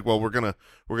where it's like, well, we're gonna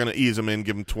ease him in,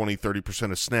 give him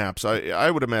 20-30% of snaps.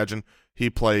 I would imagine he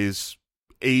plays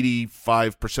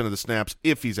 85% of the snaps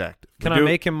if he's active. Can I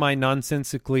make him my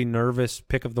nonsensically nervous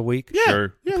pick of the week? Yeah,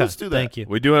 sure. Yeah, okay, let's do that. Thank you.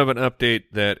 We do have an update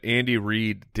that Andy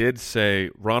Reid did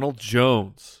say Ronald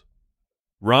Jones.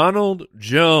 I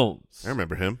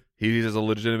remember him. He has a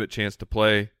legitimate chance to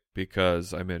play because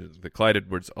the Clyde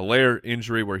Edwards-Helaire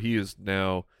injury where he is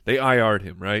now – they IR'd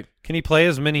him, right? Can he play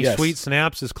as many sweet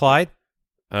snaps as Clyde?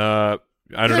 I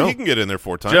don't know. He can get in there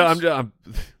 4 times. I'm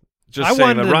just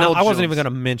saying that Ronald I wasn't Jones, even going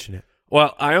to mention it.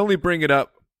 Well, I only bring it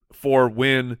up for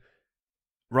when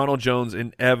Ronald Jones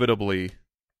inevitably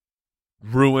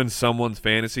ruins someone's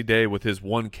fantasy day with his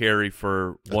one carry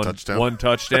for one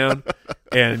touchdown,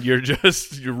 and you're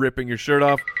ripping your shirt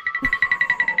off.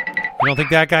 You don't think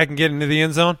that guy can get into the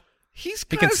end zone? He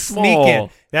can small. Sneak in.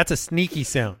 That's a sneaky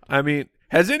sound. I mean,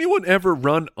 has anyone ever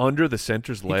run under the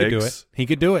center's legs? He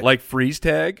could do it. Like freeze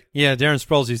tag? Yeah, Darren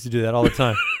Sproles used to do that all the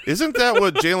time. Isn't that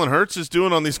what Jalen Hurts is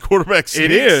doing on these quarterback sneaks?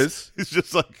 It is. He's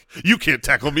just like, you can't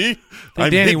tackle me. I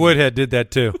think Danny Woodhead did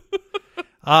that too.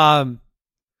 I'd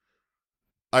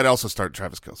also start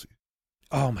Travis Kelce.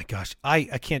 Oh my gosh, I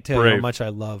can't tell you how much I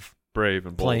love brave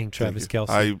and bold. playing Travis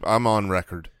Kelce. I'm on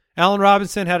record. Allen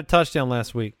Robinson had a touchdown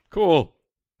last week. Cool.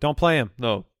 Don't play him.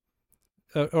 No.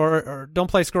 Or don't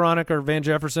play Skoranek or Van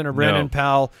Jefferson or Brandon No.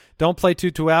 Powell. Don't play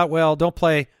Tutu Atwell. Don't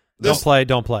play.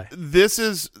 Don't play. This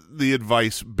is the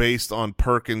advice based on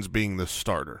Perkins being the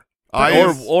starter.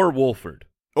 Or Wolford.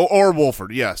 Or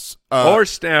Wolford, yes. Or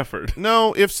Stafford.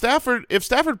 No, if Stafford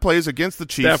plays against the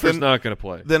Chiefs, Stafford's not going to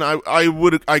play. Then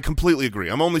I completely agree.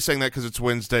 I'm only saying that because it's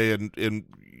Wednesday, and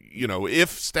if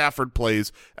Stafford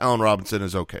plays, Allen Robinson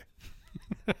is okay.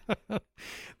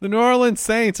 The New Orleans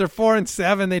Saints are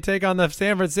 4-7. They take on the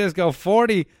San Francisco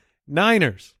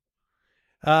 49ers.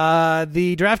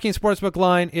 The DraftKings Sportsbook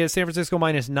line is San Francisco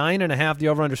minus 9.5. The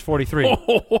over-under is 43.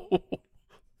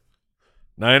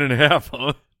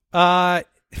 9.5, huh?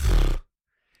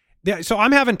 So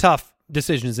I'm having tough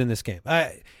decisions in this game.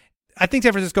 I think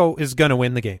San Francisco is going to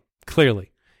win the game,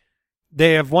 clearly.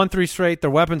 They have won 3 straight. Their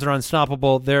weapons are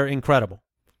unstoppable. They're incredible.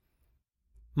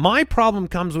 My problem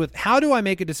comes with how do I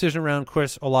make a decision around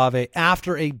Chris Olave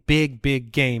after a big,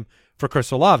 big game for Chris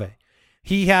Olave?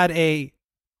 He had a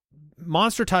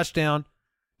monster touchdown.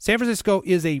 San Francisco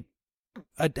is a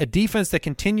defense that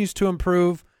continues to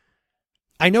improve.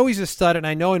 I know he's a stud, and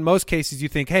I know in most cases you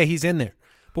think, hey, he's in there.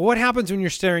 But what happens when you're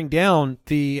staring down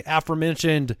the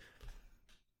aforementioned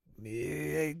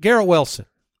Garrett Wilson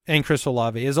and Chris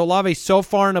Olave? Is Olave so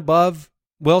far and above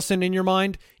Wilson in your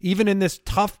mind, even in this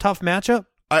tough matchup?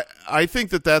 I think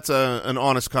that's an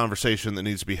honest conversation that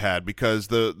needs to be had because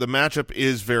the matchup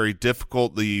is very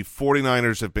difficult. The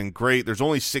 49ers have been great. There's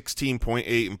only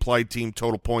 16.8 implied team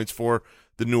total points for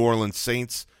the New Orleans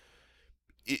Saints.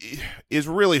 It is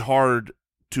really hard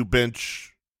to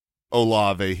bench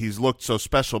Olave. He's looked so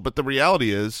special, but the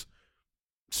reality is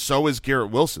so is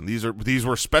Garrett Wilson. These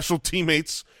were special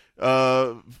teammates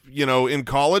in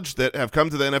college that have come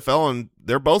to the NFL, and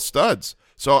they're both studs.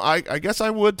 So I guess I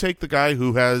would take the guy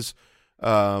who has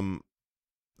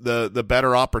the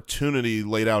better opportunity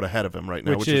laid out ahead of him right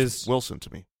now, which is Wilson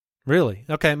to me. Really?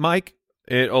 Okay, Mike?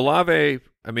 Olave,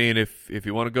 I mean, if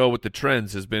you want to go with the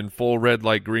trends, has been full red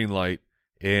light, green light,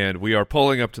 and we are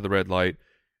pulling up to the red light.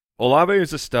 Olave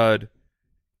is a stud.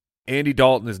 Andy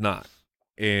Dalton is not.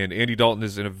 And Andy Dalton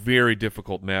is in a very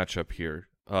difficult matchup here.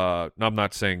 I'm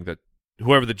not saying that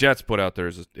whoever the Jets put out there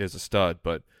is a stud,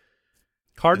 but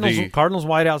Cardinals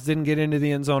wideouts didn't get into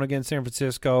the end zone against San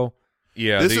Francisco.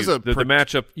 Yeah, the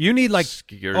matchup. You need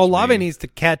Olave needs to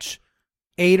catch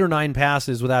 8 or 9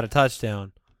 passes without a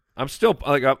touchdown. I'm still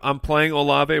I'm playing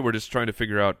Olave. We're just trying to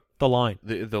figure out the line,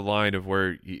 the line of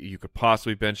where you could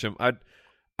possibly bench him. I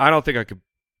don't think I could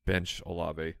bench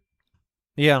Olave.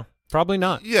 Yeah, probably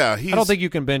not. Yeah, I don't think you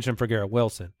can bench him for Garrett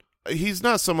Wilson. He's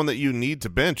not someone that you need to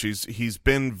bench. He's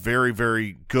been very,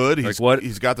 very good.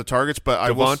 He's got the targets, but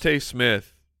Devontae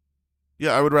Smith.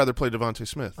 Yeah, I would rather play Devontae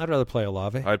Smith. I'd rather play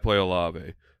Olave. I'd play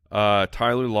Olave.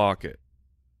 Tyler Lockett.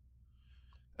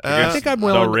 I think I'm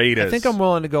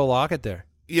willing to go Lockett there.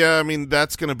 Yeah, I mean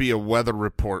that's going to be a weather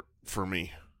report for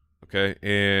me. Okay,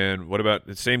 and what about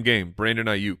the same game? Brandon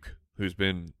Ayuk, who's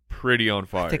been pretty on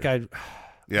fire. I think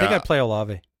I'd play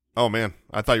Olave. Oh man,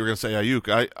 I thought you were going to say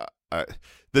Ayuk.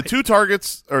 The 2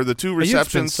 targets or the 2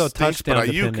 receptions, so stinks, but Ayuk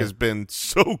dependent. has been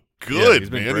so good, he's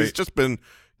been man. Great. He's just been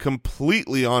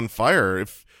completely on fire.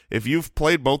 If you've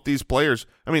played both these players,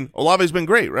 I mean, Olave's been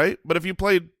great, right? But if you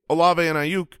played Olave and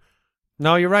Ayuk,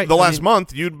 no, you're right. The last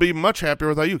month, you'd be much happier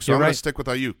with Ayuk. So I'm going to stick with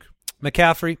Ayuk.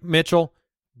 McCaffrey, Mitchell,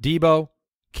 Debo,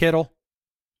 Kittle,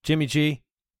 Jimmy G.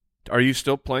 Are you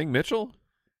still playing Mitchell?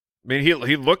 I mean,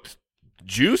 he looked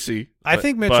juicy. I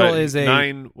think Mitchell is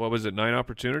 9. What was it? 9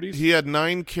 opportunities. He had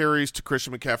 9 carries to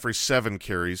Christian McCaffrey, 7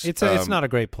 carries. It's not a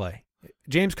great play.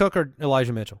 James Cook or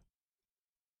Elijah Mitchell?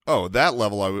 Oh, that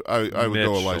level, I would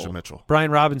go Elijah Mitchell.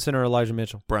 Brian Robinson or Elijah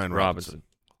Mitchell? Brian Robinson.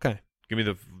 Okay, give me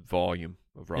the volume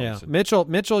of Robinson. Yeah,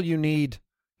 Mitchell. You need.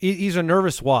 He's a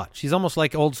nervous watch. He's almost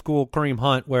like old school Kareem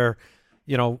Hunt, where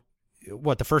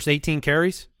the first 18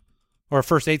 carries or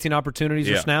first 18 opportunities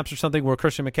or snaps or something where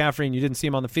Christian McCaffrey and you didn't see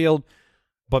him on the field.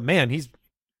 But man, he's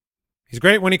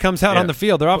great when he comes out on the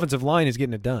field. Their offensive line is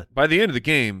getting it done. By the end of the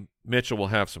game, Mitchell will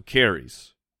have some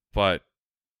carries, but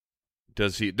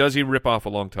does he rip off a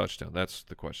long touchdown? That's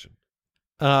the question.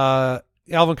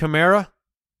 Alvin Kamara?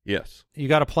 Yes. You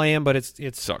got to play him, but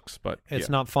it sucks, but it's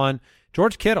not fun.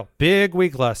 George Kittle, big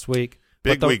week last week.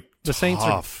 Big week. The Saints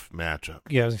tough matchup.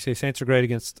 Yeah, I was going to say Saints are great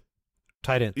against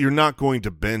tight end. You're not going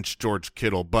to bench George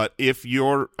Kittle, but if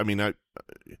you're,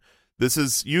 this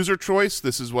is user choice.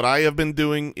 This is what I have been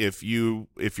doing. If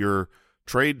your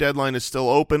trade deadline is still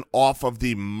open off of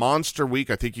the monster week,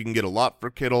 I think you can get a lot for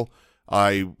Kittle.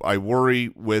 I worry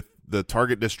with the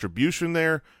target distribution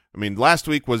there. I mean, last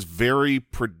week was very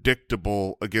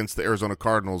predictable against the Arizona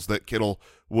Cardinals that Kittle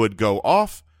would go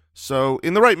off. So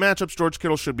in the right matchups, George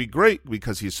Kittle should be great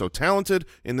because he's so talented.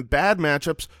 In the bad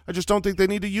matchups, I just don't think they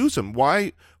need to use him.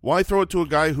 Why throw it to a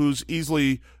guy who's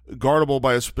easily guardable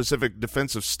by a specific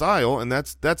defensive style? And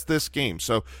that's this game.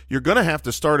 So you're going to have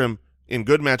to start him in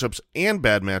good matchups and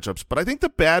bad matchups. But I think the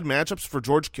bad matchups for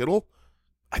George Kittle,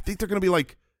 I think they're going to be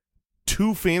like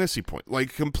 2 fantasy points,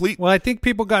 like complete. Well, I think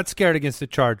people got scared against the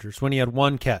Chargers when he had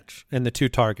 1 catch and the 2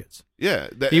 targets. Yeah.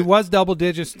 He was double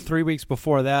digits 3 weeks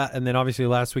before that, and then obviously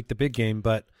last week the big game,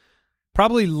 but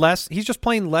probably less. He's just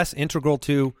playing less integral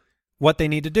to what they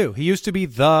need to do. He used to be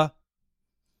the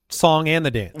song and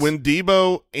the dance. When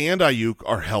Debo and Ayuk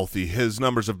are healthy, his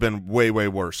numbers have been way, way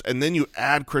worse. And then you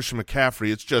add Christian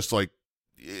McCaffrey, it's just like,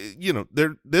 you know,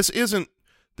 this isn't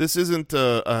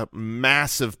a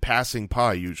massive passing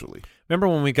pie usually. Remember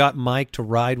when we got Mike to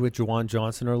ride with Juwan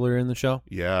Johnson earlier in the show?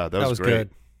 Yeah, that was great.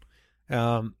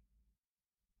 Good.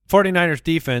 49ers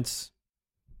defense,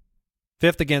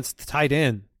 5th against the tight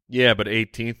end. Yeah, but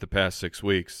 18th the past 6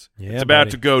 weeks. Yeah, it's about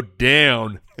buddy. to go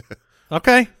down.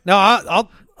 Okay. No,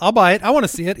 I'll buy it. I want to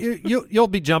see it. You'll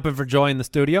be jumping for joy in the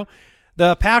studio.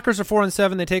 The Packers are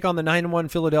 4-7. They take on the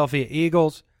 9-1 Philadelphia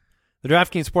Eagles. The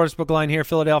DraftKings Sportsbook line here,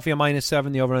 Philadelphia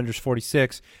 -7. The over-under is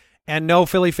 46. And no,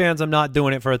 Philly fans, I'm not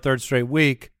doing it for a 3rd straight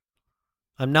week.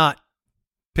 I'm not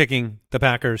picking the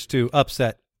Packers to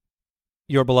upset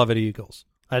your beloved Eagles.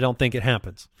 I don't think it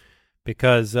happens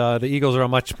because the Eagles are a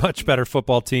much, much better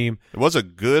football team. It was a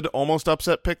good almost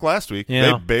upset pick last week.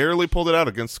 Yeah. They barely pulled it out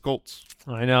against the Colts.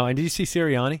 I know. And did you see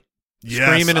Sirianni? Yes,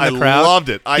 Screaming in the crowd? I loved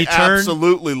it. I He turned-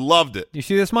 absolutely loved it. You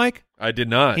see this, Mike? I did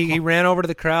not. He ran over to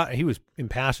the crowd. He was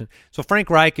impassioned. So Frank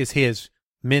Reich is his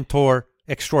mentor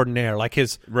extraordinaire, like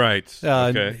his right.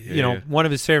 Okay. Yeah. One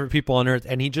of his favorite people on earth,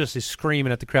 and he just is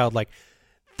screaming at the crowd like,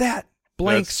 "That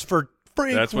blanks for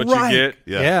Frank That's what Reich." you get.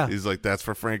 Yeah. He's like, that's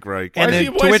for Frank Reich. And Why then is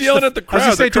he to yelling which at the I was crowd?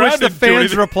 gonna say, The to crowd which the didn't do fans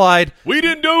anything. replied, We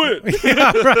didn't do it.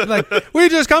 "Yeah, right, like we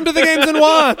just come to the games and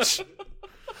watch."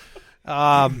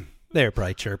 They're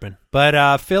probably chirping,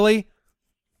 but Philly.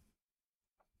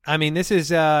 I mean, this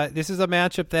is a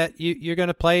matchup that you're going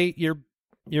to play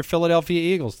your Philadelphia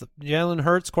Eagles. Jalen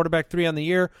Hurts, quarterback 3 on the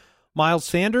year. Miles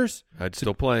Sanders. I'd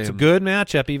still play him. It's a good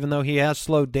matchup, even though he has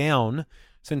slowed down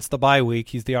since the bye week.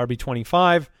 He's the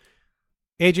RB25.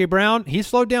 A.J. Brown, he's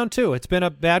slowed down too. It's been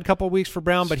a bad couple of weeks for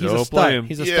Brown, but he's Still a play stud. him.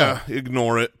 He's a Yeah, stud.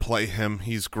 ignore it. Play him.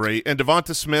 He's great. And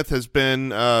Devonta Smith has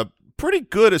been pretty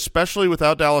good, especially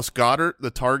without Dallas Goedert. The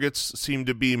targets seem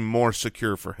to be more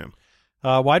secure for him.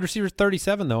 Wide receiver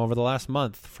 37, though, over the last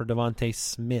month for Devontae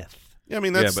Smith. Yeah, I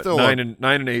mean, that's but still 9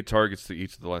 and 8 targets to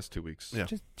each of the last 2 weeks. Yeah.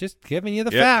 Just giving you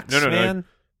the Yeah. facts, No. man.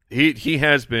 He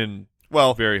has been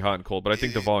well very hot and cold, but I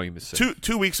think the volume is sick.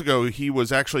 two weeks ago. He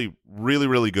was actually really,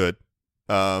 really good.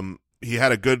 He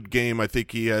had a good game. I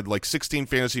think he had like 16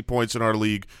 fantasy points in our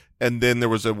league, and then there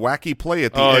was a wacky play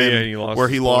at the end where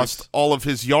he lost all of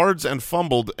his yards and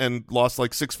fumbled and lost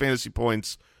like 6 fantasy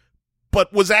points,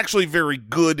 but was actually very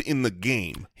good in the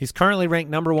game. He's currently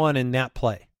ranked number 1 in that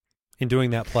play, in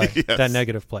doing that play, Yes. that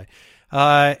negative play.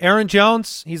 Aaron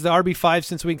Jones, he's the RB5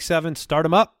 since week 7. Start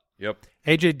him up. Yep.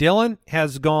 A.J. Dillon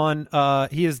has gone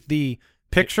he is the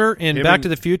picture in Him Back and- to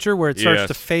the Future where it starts Yes.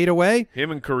 to fade away. Him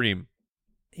and Kareem.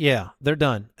 Yeah, they're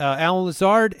done. Alan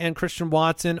Lazard and Christian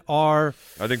Watson are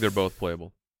I think they're both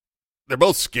playable. They're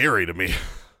both scary to me.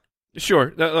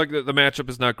 Sure. The matchup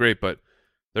is not great, but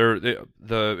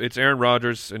it's Aaron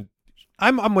Rodgers and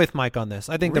I'm with Mike on this.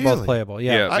 I think they're both Really? playable.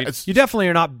 Yeah. I mean, You definitely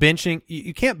are not benching.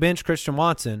 You can't bench Christian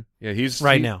Watson. yeah, he's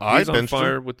Right now. He's I'd on bench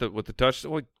fire him. with the touch.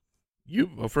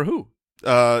 Well, for who?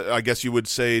 I guess you would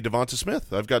say Devonta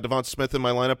Smith. I've got Devonta Smith in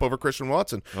my lineup over Christian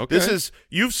Watson. Okay.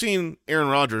 You've seen Aaron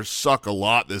Rodgers suck a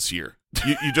lot this year.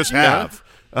 You just Yeah. have.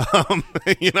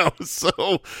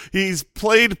 So he's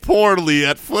played poorly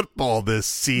at football this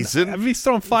season. I mean, he's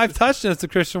thrown 5 touchdowns to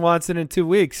Christian Watson in 2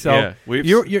 weeks. So Yeah, we've-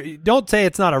 you don't say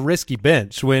it's not a risky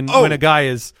bench when a guy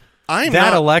is I'm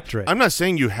that not, electric. I'm not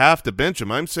saying you have to bench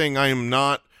him. I'm saying I am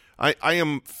not. I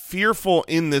am fearful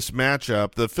in this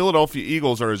matchup. The Philadelphia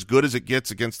Eagles are as good as it gets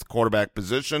against the quarterback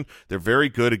position. They're very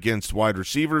good against wide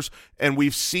receivers, and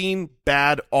we've seen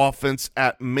bad offense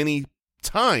at many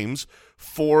times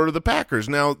for the Packers.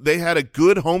 Now, they had a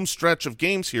good home stretch of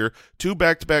games here, 2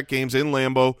 back-to-back games in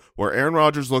Lambeau where Aaron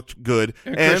Rodgers looked good.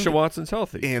 And Christian Watson's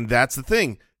healthy. And that's the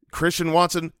thing. Christian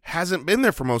Watson hasn't been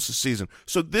there for most of the season.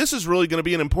 So this is really going to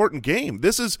be an important game.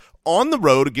 This is on the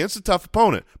road against a tough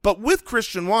opponent, but with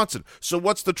Christian Watson. So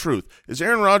what's the truth? Is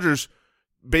Aaron Rodgers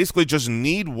basically just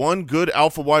need one good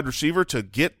alpha wide receiver to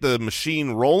get the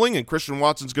machine rolling, and Christian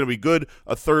Watson's going to be good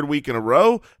a 3rd week in a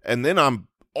row, and then I'm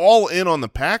all in on the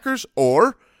Packers,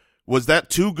 or was that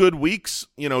 2 good weeks?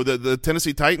 The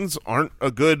Tennessee Titans aren't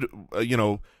a good,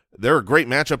 they're a great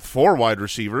matchup for wide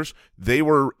receivers. They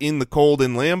were in the cold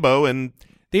in Lambeau, and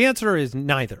the answer is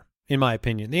neither, in my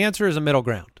opinion. The answer is a middle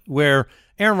ground where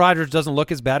Aaron Rodgers doesn't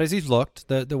look as bad as he's looked,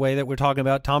 the way that we're talking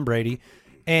about Tom Brady,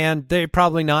 and they're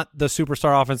probably not the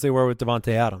superstar offense they were with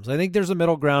Devontae Adams. I think there's a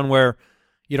middle ground where,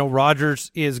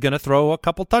 Rodgers is going to throw a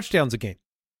couple touchdowns a game.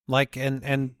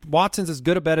 And Watson's as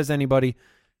good a bet as anybody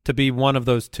to be one of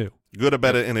those two. Good a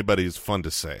bet at anybody is fun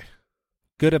to say.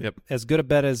 As good a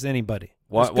bet as anybody.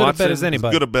 As good a bet as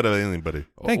anybody. Good a bet at anybody.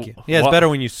 Thank you. Yeah, it's better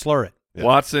when you slur it. Yeah.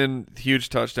 Watson, huge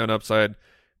touchdown upside.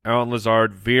 Allen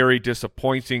Lazard, very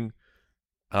disappointing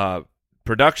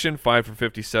production, 5 for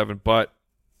 57, but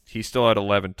he still had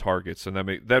 11 targets,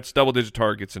 and that's double-digit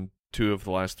targets in 2 of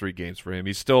the last 3 games for him.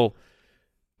 He's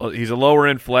a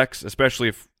lower-end flex, especially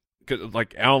if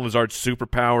Allen Lazard's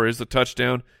superpower is the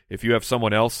touchdown. If you have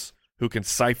someone else who can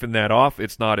siphon that off,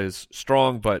 it's not as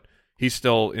strong, but he's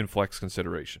still in flex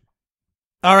consideration.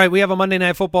 All right, we have a Monday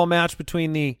Night Football match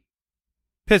between the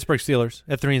Pittsburgh Steelers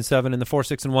at 3-7 and the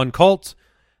 4-6-1 Colts.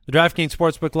 The DraftKings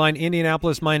Sportsbook line,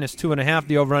 Indianapolis -2.5.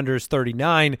 The over-under is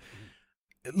 39.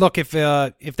 Look, if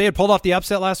they had pulled off the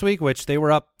upset last week, which they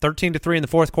were up 13-3 in the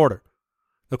fourth quarter,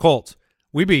 the Colts,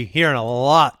 we'd be hearing a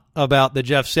lot about the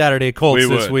Jeff Saturday Colts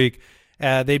this week.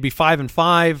 They'd be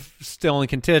 5-5, still in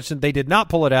contention. They did not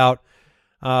pull it out.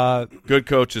 Good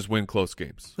coaches win close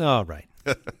games. All right.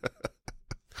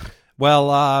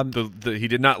 Well, he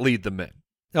did not lead the men.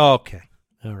 Okay.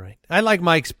 All right. I like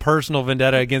Mike's personal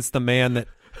vendetta against the man that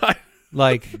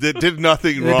that did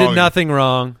nothing wrong. Did nothing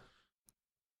wrong.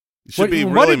 What did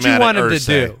you want him to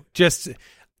do? Just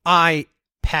I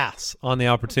pass on the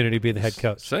opportunity to be the head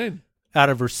coach. Same. Out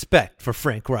of respect for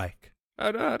Frank Reich.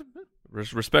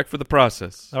 Respect for the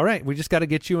process. All right. We just got to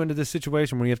get you into this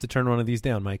situation where you have to turn one of these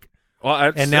down, Mike.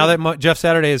 Well, and now that Jeff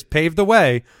Saturday has paved the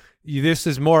way, there's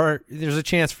a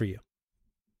chance for you.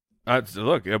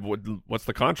 Look, what's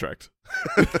the contract?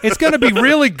 It's going to be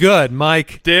really good,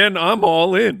 Mike. Dan, I'm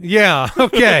all in. Yeah,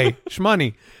 okay.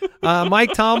 Shmoney.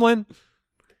 Mike Tomlin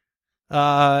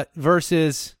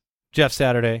versus Jeff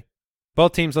Saturday.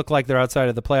 Both teams look like they're outside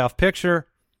of the playoff picture.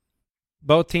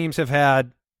 Both teams have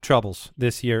had troubles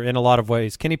this year in a lot of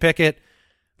ways. Kenny Pickett,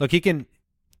 look, he can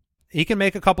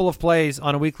make a couple of plays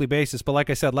on a weekly basis, but like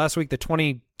I said, last week the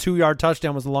 22-yard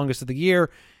touchdown was the longest of the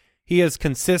year. He is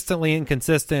consistently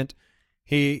inconsistent.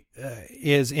 He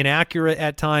is inaccurate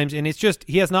at times, and it's just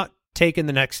he has not taken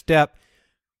the next step.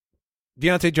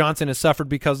 Deontay Johnson has suffered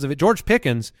because of it. George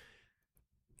Pickens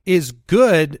is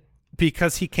good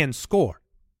because he can score.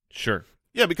 Sure.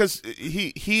 Yeah, because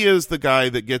he is the guy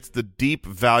that gets the deep,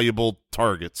 valuable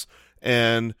targets.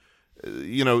 And,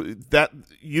 that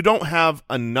you don't have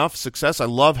enough success. I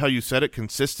love how you said it,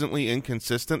 consistently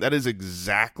inconsistent. That is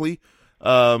exactly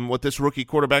what this rookie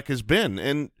quarterback has been.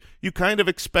 And you kind of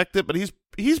expect it, but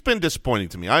he's been disappointing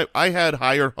to me. I had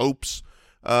higher hopes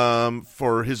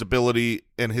for his ability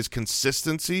and his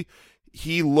consistency.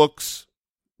 He looks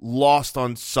lost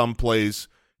on some plays,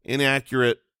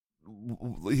 inaccurate.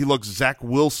 He looks Zach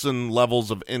Wilson levels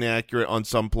of inaccurate on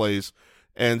some plays.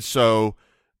 And so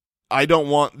I don't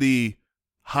want the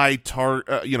high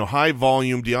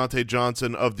volume Deontay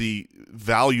Johnson of the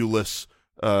valueless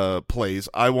plays.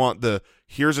 I want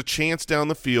here's a chance down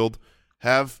the field,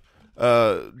 have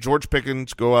George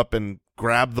Pickens go up and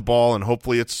grab the ball, and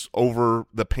hopefully it's over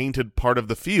the painted part of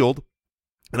the field.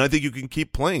 And I think you can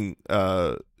keep playing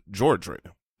George right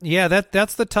now. Yeah,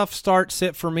 that's the tough start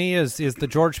sit for me is the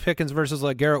George Pickens versus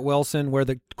Garrett Wilson, where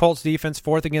the Colts defense,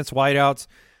 fourth against wideouts,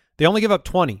 they only give up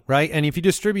 20, right? And if you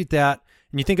distribute that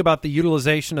and you think about the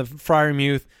utilization of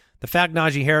Freiermuth, the fact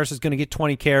Najee Harris is going to get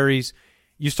 20 carries,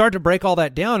 you start to break all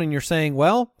that down and you're saying,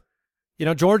 well,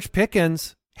 George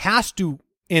Pickens has to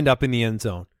end up in the end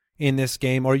zone in this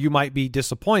game, or you might be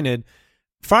disappointed.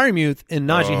 Freiermuth and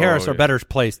Najee Harris are better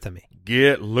plays to me.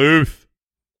 Get loose.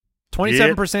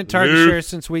 27% target share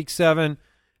since week 7.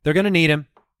 They're going to need him.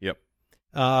 Yep.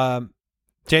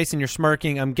 Jason, you're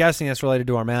smirking. I'm guessing that's related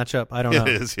to our matchup. I don't know.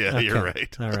 It is, yeah, okay. You're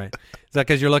right. All right. Is that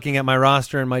because you're looking at my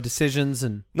roster and my decisions?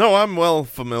 No, I'm well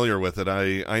familiar with it.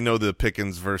 I know the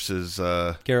Pickens versus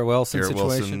Garrett Wilson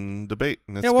situation debate.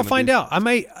 Yeah, we'll find out.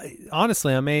 We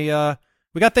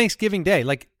got Thanksgiving Day.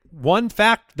 Like, one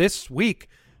fact this week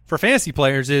for fantasy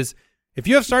players is if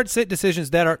you have start-sit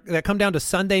decisions that come down to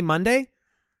Sunday, Monday,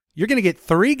 you're going to get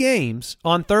 3 games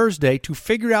on Thursday to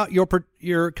figure out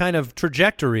your kind of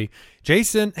trajectory.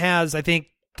 Jason has, I think,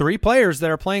 3 players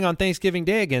that are playing on Thanksgiving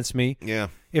Day against me. Yeah.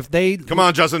 Come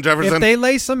on, Justin Jefferson. If they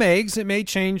lay some eggs, it may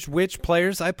change which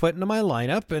players I put into my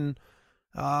lineup, and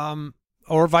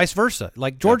or vice versa.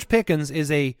 Like George Pickens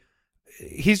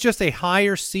he's just a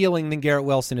higher ceiling than Garrett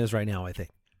Wilson is right now, I think.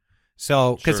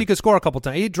 So, because he could score a couple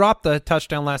times. He dropped the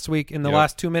touchdown last week in the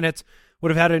last 2 minutes, would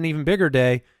have had an even bigger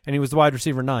day, and he was the wide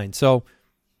receiver 9. So,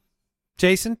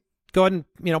 Jason, go ahead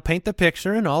and paint the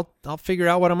picture, and I'll figure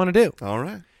out what I'm going to do. All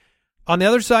right. On the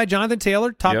other side, Jonathan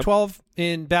Taylor, top 12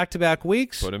 in back-to-back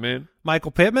weeks. Put him in.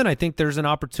 Michael Pittman, I think there's an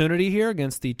opportunity here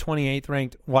against the 28th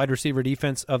ranked wide receiver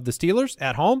defense of the Steelers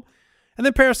at home. And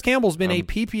then Paris Campbell's been a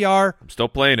PPR. I'm still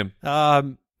playing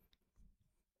him.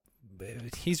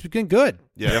 He's been good.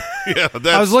 Yeah, yeah. That's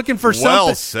I was looking for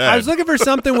something. Said. I was looking for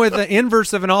something with the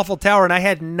inverse of an awful tower, and I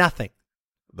had nothing.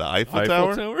 The Eiffel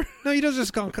Tower? No, you don't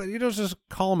just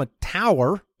call him a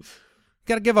tower. You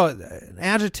got to give an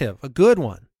adjective, a good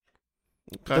one.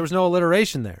 Okay. There was no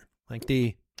alliteration there.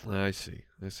 I see.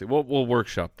 We'll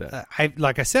workshop that.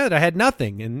 Like I said, I had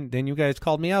nothing, and then you guys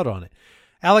called me out on it.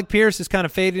 Alec Pierce is kind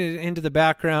of faded into the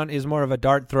background, is more of a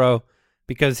dart throw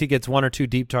because he gets 1 or 2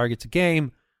 deep targets a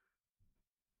game.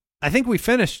 I think we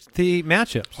finished the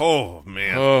matchups. Oh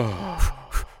man!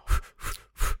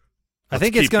 I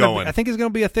think it's gonna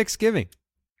be a Thanksgiving.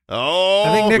 Oh,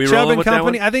 I think Nick Chubb and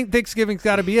company. I think Thanksgiving's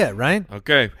got to be it, right?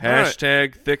 Okay.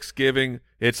 Hashtag Thanksgiving.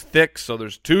 It's thick, so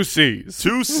there's 2 C's.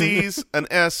 2 C's, an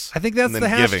S. I think that's the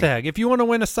hashtag. Giving. If you want to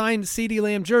win a signed CeeDee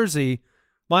Lamb jersey,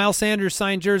 Miles Sanders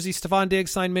signed jersey, Stephon Diggs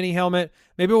signed mini helmet.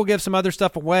 Maybe we'll give some other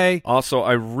stuff away. Also,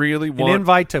 I really want an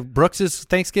invite to Brooks's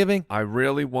Thanksgiving. I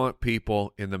really want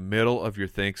people in the middle of your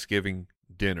Thanksgiving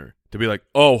dinner to be like,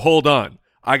 "Oh, hold on,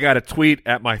 I got to tweet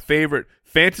at my favorite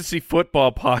fantasy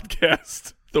football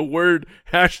podcast the word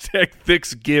hashtag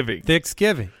Thanksgiving."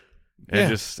 Thanksgiving.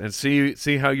 And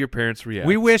see how your parents react.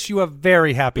 We wish you a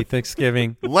very happy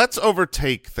Thanksgiving. Let's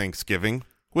overtake Thanksgiving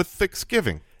with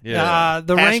Thanksgiving. Yeah.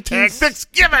 The hashtag rankings.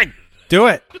 Thanksgiving. Do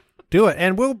it,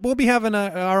 and we'll be having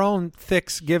our own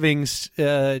Thanksgiving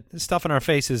stuff in our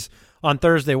faces on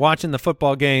Thursday, watching the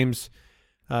football games.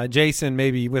 Jason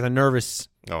maybe with a nervous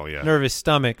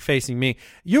stomach facing me.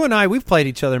 You and I, we've played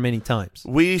each other many times.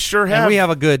 We sure have. And we have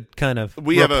a good kind of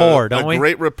rapport, don't we? A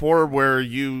great rapport where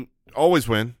you always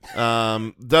win.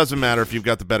 Doesn't matter if you've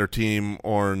got the better team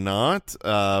or not.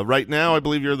 Right now, I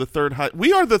believe you're the third high.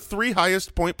 We are the 3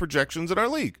 highest point projections in our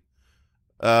league.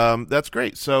 That's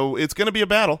great. So it's going to be a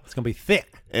battle. It's going to be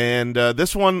thick. And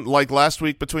this one, like last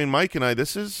week between Mike and I,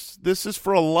 this is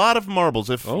for a lot of marbles.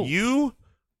 If you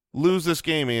lose this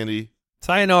game, Andy,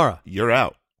 sayonara. You're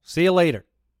out. See you later.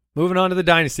 Moving on to the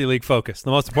Dynasty League focus,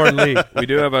 the most important league. We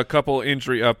do have a couple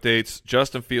injury updates.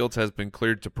 Justin Fields has been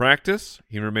cleared to practice.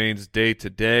 He remains day to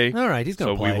day. All right, he's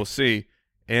going to play. So we will see.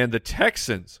 And the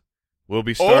Texans will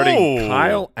be starting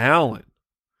Kyle Allen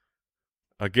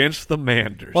against the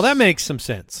Manders. Well, that makes some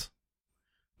sense.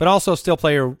 But also still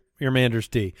play your Manders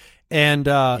D. And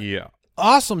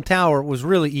Awesome Tower was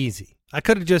really easy. I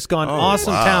could have just gone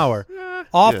Awesome Tower.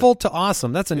 Awful to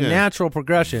awesome. That's a natural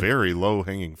progression. Very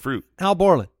low-hanging fruit. Al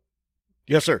Borland.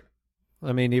 Yes, sir.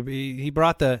 I mean, he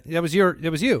brought it was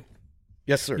you.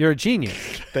 Yes, sir. You're a genius.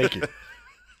 Thank you.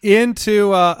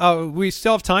 Into we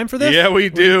still have time for this? Yeah, we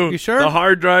do. You sure? The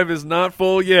hard drive is not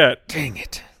full yet. Dang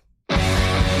it.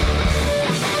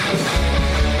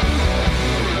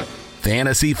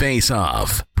 Fantasy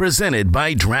Face-Off, presented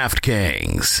by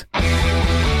DraftKings.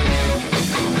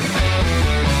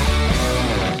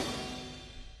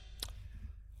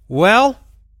 Well,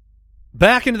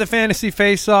 back into the Fantasy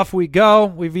Face-Off we go.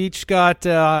 We've each got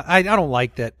I don't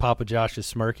like that Papa Josh is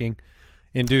smirking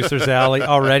in Deucer's Alley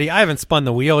already. I haven't spun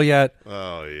the wheel yet.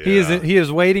 Oh, yeah. He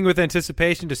is waiting with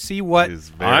anticipation to see what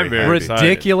I'm very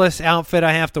ridiculous outfit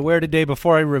I have to wear today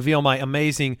before I reveal my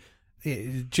amazing,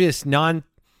 just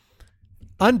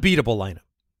unbeatable lineup.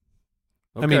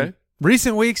 Okay. I mean,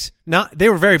 recent weeks, they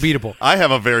were very beatable. I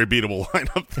have a very beatable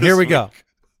lineup this Here we week. go.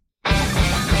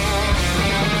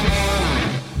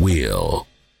 Wheel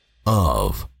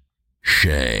of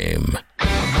Shame.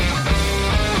 I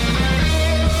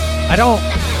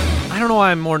don't know why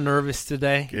I'm more nervous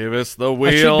today. Give us the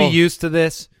wheel. I should be used to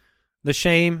this. The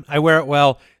shame. I wear it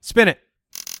well. Spin it.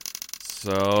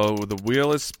 So the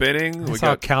wheel is spinning. We We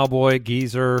saw got Cowboy,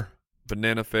 Geezer.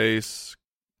 Banana Face.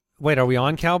 Wait, are we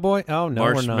on Cowboy? Oh, no,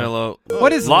 Marshmallow. we're not.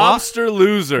 What is Lobster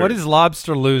Loser? What is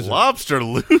Lobster Loser? Lobster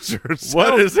Loser.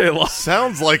 What is a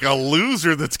Sounds like a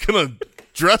loser that's going to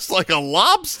dress like a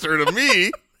lobster to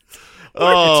me. It's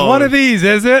one of these,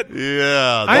 is it?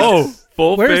 Yeah.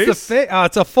 Full Where's face? the face? Oh,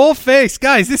 it's a full face.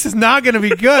 Guys, this is not going to be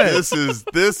good.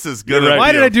 This is going to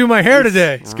Why did I do my hair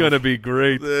today? It's going to be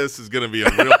great. This is going to be a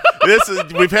real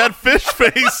we've had fish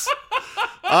face.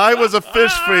 I was a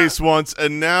fish face once,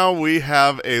 and now we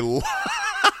have a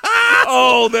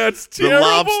Oh, that's The terrible.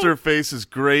 lobster face is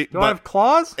great. Do but I have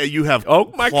claws? you have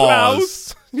my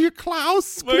claws. Your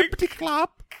claws. My-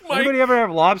 Clippity-clop. Anybody ever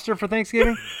have lobster for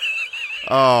Thanksgiving?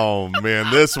 Oh,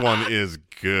 man, this one is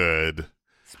good.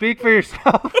 Speak for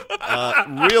yourself.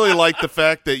 Really like the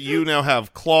fact that you now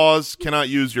have claws, cannot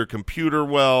use your computer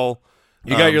well.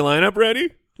 You got your lineup ready,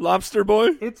 lobster boy?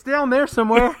 It's down there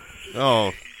somewhere.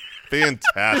 Oh, This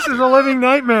fantastic. is a living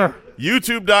nightmare.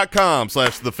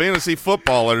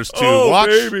 YouTube.com/thefantasyfootballers to Oh, watch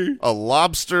baby. a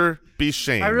lobster be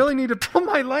shamed. I really need to pull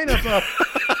my lineup up.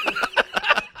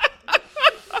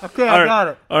 Okay, I got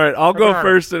it. All right, I'll go got it.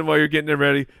 first, and while you're getting it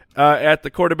ready, at the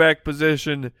quarterback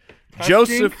position,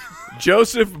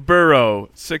 Joseph Burrow,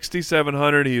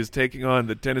 6,700. He is taking on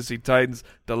the Tennessee Titans.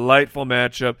 Delightful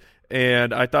matchup,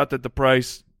 and I thought that the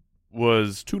price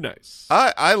was too nice.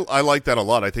 I like that a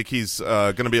lot. I think he's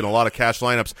going to be in a lot of cash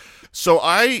lineups. So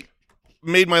I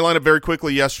made my lineup very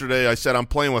quickly yesterday. I said I'm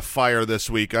playing with fire this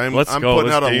week. I'm Let's go.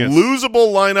 putting Let's out dance. a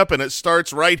losable lineup, and it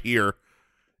starts right here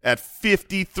at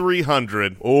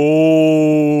 5,300.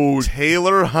 Oh,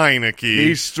 Taylor Heineke.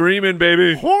 he's streaming,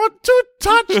 baby. Want to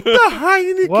touch the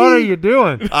Heineke? What are you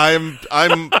doing? I'm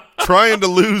trying to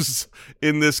lose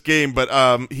in this game, but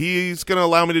he's going to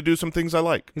allow me to do some things I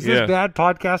like. Is Yeah. this bad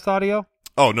podcast audio?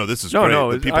 Oh no, this is No, great.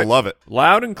 no, The people love it.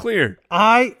 Loud and clear.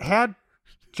 I had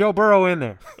Joe Burrow in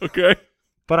there, Okay.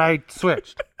 but I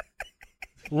switched.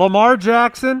 Lamar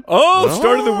Jackson, Oh,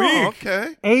 start of the week.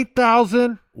 Okay.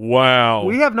 8,000. Wow.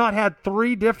 We have not had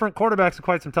three different quarterbacks in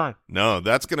quite some time. No,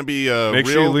 that's going to be a Make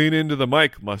real. sure you lean into the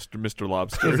mic, Mr.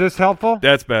 Lobster. Is this helpful?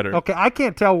 That's better. Okay, I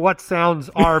can't tell what sounds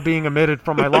are being emitted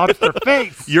from my lobster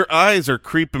face. Your eyes are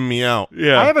creeping me out.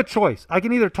 Yeah. I have a choice. I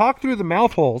can either talk through the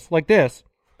mouth holes like this,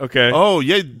 Okay. Oh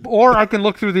yeah, or I can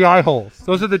look through the eye holes.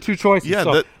 Those are the two choices. Yeah,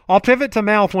 so that- I'll pivot to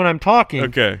mouth when I'm talking,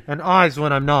 Okay. and eyes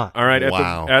when I'm not. All right.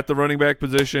 Wow. At the running back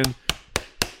position,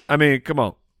 I mean, come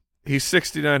on. He's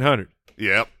 6,900.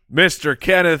 yep. Mr.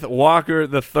 Kenneth Walker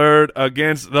III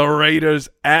against the Raiders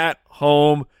at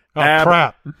home. Oh,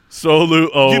 crap. Absolute.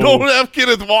 Oh, You don't have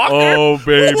Kenneth Walker. Oh,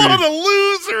 baby. What a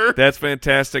loser! That's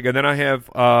fantastic. And then I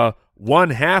have one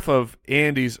half of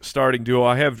Andy's starting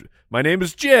duo. My name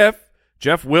is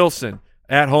Jeff Wilson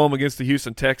at home against the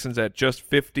Houston Texans at just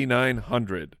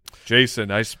 5,900.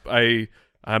 Jason, I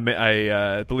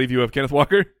believe you have Kenneth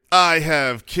Walker. I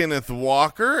have Kenneth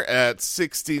Walker at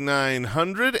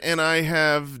 6,900, and I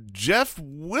have Jeff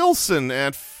Wilson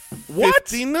at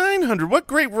 5,900. What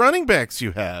great running backs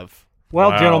you have!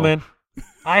 Well, Wow. gentlemen,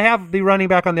 I have the running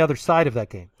back on the other side of that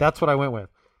game. That's what I went with.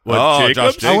 What, Oh, Jacobs?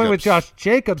 Josh Jacobs. I went with Josh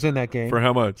Jacobs in that game. For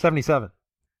how much? 77.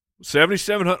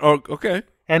 7,700. Oh, okay.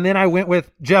 And then I went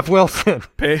with Jeff Wilson.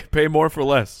 Pay more for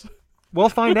less. We'll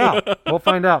find out.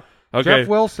 Okay. Jeff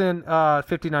Wilson,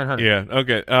 5,900. Yeah.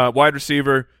 Okay. Wide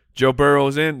receiver, Joe Burrow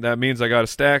is in. That means I got a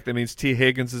stack. That means T.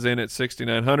 Higgins is in at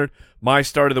 6,900. My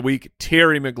start of the week,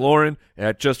 Terry McLaurin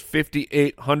at just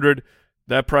 5,800.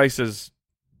 That price is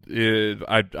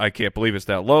I can't believe it's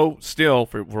that low still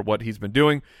for what he's been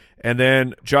doing. And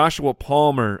then Joshua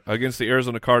Palmer against the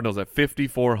Arizona Cardinals at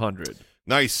 5,400.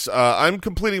 Nice. I'm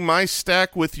completing my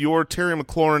stack with your Terry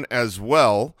McLaurin as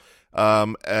well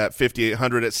at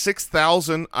 5,800. At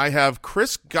 6,000, I have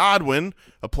Chris Godwin,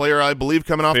 a player I believe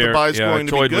coming off the bye is going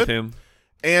to be toyed good. with him.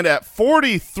 And at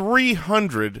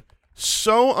 4,300,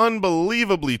 so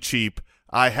unbelievably cheap,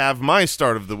 I have my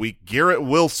start of the week, Garrett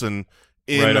Wilson,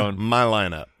 in Right on. my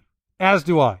lineup. As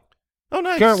do I. Oh,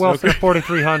 nice. Garrett Wilson at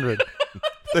 4,300.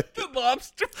 The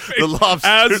lobster face. The lobster.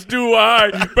 As do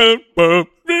I. Boom, boom.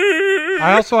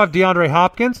 I also have DeAndre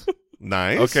Hopkins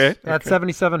Nice. Okay. at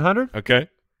 7,700. Okay.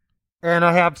 And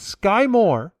I have Sky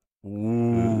Moore,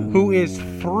 who is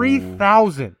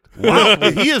 3,000. Wow.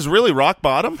 He is really rock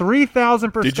bottom.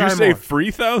 3,000 for Did Sky you say Moore.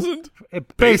 3,000?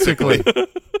 Basically.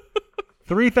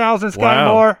 3,000 Sky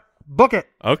Wow. Moore. Book it.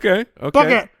 Okay. Okay. Book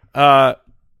it.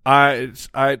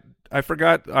 I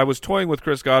forgot I was toying with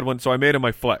Chris Godwin, so I made him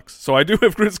my flex. So I do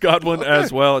have Chris Godwin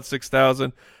as well at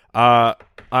 6,000. I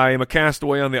am a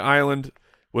castaway on the island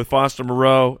with Foster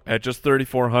Moreau at just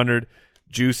 3,400.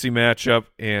 Juicy matchup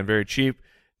and very cheap.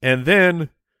 And then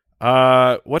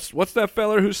what's that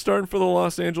feller who's starting for the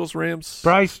Los Angeles Rams?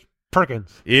 Bryce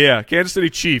Perkins. Yeah, Kansas City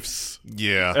Chiefs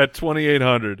Yeah. at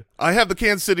 2,800. I have the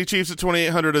Kansas City Chiefs at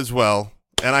 2,800 as well.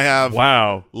 And I have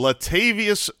Wow.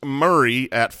 Latavius Murray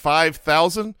at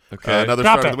 5,000. Okay. Another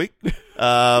Stop start of the week.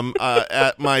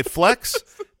 At my flex.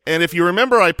 And if you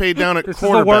remember, I paid down at This is the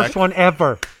quarterback. worst one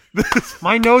ever.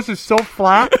 My nose is so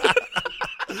flat.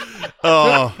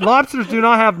 Oh, Lobsters do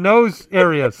not have nose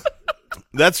areas.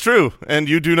 that's true. And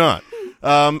you do not.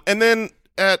 And then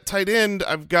at tight end,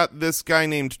 I've got this guy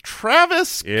named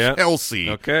Travis Kelce.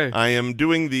 Okay. I am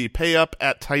doing the pay up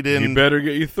at tight end. You better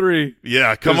get you 3.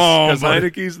 Yeah, come on. Because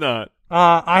Heineke's not.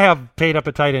 I have paid up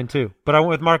at tight end too, but I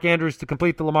went with Mark Andrews to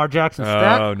complete the Lamar Jackson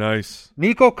stack. Oh, nice.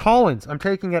 Nico Collins, I'm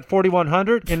taking at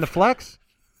 4,100 in the flex,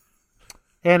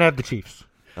 and I have the Chiefs.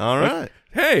 All right.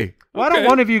 Hey. Why don't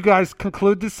one of you guys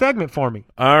conclude this segment for me?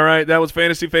 All right, that was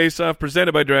Fantasy Face-Off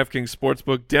presented by DraftKings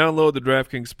Sportsbook. Download the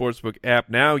DraftKings Sportsbook app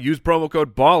now. Use promo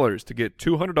code BALLERS to get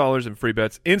 $200 in free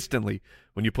bets instantly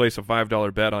when you place a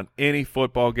 $5 bet on any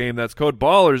football game. That's code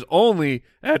BALLERS only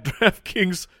at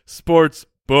DraftKings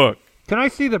Sportsbook. Can I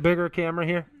see the bigger camera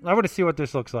here? I want to see what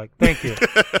this looks like. Thank you.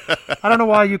 I don't know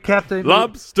why you kept it.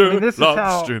 Lobster, this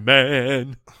lobster is how,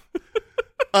 man.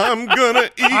 I'm gonna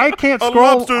eat I can't a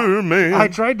scroll. lobster man. I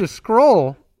tried to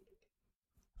scroll.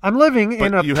 I'm living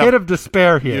in a pit of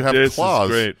despair here. You have This claws.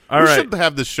 is great. All we right. should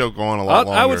have this show going a lot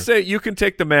longer. I would say you can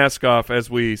take the mask off as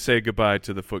we say goodbye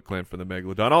to the Foot Clan for the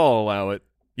Megalodon. I'll allow it.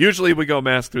 Usually we go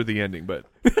mask through the ending, but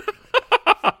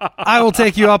I will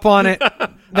take you up on it.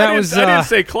 I didn't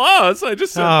say claws. I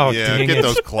just said yeah, dang get it.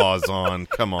 those claws on.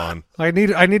 Come on. I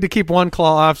need to keep one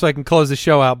claw off so I can close the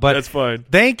show out. But that's fine.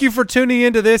 Thank you for tuning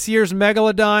into this year's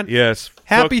Megalodon. Yes.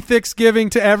 Happy Thanksgiving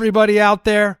to everybody out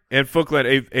there. And Foot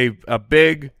Clan, a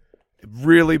big,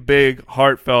 really big,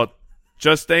 heartfelt.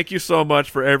 Just thank you so much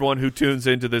for everyone who tunes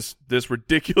into this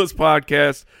ridiculous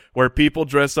podcast where people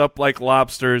dress up like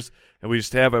lobsters and we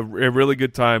just have a really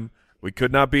good time. We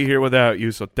could not be here without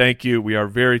you, so thank you. We are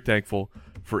very thankful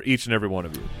for each and every one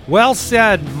of you. Well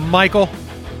said, Michael.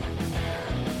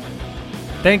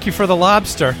 Thank you for the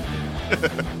lobster.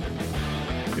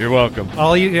 You're welcome.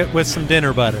 I'll eat it with some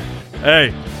dinner butter.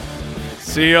 Hey,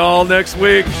 see y'all next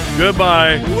week.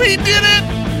 Goodbye. We did it!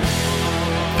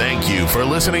 Thank you for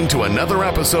listening to another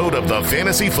episode of the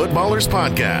Fantasy Footballers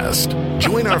Podcast.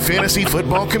 Join our fantasy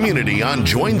football community on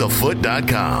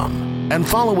jointhefoot.com and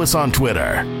follow us on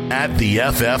Twitter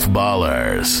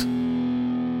 @TheFFBallers.